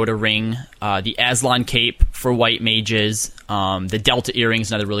and Iota ring, the Aslan cape for white mages, the Delta earrings,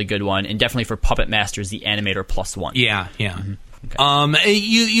 another really good one, and definitely for puppet masters, the Animator +1. Yeah. Okay.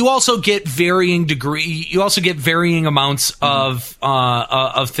 You also get varying amounts of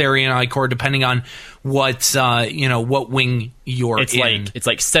Therian Icor depending on what wing you're in. It's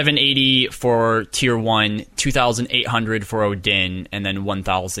like 780 for tier 1, 2,800 for Odin, and then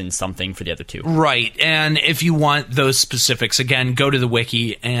 1,000 something for the other two. Right, and if you want those specifics, again, go to the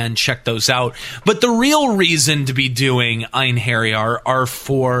wiki and check those out. But the real reason to be doing Einherjar are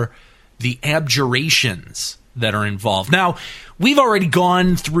for the abjurations that are involved. Now, we've already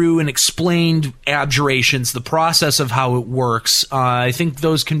gone through and explained abjurations, the process of how it works. I think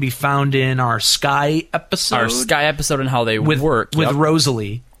those can be found in our Sky episode. And how they work. With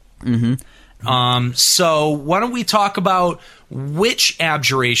Rosalie. So why don't we talk about which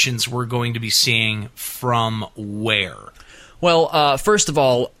abjurations we're going to be seeing from where? Well, first of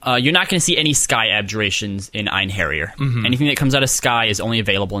all, you're not going to see any Sky abjurations in Einherjar. Anything that comes out of Sky is only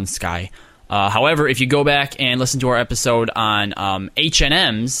available in Sky. However, if you go back and listen to our episode on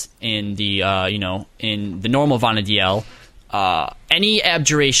HNMs in the in the normal Vana'diel, any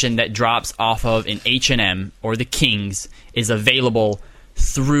abjuration that drops off of an HNM or the Kings is available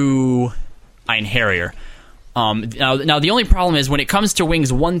through Einherjar. Now the only problem is when it comes to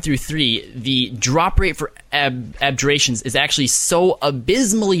wings 1 through 3, the drop rate for abjurations is actually so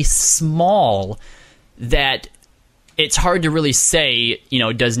abysmally small that it's hard to really say,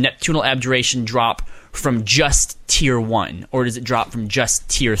 does Neptunal Abjuration drop from just tier 1 or does it drop from just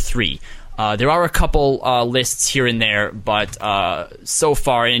tier 3? There are a couple lists here and there, but so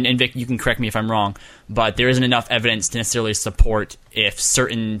far, and Vic, you can correct me if I'm wrong, but there isn't enough evidence to necessarily support if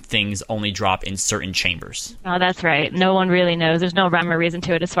certain things only drop in certain chambers. Oh, that's right. No one really knows. There's no rhyme or reason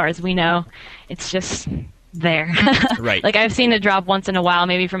to it as far as we know. It's just there. Right. Like, I've seen it drop once in a while,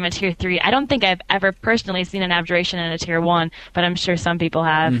 maybe from a tier 3. I don't think I've ever personally seen an abjuration in a tier 1, but I'm sure some people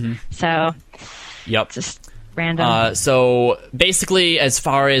have. So, yep. Just random. So, basically, as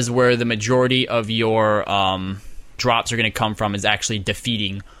far as where the majority of your drops are going to come from is actually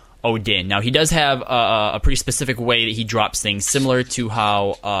defeating Odin. Now, he does have a pretty specific way that he drops things, similar to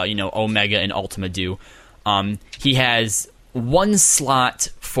how, Omega and Ultima do. He has one slot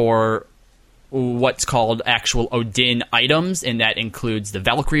for what's called actual Odin items, and that includes the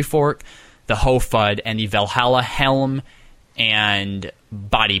Valkyrie Fork, the Hofud, and the Valhalla Helm and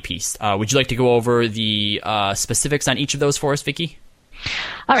Body Piece. Would you like to go over the specifics on each of those for us, Vicky?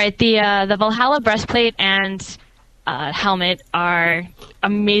 All right. The Valhalla breastplate and helmet are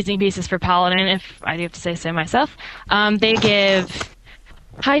amazing pieces for Paladin, if I do have to say so myself. They give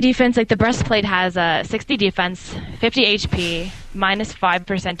high defense. Like, the breastplate has 60 defense, 50 HP, minus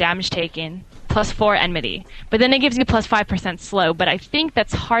 5% damage taken, plus 4 enmity. But then it gives you plus 5% slow, but I think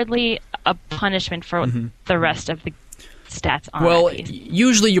that's hardly a punishment for the rest of the stats on that piece.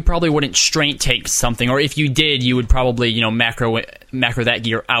 Usually you probably wouldn't strength take something, or if you did, you would probably, macro that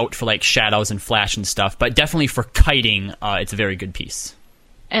gear out for, like, shadows and flash and stuff, but definitely for kiting, it's a very good piece.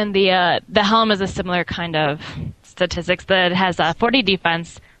 And the helm is a similar kind of statistics that has 40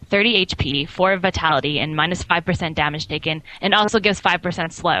 defense, 30 HP, 4 vitality, and minus 5% damage taken, and also gives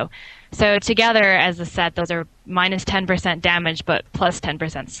 5% slow. So together, as a set, those are minus 10% damage, but plus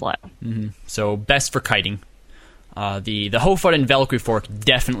 10% slow. So best for kiting. The Hofud and Valkyrie Fork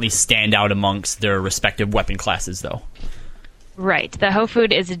definitely stand out amongst their respective weapon classes, though. Right. The Ho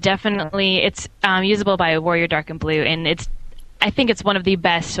food is definitely it's usable by Warrior Dark and Blue, and I think it's one of the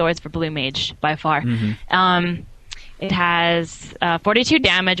best swords for Blue Mage by far. It has 42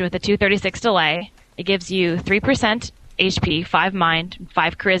 damage with a 236 delay. It gives you 3% HP, 5 mind,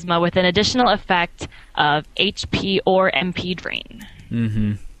 5 charisma, with an additional effect of HP or MP drain.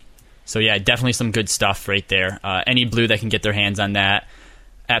 So yeah, definitely some good stuff right there. Any blue that can get their hands on that,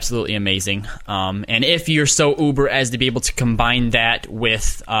 absolutely amazing. And if you're so uber as to be able to combine that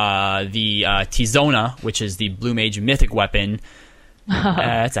with the Tizona, which is the Blue Mage mythic weapon,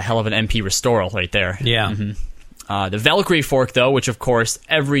 that's a hell of an MP restoral right there. Yeah. The Valkyrie fork, though, which of course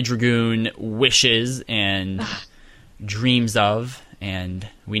every Dragoon wishes and dreams of, and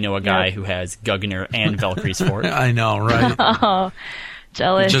we know a guy who has Guggener and Valkyrie's fork. I know, right? Oh,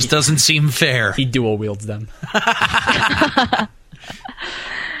 jealous. It just doesn't seem fair. He dual wields them.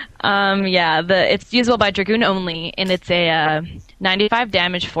 It's usable by Dragoon only, and it's a 95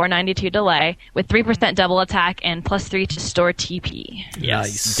 damage, 492 delay, with 3% double attack and +3 to store TP. Yes,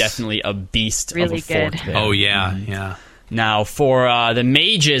 Nice. Definitely a beast Really of a fork good. there. Oh, yeah, yeah. Now, for the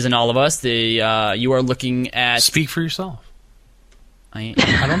mages and all of us, you are looking at... Speak for yourself. I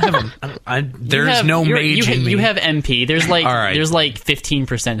don't have there's no mage in me. You have MP. There's like All right. there's like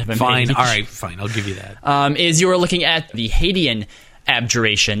 15% of MP. Fine, all right, fine. I'll give you that. Is you are looking at the Hadean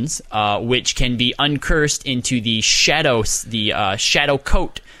abjurations, which can be uncursed into the Shadow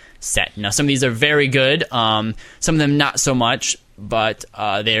Coat set. Now, some of these are very good. Some of them not so much, but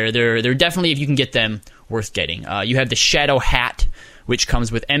they're definitely, if you can get them, worth getting. You have the Shadow Hat, which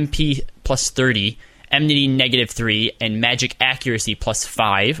comes with MP +30, Enmity -3, and Magic Accuracy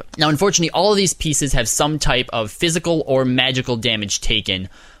 +5. Now, unfortunately, all of these pieces have some type of physical or magical damage taken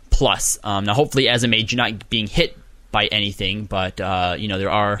plus. Now, hopefully, as a mage, you're not being hit by anything, but there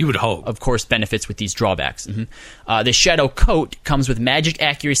are, You would hope. of course, benefits with these drawbacks. The Shadow Coat comes with Magic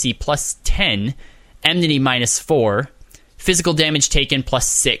Accuracy +10, Enmity -4, physical damage taken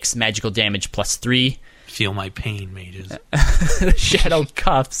 +6, magical damage +3. Feel my pain, mages. The Shadow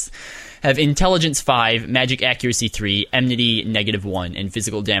Cuffs have Intelligence 5, Magic Accuracy 3, Enmity -1, and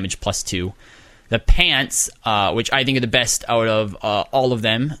physical damage +2. The Pants, which I think are the best out of all of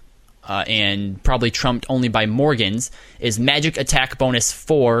them, and probably trumped only by Morgan's, is Magic Attack bonus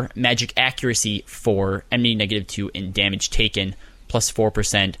 4, Magic Accuracy 4, Enmity -2, and damage taken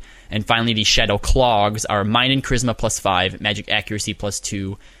 +4%. And finally, the Shadow Clogs are Mind and Charisma +5, Magic Accuracy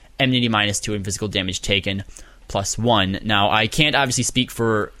 +2, Enmity -2, and physical damage taken +1. Now, I can't obviously speak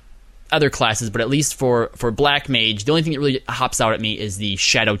for other classes, but at least for Black Mage, the only thing that really hops out at me is the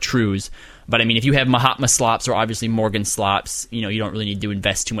Shadow Trues. But I mean, if you have Mahatma slops or obviously Morgan slops, you don't really need to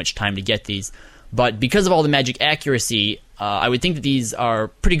invest too much time to get these. But because of all the magic accuracy, I would think that these are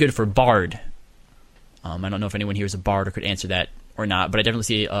pretty good for Bard. I don't know if anyone here is a Bard or could answer that or not, but I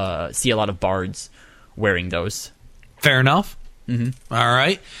definitely see a lot of Bards wearing those. Fair enough. Mm-hmm. All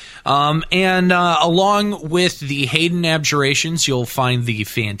right. And along with the Hadean abjurations, you'll find the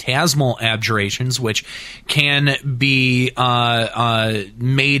Phantasmal abjurations, which can be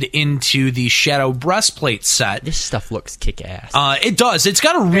made into the Shadow Breastplate set. This stuff looks kick-ass. It does. It's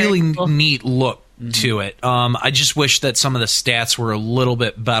got a really cool. neat look to it. I just wish that some of the stats were a little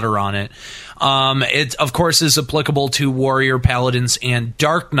bit better on it. It, of course, is applicable to Warrior, Paladins, and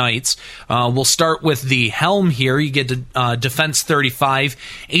Dark Knights. We'll start with the Helm here. You get Defense 35,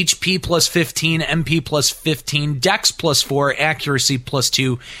 HP +15, MP +15, Dex +4, Accuracy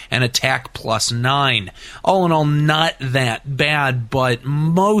 +2, and Attack +9. All in all, not that bad, but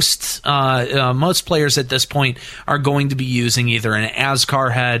most players at this point are going to be using either an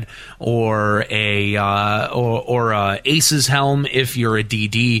Azkar head or a Ace's Helm if you're a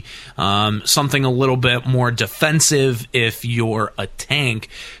DD. Something a little bit more defensive if you're a tank.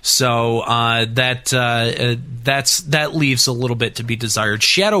 So that leaves a little bit to be desired.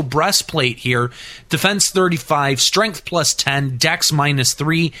 Shadow Breastplate here, Defense 35, Strength +10, Dex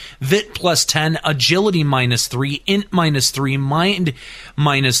 -3, Vit +10, Agility -3, Int -3, Mind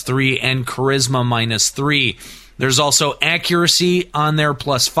 -3, and Charisma -3. There's also Accuracy on there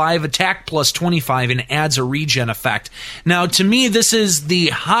 +5, Attack +25, and adds a regen effect. Now, to me, this is the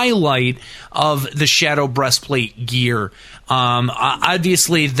highlight of the Shadow Breastplate gear.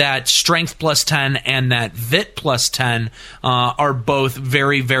 Obviously, that Strength +10 and that Vit +10 are both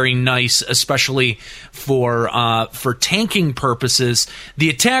very, very nice, especially for tanking purposes. The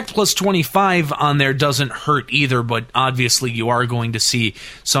Attack +25 on there doesn't hurt either, but obviously you are going to see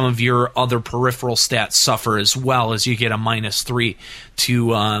some of your other peripheral stats suffer as well as you get a -3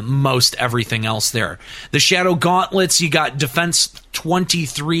 to most everything else there. The Shadow Gauntlets, you got defense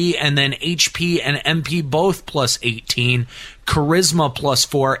 23, and then HP and MP both plus 18, charisma plus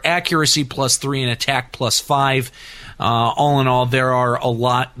 4, accuracy plus 3, and attack plus 5. All in all, there are a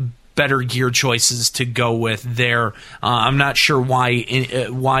lot better gear choices to go with there. I'm not sure why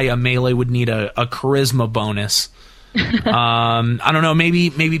a melee would need a charisma bonus. I don't know.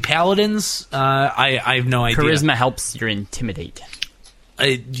 Maybe paladins. I have no idea. Charisma helps you intimidate.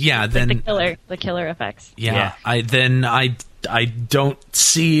 Yeah. Then the killer effects. Yeah. I don't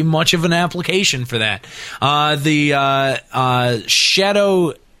see much of an application for that. The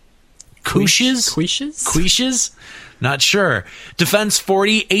Shadow Quiches? Not sure. Defense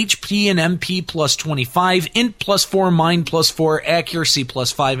 40, HP and MP plus 25, int plus 4, mind plus 4, accuracy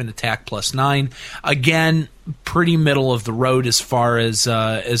plus 5, and attack plus 9. Again, pretty middle of the road as far as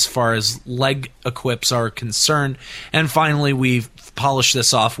leg equips are concerned. And finally, we've polished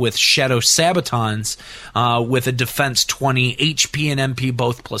this off with Shadow Sabatons with a defense 20, HP and MP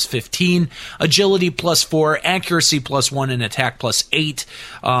both plus 15, agility plus 4, accuracy plus 1, and attack plus 8.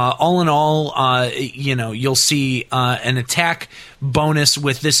 All in all, you'll see an attack bonus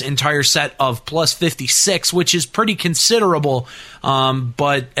with this entire set of plus 56, which is pretty considerable.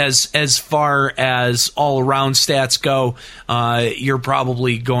 But as far as all around stats go, you're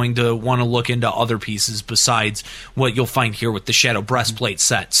probably going to want to look into other pieces besides what you'll find here with the Shadow Breastplate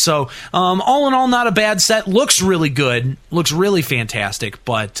set. So all in all, not a bad set. Looks really good. Looks really fantastic,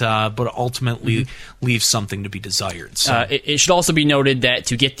 but ultimately leaves something to be desired. So. It should also be noted that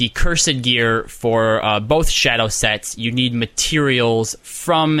to get the Cursed gear for both Shadow sets, you need materials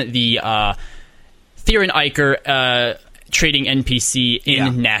from the Theron Iker trading NPC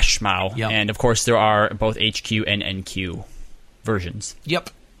in Nashmau. Yep. And of course there are both HQ and NQ versions. Yep.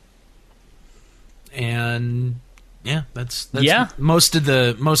 And that's most of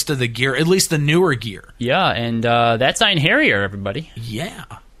the gear, at least the newer gear. Yeah, and that's Einherjar, everybody. Yeah.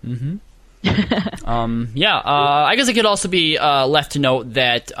 Mm-hmm. I guess it could also be left to note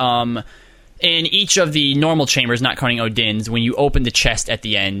that in each of the normal chambers, not counting Odin's, when you open the chest at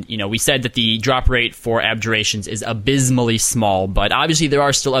the end, we said that the drop rate for abjurations is abysmally small, but obviously there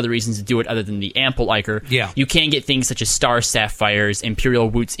are still other reasons to do it other than the ample Iker. Yeah. You can get things such as Star Sapphires, Imperial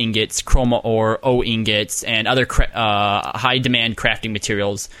Roots ingots, Chroma Ore, O ingots, and other high-demand crafting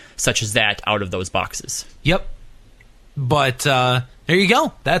materials such as that out of those boxes. Yep. But there you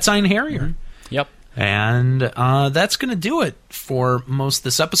go. That's Einherjar. Mm-hmm. Yep. And that's going to do it for most of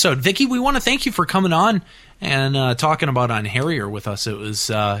this episode. Vicky, we want to thank you for coming on and talking about Einherjar with us. It was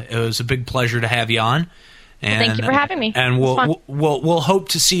a big pleasure to have you on. And, thank you for having me. And we'll hope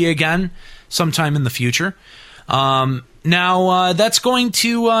to see you again sometime in the future. Now that's going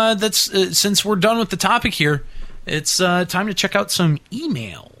to since we're done with the topic here, it's time to check out some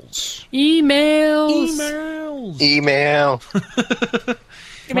emails. Email.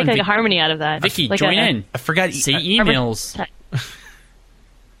 You make like a harmony out of that. Vicky, like join in. I forgot. Say emails.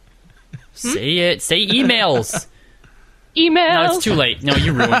 Say it. Say emails. Emails. No, it's too late. No,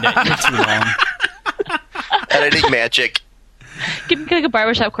 you ruined it. You're too long. Editing magic. Get like a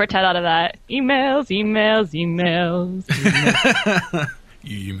barbershop quartet out of that. Emails.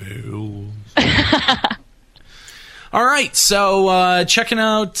 All right, so checking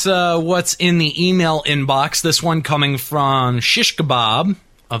out what's in the email inbox. This one coming from Shish Kebab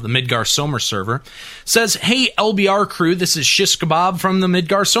of the Midgar Somer server says, "Hey LBR crew, this is Shish Kebab from the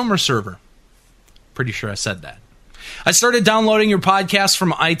Midgar Somer server." Pretty sure I said that. I started downloading your podcast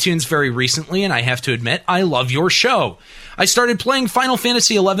from iTunes very recently, and I have to admit, I love your show. I started playing Final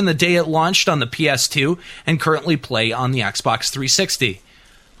Fantasy XI the day it launched on the PS2, and currently play on the Xbox 360.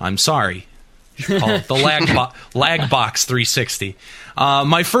 I'm sorry. Call it the Lagbox 360.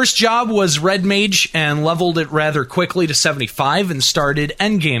 My first job was Red Mage and leveled it rather quickly to 75 and started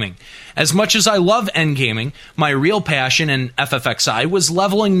endgaming. As much as I love endgaming, my real passion in FFXI was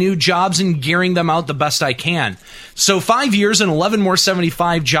leveling new jobs and gearing them out the best I can. So 5 years and 11 more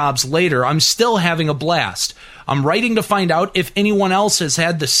 75 jobs later, I'm still having a blast. I'm writing to find out if anyone else has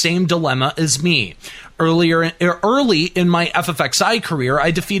had the same dilemma as me. Early in my FFXI career, I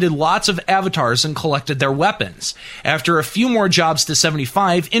defeated lots of avatars and collected their weapons. After a few more jobs to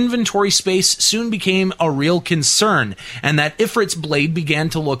 75, inventory space soon became a real concern, and that Ifrit's blade began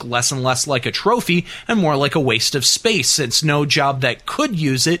to look less and less like a trophy and more like a waste of space, since no job that could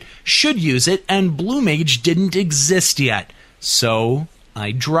use it should use it, and Blue Mage didn't exist yet. So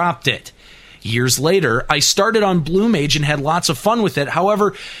I dropped it. Years later, I started on Blue Mage and had lots of fun with it.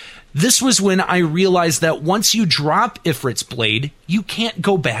 However, this was when I realized that once you drop Ifrit's blade, you can't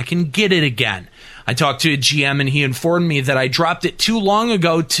go back and get it again. I talked to a GM and he informed me that I dropped it too long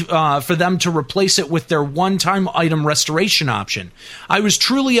ago for them to replace it with their one-time item restoration option. I was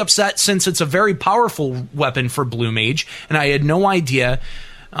truly upset since it's a very powerful weapon for Blue Mage, and I had no idea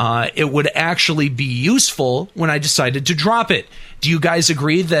it would actually be useful when I decided to drop it. Do you guys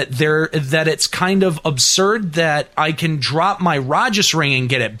agree that it's kind of absurd that I can drop my Rajas ring and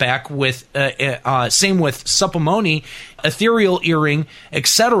get it back with same with Supplemoni, Ethereal Earring,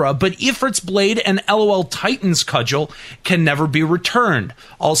 etc., but Ifrit's Blade and LOL Titan's Cudgel can never be returned?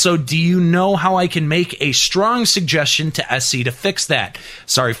 Also, do you know how I can make a strong suggestion to SC to fix that?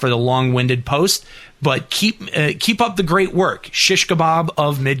 Sorry for the long-winded post, but keep up the great work. Shish Kebab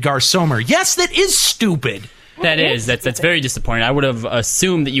of Midgar Somer. Yes, that is stupid. That's very disappointing. I would have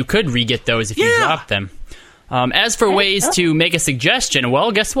assumed that you could re-get those if you dropped them. As for ways to make a suggestion,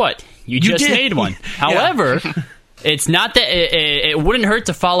 well, guess what? You just made one. However, it's not that it wouldn't hurt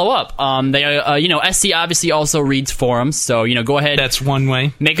to follow up. SC obviously also reads forums, so go ahead. That's one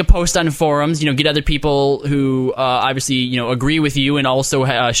way. Make a post on forums. Get other people who obviously agree with you and also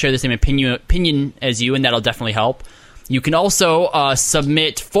share the same opinion as you, and that'll definitely help. You can also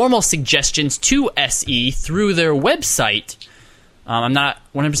submit formal suggestions to SE through their website. I'm not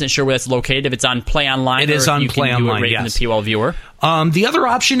 100% sure where that's located. If it's on Play Online, it is on Play Online. Right yes. From the POL viewer. The other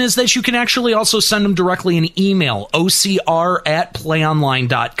option is that you can actually also send them directly an email,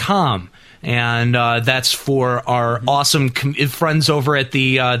 ocr@playonline.com. And that's for our awesome friends over at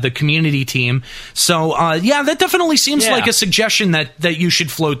the community team. So, that definitely seems like a suggestion that you should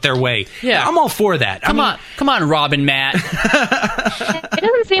float their way. Yeah. I'm all for that. Come on, Rob and Matt. It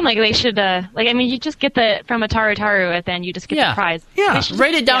doesn't seem like they should, you just get from a Taru, and then you just get the prize. Yeah.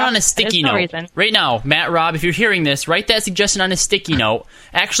 Write it down on a sticky note. Reason. Right now, Matt, Rob, if you're hearing this, write that suggestion on a sticky note.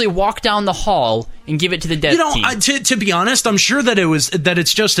 Actually walk down the hall and give it to the dev team. To be honest, I'm sure that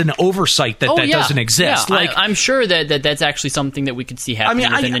it's just an oversight that doesn't exist. Yeah, I'm sure that that's actually something that we could see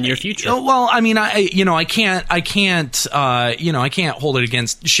happening within the near future. Well, I can't hold it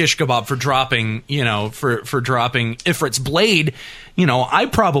against Shish Kebab for dropping, for dropping Ifrit's Blade. I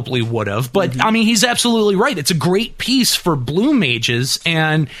probably would have, but he's absolutely right. It's a great piece for Blue Mages,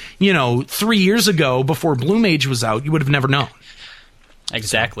 and 3 years ago, before Blue Mage was out, you would have never known.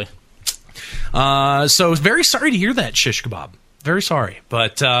 Exactly. So very sorry to hear that, Shish Kebab. Very sorry,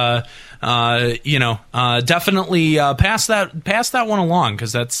 but definitely pass that one along,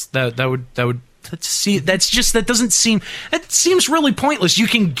 because that seems really pointless. You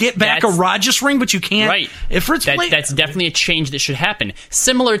can get back a Rajas ring, but you can't. Right. That's definitely a change that should happen.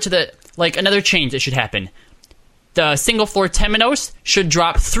 Similar to another change that should happen. The single floor Temenos should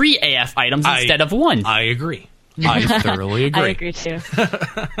drop 3 AF items instead of 1. I agree. I thoroughly agree. I agree too.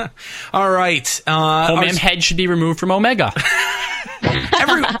 All right. Homam head should be removed from Omega.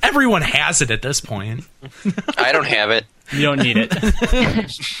 Everyone has it at this point. I don't have it. You don't need it.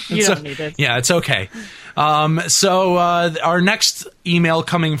 You don't need it. Yeah, it's okay. So our next email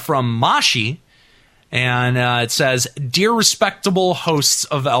coming from Mashi, and it says, "Dear respectable hosts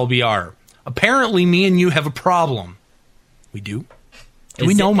of LBR, apparently me and you have a problem." We do? Do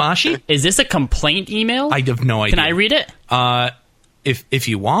we know Mashi? Is this a complaint email? I have no idea. Can I read it? If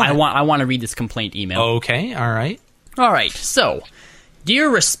you want. I want to read this complaint email. Okay, all right. All right, so, dear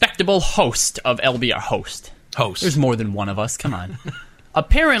respectable host of LBR host. There's more than one of us, come on.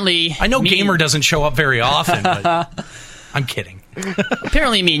 Apparently... I know Gamer doesn't show up very often, but I'm kidding.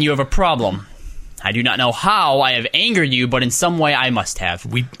 Apparently me and you have a problem. I do not know how I have angered you, but in some way I must have.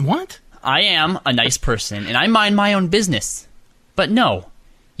 What? I am a nice person, and I mind my own business. But no,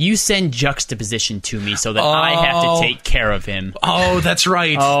 you send juxtaposition to me so that I have to take care of him. Oh, that's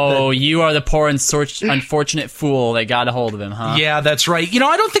right. Oh, you are the poor and unfortunate fool that got a hold of him, huh? Yeah, that's right.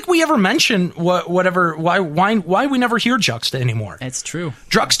 I don't think we ever mentioned why we never hear Juxta anymore. That's true.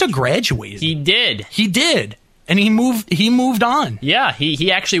 Juxta graduated. He did. And he moved on. Yeah,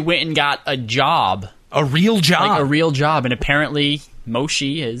 he actually went and got a job. A real job. Like a real job, and apparently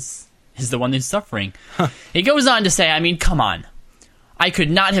Moshi is the one who's suffering. Huh. He goes on to say, come on. I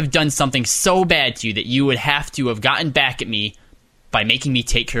could not have done something so bad to you that you would have to have gotten back at me by making me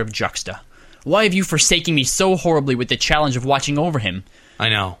take care of Juxta. Why have you forsaken me so horribly with the challenge of watching over him? I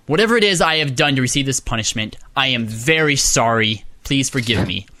know. Whatever it is I have done to receive this punishment, I am very sorry. Please forgive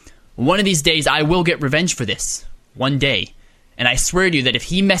me. One of these days I will get revenge for this. One day. And I swear to you that if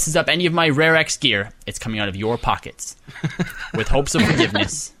he messes up any of my Rare X gear, it's coming out of your pockets. With hopes of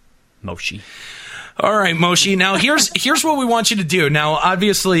forgiveness, Moshi. All right, Moshi. Now here's what we want you to do. Now,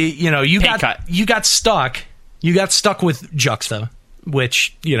 obviously, you got stuck with Juxta,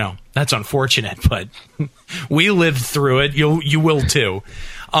 which that's unfortunate, but we lived through it. You will too.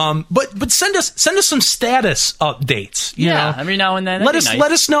 But send us some status updates. You know? Every now and then. Let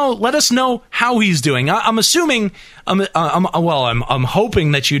us know how he's doing. I'm assuming. I'm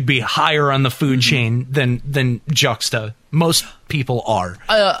hoping that you'd be higher on the food chain than Juxta. Most people are.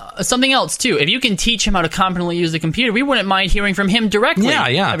 Something else too. If you can teach him how to competently use the computer, we wouldn't mind hearing from him directly.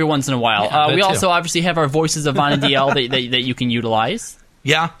 Yeah. Every once in a while. Yeah, we also obviously have our Voices of Vana'diel that you can utilize.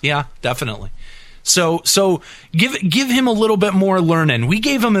 Yeah, definitely. So give him a little bit more learning. We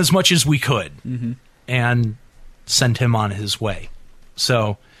gave him as much as we could, and sent him on his way.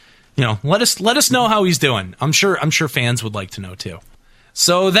 So, let us know how he's doing. I'm sure fans would like to know too.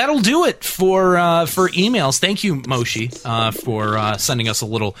 So that'll do it for emails. Thank you, Moshi, for sending us a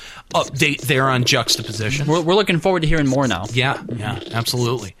little update there on Juxtaposition. We're looking forward to hearing more now. Yeah,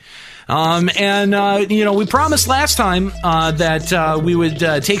 absolutely. We promised last time that we would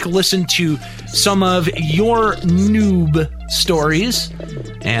take a listen to some of your noob stories,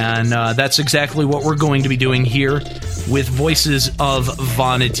 and that's exactly what we're going to be doing here with Voices of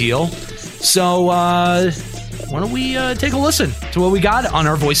Vana'diel. So, why don't we take a listen to what we got on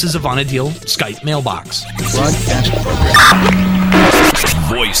our Voices of Vana'diel Skype mailbox. Broadcast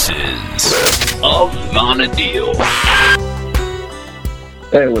Voices of Vana'diel.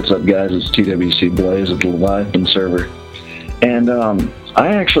 Hey, what's up, guys? It's TWC Blaze of the Leviathan server. And I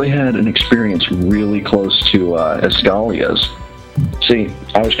actually had an experience really close to Escalia's. See,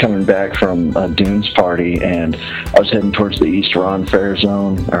 I was coming back from a Dunes party, and I was heading towards the East Ron Fair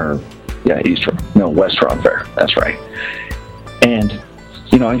zone, West Ron Fair, that's right. And,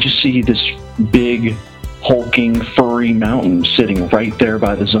 I just see this big, hulking, furry mountain sitting right there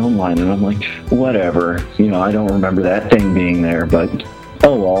by the zone line, and I'm like, whatever, I don't remember that thing being there, but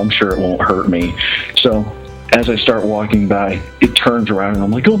oh well, I'm sure it won't hurt me. So, as I start walking by, it turns around and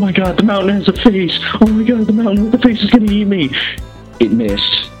I'm like, oh my god, the mountain has a face! Oh my god, the mountain with the face is gonna eat me! It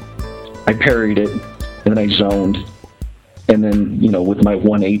missed. I parried it, and then I zoned. And then, with my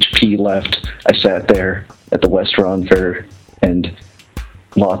 1 HP left, I sat there at the West Ron Fair and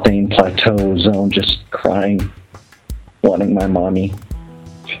Lothane Plateau zone just crying, wanting my mommy.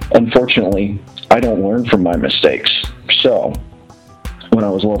 Unfortunately, I don't learn from my mistakes. So, when I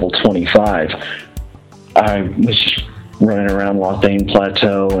was level 25, I was just running around Lothane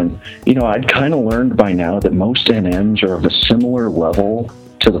Plateau, and, I'd kind of learned by now that most NMs are of a similar level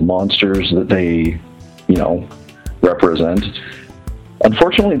to the monsters that they, represent.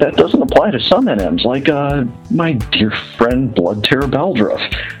 Unfortunately, that doesn't apply to some NMs, like my dear friend Bloodtear Baldruff.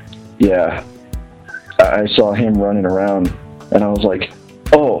 Yeah, I saw him running around, and I was like,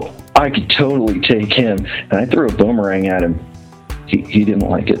 oh, I could totally take him, and I threw a boomerang at him. He didn't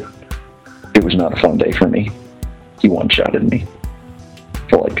like it. It was not a fun day for me. He one-shotted me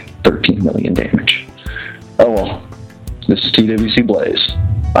for like 13 million damage. Oh well, this is TWC Blaze.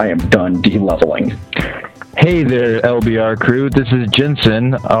 I am done de-leveling. Hey there, LBR crew. This is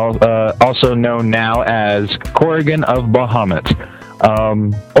Jensen, also known now as Corrigan of Bahamut.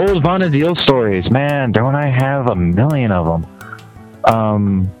 Old Vana'diel stories. Man, don't I have a million of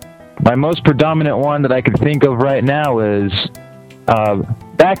them. My most predominant one that I can think of right now is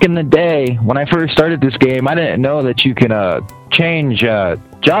back in the day when I first started this game, I didn't know that you can change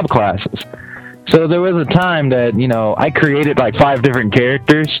job classes. So there was a time that, I created like 5 different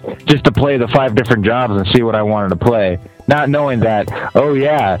characters just to play the 5 different jobs and see what I wanted to play. Not knowing that, oh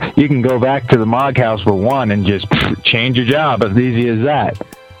yeah, you can go back to the Mog House for one and just change your job as easy as that.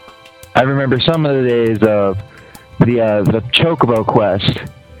 I remember some of the days of the Chocobo quest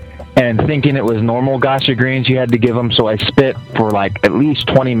and thinking it was normal Gacha greens you had to give them, so I spit for like at least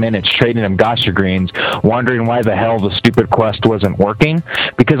 20 minutes trading them Gacha greens, wondering why the hell the stupid quest wasn't working,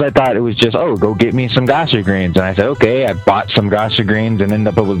 because I thought it was just, oh, go get me some Gacha greens, and I said, okay, I bought some Gacha greens and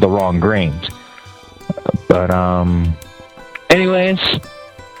ended up with the wrong greens. But, anyways,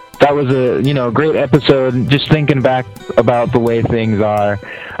 that was a, great episode, just thinking back about the way things are.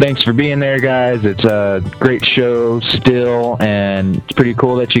 Thanks for being there, guys. It's a great show still, and it's pretty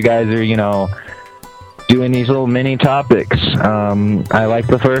cool that you guys are, doing these little mini topics. I like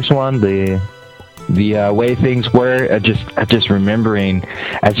the first one, the way things were. I just remembering,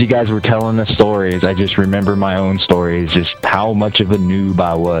 as you guys were telling the stories, I just remember my own stories, just how much of a noob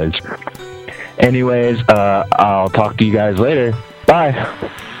I was. Anyways, I'll talk to you guys later. Bye.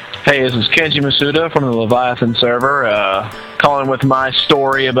 Hey, this is Kenji Masuda from the Leviathan server, calling with my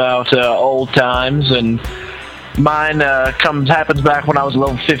story about old times, and mine happens back when I was a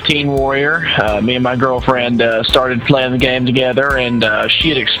level 15 warrior. Me and my girlfriend started playing the game together, and she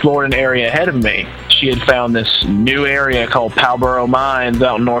had explored an area ahead of me. She had found this new area called Palborough Mines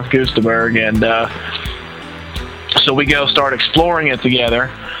out in North Gustaberg, and So we go start exploring it together.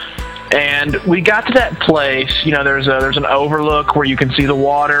 And we got to that place, you know, there's an overlook where you can see the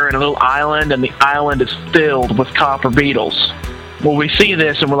water and a little island, and the island is filled with copper beetles. Well, we see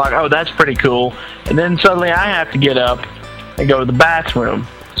this and we're like, oh, that's pretty cool. And then suddenly I have to get up and go to the bathroom.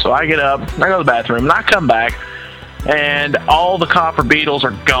 So I get up, I go to the bathroom, and I come back, and all the copper beetles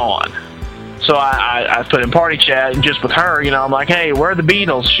are gone. So I put in party chat, and just with her, you know, I'm like, hey, where are the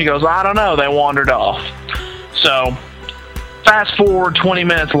beetles? She goes, I don't know, they wandered off. So fast forward 20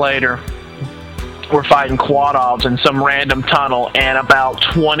 minutes later, we're fighting Quadogs in some random tunnel, and about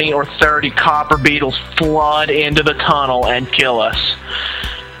 20 or 30 copper beetles flood into the tunnel and kill us.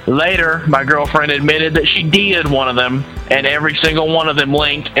 Later, my girlfriend admitted that she did one of them, and every single one of them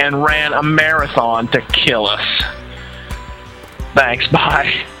linked and ran a marathon to kill us. Thanks,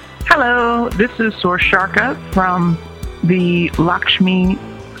 bye. Hello, this is Source Sharka from the Lakshmi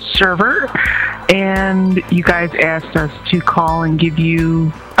server, and you guys asked us to call and give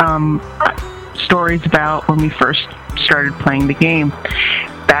you stories about when we first started playing the game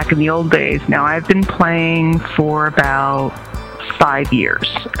back in the old days. Now, I've been playing for about 5 years.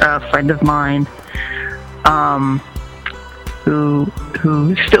 A friend of mine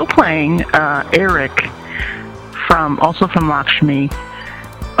who's still playing, Eric, also from Lakshmi,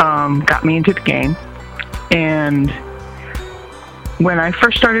 got me into the game. And when I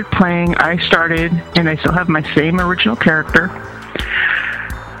first started playing, and I still have my same original character,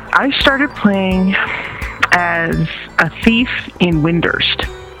 I started playing as a thief in Windurst,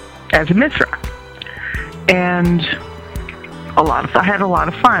 as a Mithra. And I had a lot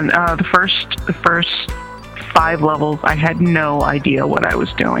of fun. The first 5 levels, I had no idea what I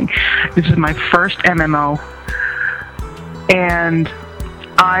was doing. This is my first MMO, and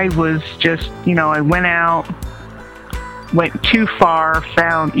I was just, you know, I went too far,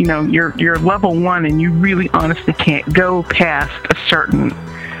 found, you know, you're level 1, and you really honestly can't go past a certain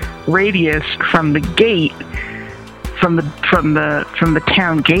radius from the gate, from the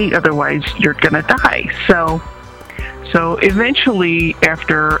town gate, otherwise you're gonna die. So eventually,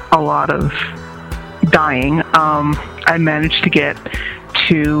 after a lot of dying, I managed to get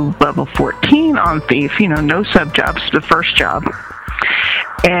to level 14 on Thief, you know, no sub-jobs, the first job.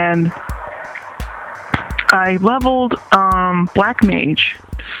 And I leveled Black Mage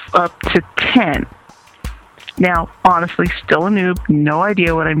up to 10. Now, honestly, still a noob, no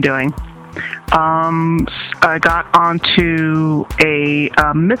idea what I'm doing. I got onto a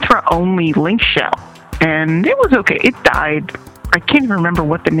Mithra-only Link Shell, and it was okay. It died. I can't even remember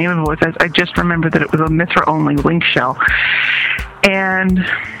what the name of it was. I just remember that it was a Mithra-only Link Shell. And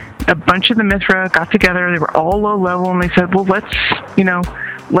a bunch of the Mithra got together. They were all low level, and they said, well,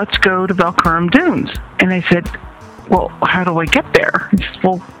 let's go to Valkurum Dunes. And I said, well, how do I get there? He said,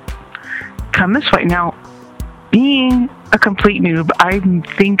 well, come this way. Now, being a complete noob, I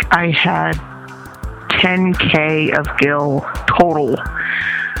think I had 10k of gil total.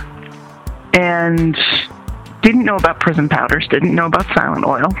 And didn't know about prison powders, didn't know about silent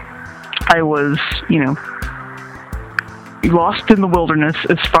oil. I was, you know, lost in the wilderness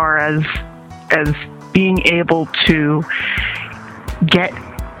as far as being able to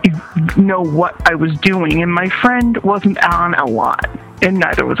know what I was doing. And my friend wasn't on a lot, and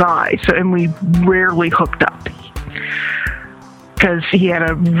neither was I. And we rarely hooked up, because he had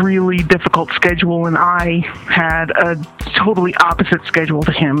a really difficult schedule, and I had a totally opposite schedule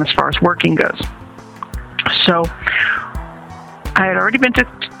to him as far as working goes. So I had already been to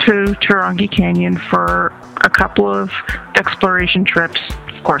Tarongi Canyon for a couple of exploration trips.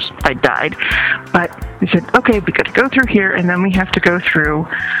 Of course, I died, but they said, okay, we got to go through here, and then we have to go through,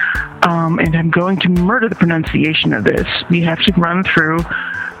 and I'm going to murder the pronunciation of this. We have to run through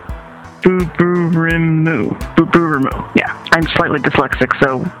Buburimu. Yeah, I'm slightly dyslexic,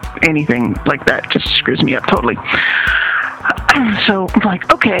 so anything like that just screws me up totally. So I'm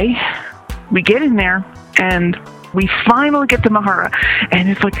like, okay, we get in there, and we finally get to Mahara, and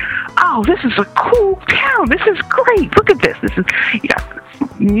it's like, oh, this is a cool town. This is great. Look at this. This is, you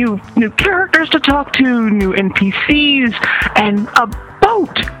got new characters to talk to, new NPCs, and a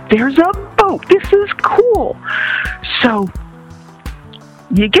boat. There's a boat. This is cool. So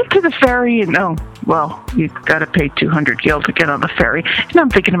you get to the ferry, and oh, well, you got to pay 200 gil to get on the ferry. And I'm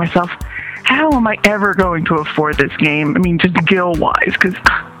thinking to myself, how am I ever going to afford this game? I mean, just gil-wise, because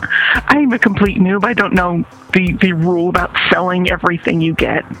I'm a complete noob. I don't know the rule about selling everything you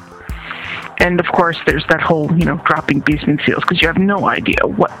get. And, of course, there's that whole, you know, dropping beastman seals, because you have no idea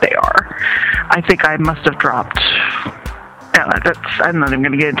what they are. I think I must have dropped... I'm not even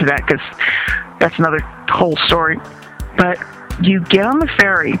going to get into that, because that's another whole story. But you get on the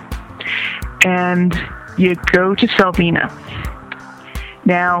ferry, and you go to Selvina.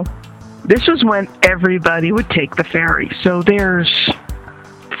 Now, this was when everybody would take the ferry. So there's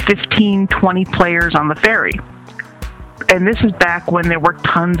 15, 20 players on the ferry. And this is back when there were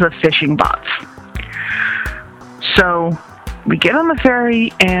tons of fishing bots. So we get on the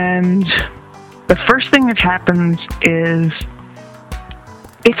ferry, and the first thing that happens is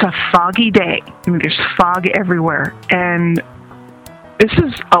it's a foggy day. I mean, there's fog everywhere. And this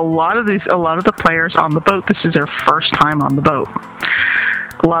is a lot of the players on the boat. This is their first time on the boat.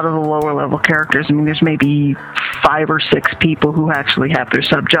 A lot of the lower level characters. I mean, there's maybe 5 or 6 people who actually have their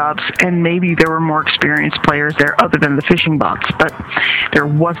sub jobs, and maybe there were more experienced players there other than the fishing bots, but there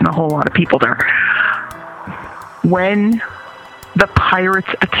wasn't a whole lot of people there. When the pirates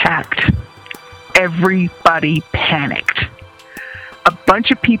attacked, everybody panicked. A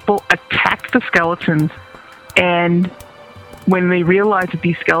bunch of people attacked the skeletons, and when they realized that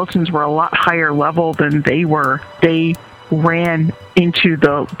these skeletons were a lot higher level than they were, they ran into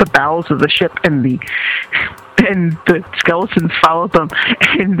the bowels of the ship, and the skeletons followed them,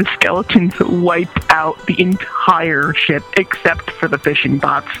 and the skeletons wiped out the entire ship except for the fishing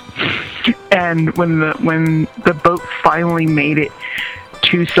bots. And when the boat finally made it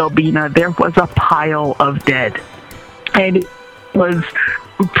to Selbina, there was a pile of dead, and it was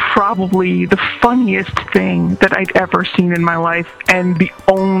probably the funniest thing that I'd ever seen in my life, and the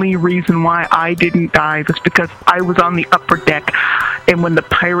only reason why I didn't die was because I was on the upper deck, and when the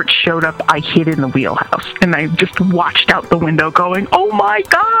pirates showed up, I hid in the wheelhouse, and I just watched out the window going, "Oh my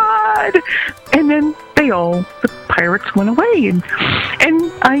God!" And then the pirates went away, and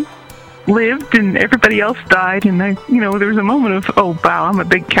I lived, and everybody else died, and there was a moment of, oh wow, I'm a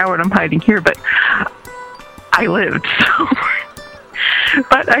big coward, I'm hiding here, but I lived, so...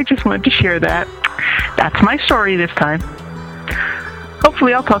 But I just wanted to share that. That's my story this time.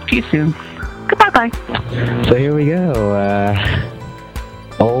 Hopefully I'll talk to you soon. Goodbye-bye. So here we go.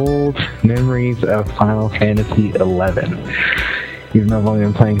 Old memories of Final Fantasy XI. Even though I've only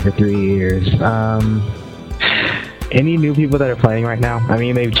been playing for 3 years. Any new people that are playing right now? I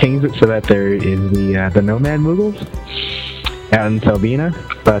mean, they've changed it so that there is the Nomad Moogles out in Selbina,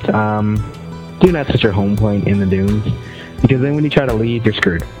 but do not set your home point in the dunes. Because then when you try to leave, you're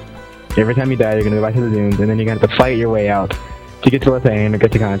screwed. Every time you die, you're going to go back to the dunes, and then you're going to have to fight your way out to get to Lithane, or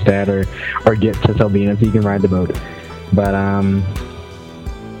get to Kronstadt, or get to Selbina so you can ride the boat. But 9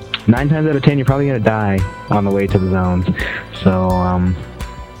 times out of 10, you're probably going to die on the way to the zones. So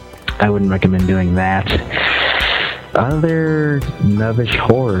I wouldn't recommend doing that. Other Novish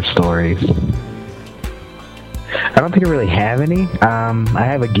horror stories. I don't think I really have any. I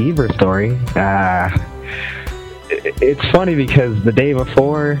have a Geever story. It's funny because the day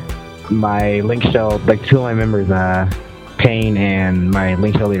before, my Link Shell, like 2 of my members, Payne and my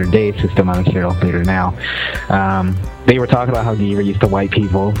Link Shell leader Dave, who's still my Link Shell leader now, they were talking about how Geever used to wipe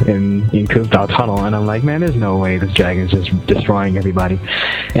people in Kuzdal Tunnel, and I'm like, man, there's no way this dragon's just destroying everybody.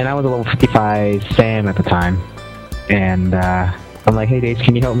 And I was a level 55 Sam at the time, and I'm like, hey Dave,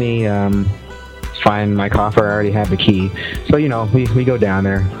 can you help me find my coffer? I already have the key. So, we go down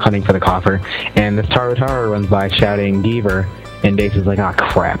there hunting for the coffer, and this Taro runs by shouting Geever, and Dace is like, oh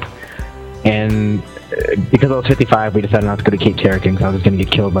crap. And because I was 55, we decided not to go to Cape Terrican because I was going to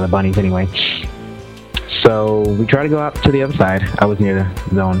get killed by the bunnies anyway. So we try to go out to the other side. I was near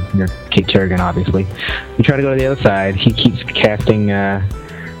the zone, near Cape Terrigan, obviously. We try to go to the other side. He keeps casting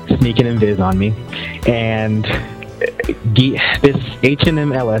Sneak and Invis on me, and this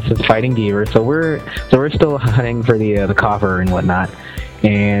H&M LS is fighting Geever, so we're still hunting for the coffer and whatnot.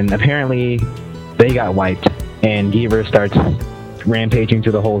 And apparently they got wiped, and Geever starts rampaging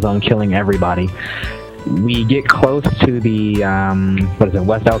through the whole zone, killing everybody. We get close to the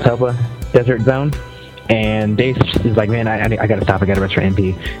West Altelpa desert zone, and Dace is like, man, I gotta stop, I gotta rest for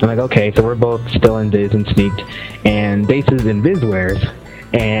MP. I'm like, okay, so we're both still in Viz and Sneaked, and Dace is in Vizwares.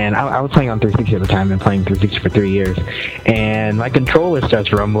 And I was playing on 360 at the time, been playing 360 for 3 years, and my controller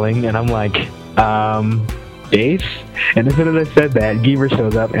starts rumbling, and I'm like, Dace? And as soon as I said that, Geever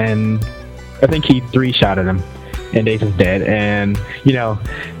shows up, and I think he 3-shotted him, and Dace is dead. And,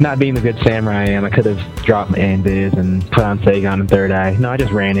 not being the good samurai I am, I could have dropped Invis and put on Sagon and Third Eye. No, I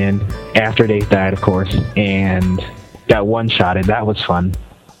just ran in after Dace died, of course, and got 1-shotted. That was fun.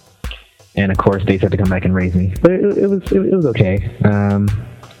 And of course, Dace had to come back and raise me, but it was okay.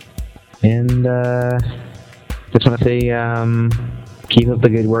 Just want to say, keep up the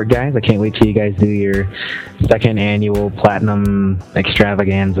good work, guys. I can't wait till you guys do your 2nd annual Platinum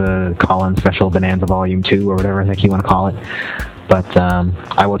Extravaganza Call-In Special Bonanza Volume 2, or whatever the heck you want to call it. But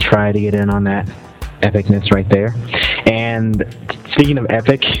I will try to get in on that epicness right there. And speaking of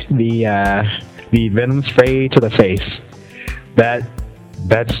epic, the the venom spray to the face. That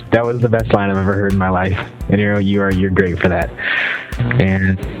was the best line I've ever heard in my life. And you're great for that.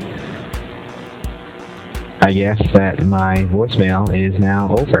 And I guess that my voicemail is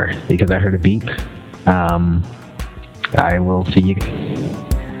now over because I heard a beep. I will see you.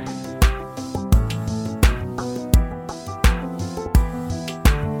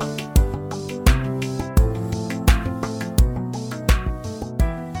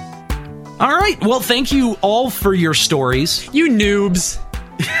 All right. Well, thank you all for your stories. You noobs.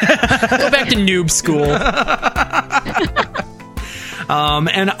 Go back to noob school.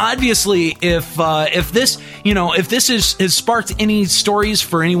 And obviously, if this has sparked any stories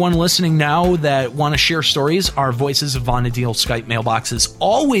for anyone listening now that want to share stories, our Voices of Vana'diel Skype mailbox is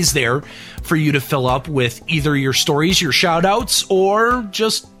always there for you to fill up with either your stories, your shout outs, or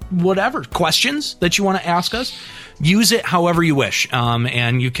just whatever questions that you want to ask us. Use it however you wish,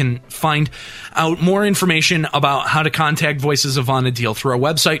 and you can find out more information about how to contact Voices of Vana'diel through our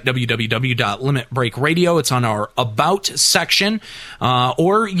website, www.limitbreakradio. It's on our About section,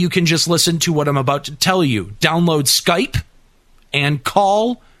 or you can just listen to what I'm about to tell you. Download Skype and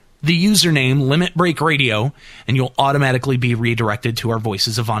call the username Limit Break Radio, and you'll automatically be redirected to our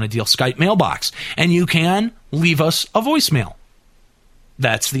Voices of Vana'diel Skype mailbox. And you can leave us a voicemail.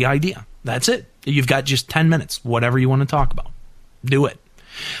 That's the idea. That's it. You've got just 10 minutes, whatever you want to talk about. Do it.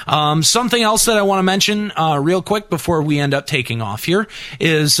 Something else that I want to mention real quick before we end up taking off here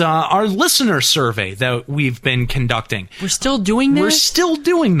is our listener survey that we've been conducting. We're still doing that? We're still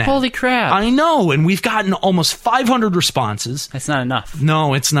doing that. Holy crap. I know, and we've gotten almost 500 responses. That's not enough.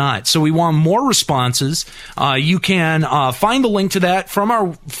 No, it's not. So we want more responses. You can find the link to that from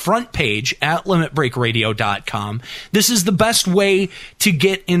our front page at limitbreakradio.com. This is the best way to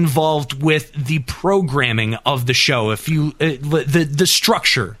get involved with the programming of the show. If you the structure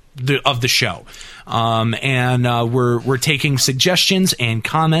of the show, and we're taking suggestions and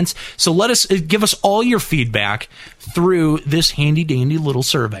comments. So give us all your feedback through this handy dandy little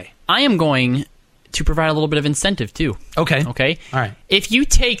survey. I am going to provide a little bit of incentive too. Okay. All right. If you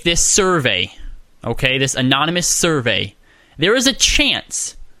take this survey, this anonymous survey, there is a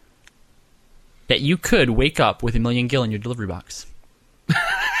chance that you could wake up with $1 million gil in your delivery box.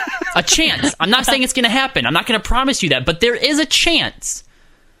 A chance. I'm not saying it's going to happen. I'm not going to promise you that, but there is a chance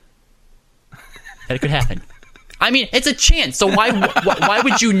that it could happen. I mean, it's a chance. So why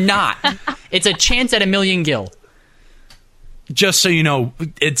would you not? It's a chance at $1 million gil. Just so you know,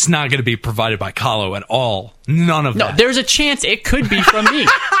 it's not going to be provided by Kahlo at all. None of that. No, there's a chance it could be from me.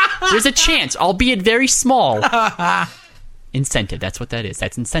 There's a chance, albeit very small. Incentive. That's what that is.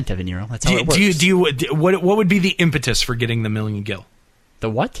 That's incentive, Nero. That's how it works. What would be the impetus for getting the $1 million gil? The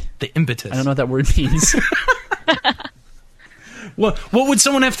what? The impetus. I don't know what that word means. What would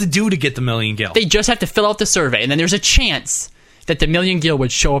someone have to do to get the $1 million gil? They just have to fill out the survey, and then there's a chance that the $1 million gil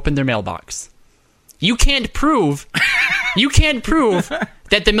would show up in their mailbox. You can't prove that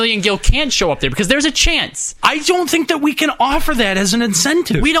the $1 million gil can't show up there because there's a chance. I don't think that we can offer that as an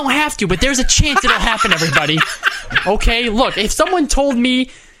incentive. We don't have to, but there's a chance it'll happen, everybody. Okay, look, if someone told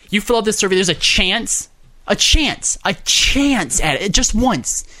me you fill out this survey, there's a chance at it, just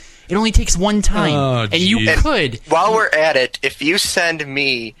once. It only takes one time, and you could. While we're at it, if you send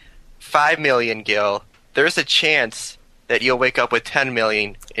me 5 million gil, there's a chance that you'll wake up with 10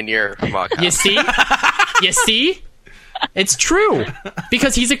 million in your mock. You see? It's true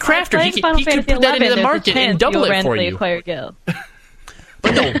because he's a crafter. He could put that into the market and double it for you. Acquire gil.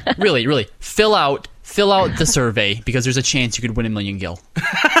 But no, really, fill out the survey because there's a chance you could win $1 million gil.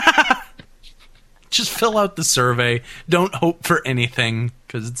 Just fill out the survey. Don't hope for anything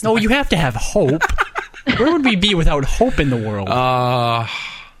because it's you have to have hope. Where would we be without hope in the world?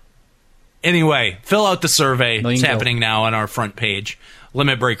 Anyway, fill out the survey. It's happening gil. now on our front page,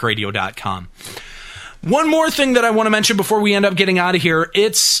 limitbreakradio.com. One more thing that I want to mention before we end up getting out of here.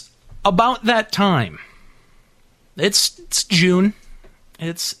 It's about that time. It's June.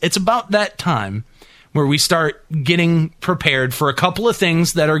 It's about that time where we start getting prepared for a couple of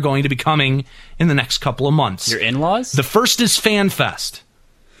things that are going to be coming in the next couple of months. Your in-laws? The first is FanFest.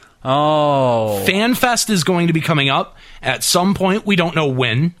 Oh. FanFest is going to be coming up at some point. We don't know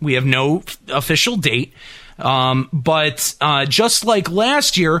when. We have no official date. But just like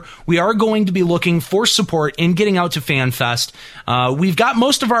last year, we are going to be looking for support in getting out to FanFest. We've got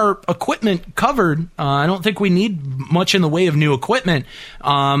most of our equipment covered. I don't think we need much in the way of new equipment.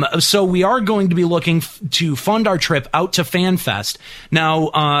 So we are going to be looking to fund our trip out to FanFest.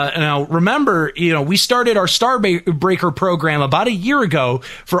 Now remember, we started our Starbreaker program about a year ago.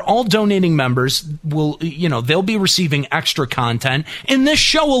 For all donating members, they'll be receiving extra content. In this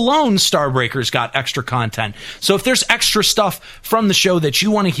show alone, Starbreaker's got extra content. So if there's extra stuff from the show that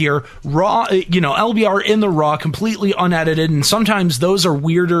you want to hear, raw, LBR in the raw, completely unedited, and sometimes those are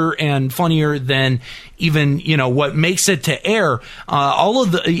weirder and funnier than even, what makes it to air. All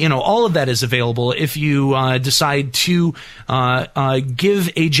of that is available if you decide to give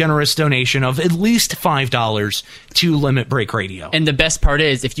a generous donation of at least $5 to Limit Break Radio. And the best part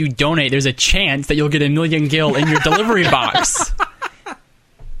is, if you donate, there's a chance that you'll get 1,000,000 gil in your delivery box.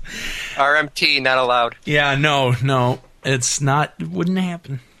 RMT, not allowed. Yeah, no, it's not. It wouldn't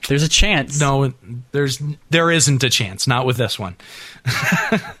happen. There's a chance. No, there isn't a chance. Not with this one.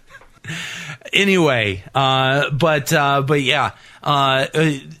 Anyway, but yeah,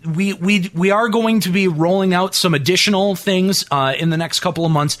 we are going to be rolling out some additional things in the next couple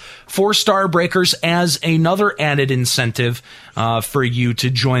of months for Starbreakers as another added incentive for you to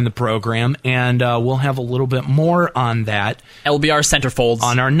join the program, and we'll have a little bit more on that. LBR centerfolds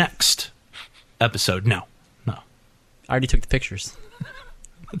on our next episode. No, I already took the pictures.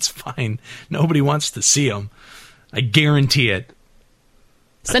 That's fine. Nobody wants to see them. I guarantee it.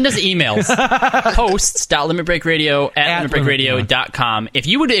 Send us emails. Hosts.limitbreakradio@limitbreakradio.com. If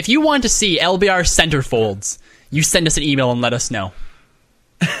you want to see LBR centerfolds, you send us an email and let us know.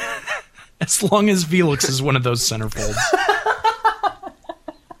 As long as Felix is one of those centerfolds.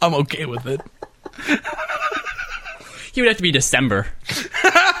 I'm okay with it. He would have to be December.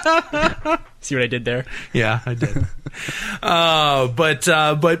 See what I did there? Yeah, I did.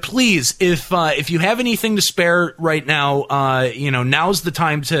 But please, if you have anything to spare right now, now's the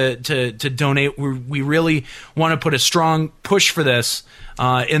time to donate. We really want to put a strong push for this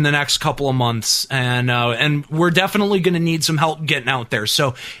in the next couple of months, and we're definitely going to need some help getting out there.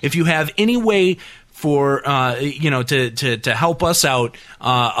 So if you have any way for to help us out,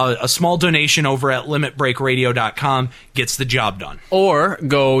 a small donation over at limitbreakradio.com gets the job done. Or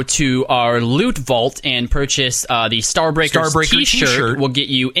go to our loot vault and purchase the Starbreaker t-shirt. Will get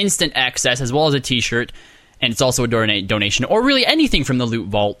you instant access as well as a t-shirt, and it's also a donation, or really anything from the loot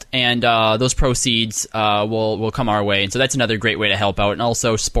vault, and those proceeds will come our way. And so that's another great way to help out and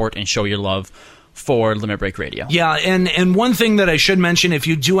also support and show your love for Limit Break Radio. Yeah, and one thing that I should mention, if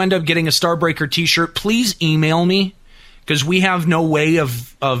you do end up getting a Starbreaker t-shirt, please email me, because we have no way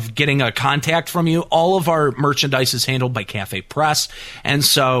of getting a contact from you. All of our merchandise is handled by Cafe Press, and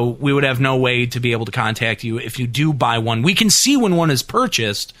so we would have no way to be able to contact you if you do buy one. We can see when one is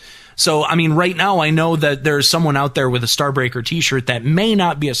purchased. So, I mean, right now I know that there's someone out there with a Starbreaker t-shirt that may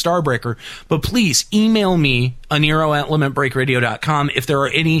not be a Starbreaker, but please email me, Aniro@limitbreakradio.com, if there are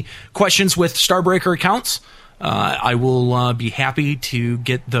any questions with Starbreaker accounts. I will be happy to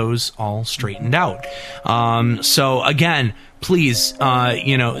get those all straightened out. So again, please,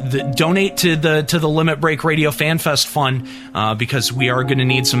 donate to the Limit Break Radio FanFest Fund, because we are going to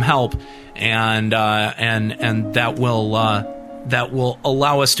need some help, and that will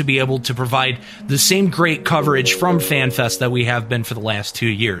allow us to be able to provide the same great coverage from FanFest that we have been for the last 2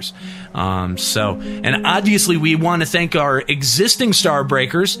 years. And obviously we want to thank our existing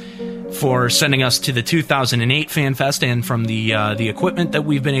Starbreakers for sending us to the 2008 FanFest, and from the equipment that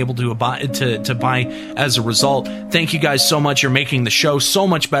we've been able to buy as a result. Thank you guys so much. You're making the show so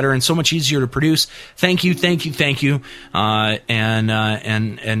much better and so much easier to produce. Thank you.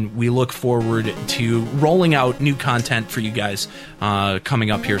 And we look forward to rolling out new content for you guys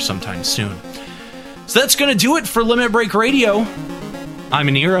coming up here sometime soon. So that's going to do it for Limit Break Radio. I'm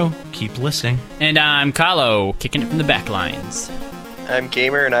Aniro. Keep listening. And I'm Kahlo, kicking it from the back lines. I'm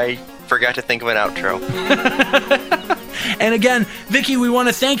Gamer, and I forgot to think of an outro. And again, Vicky, we want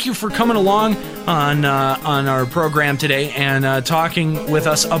to thank you for coming along on our program today and talking with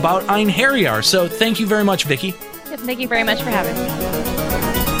us about Einherjar. So thank you very much, Vicky. Yep, thank you very much for having me.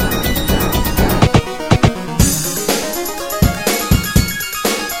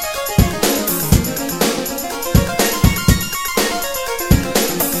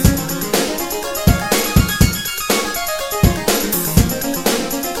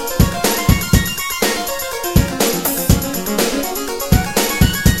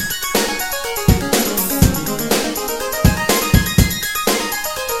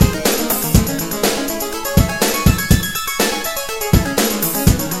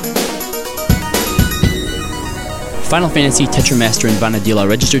 Final Fantasy, Tetramaster, and Vanadil are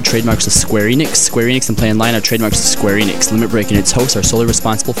registered trademarks of Square Enix. Square Enix and Play Online are trademarks of Square Enix. Limit Break and its hosts are solely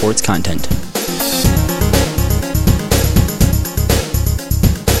responsible for its content.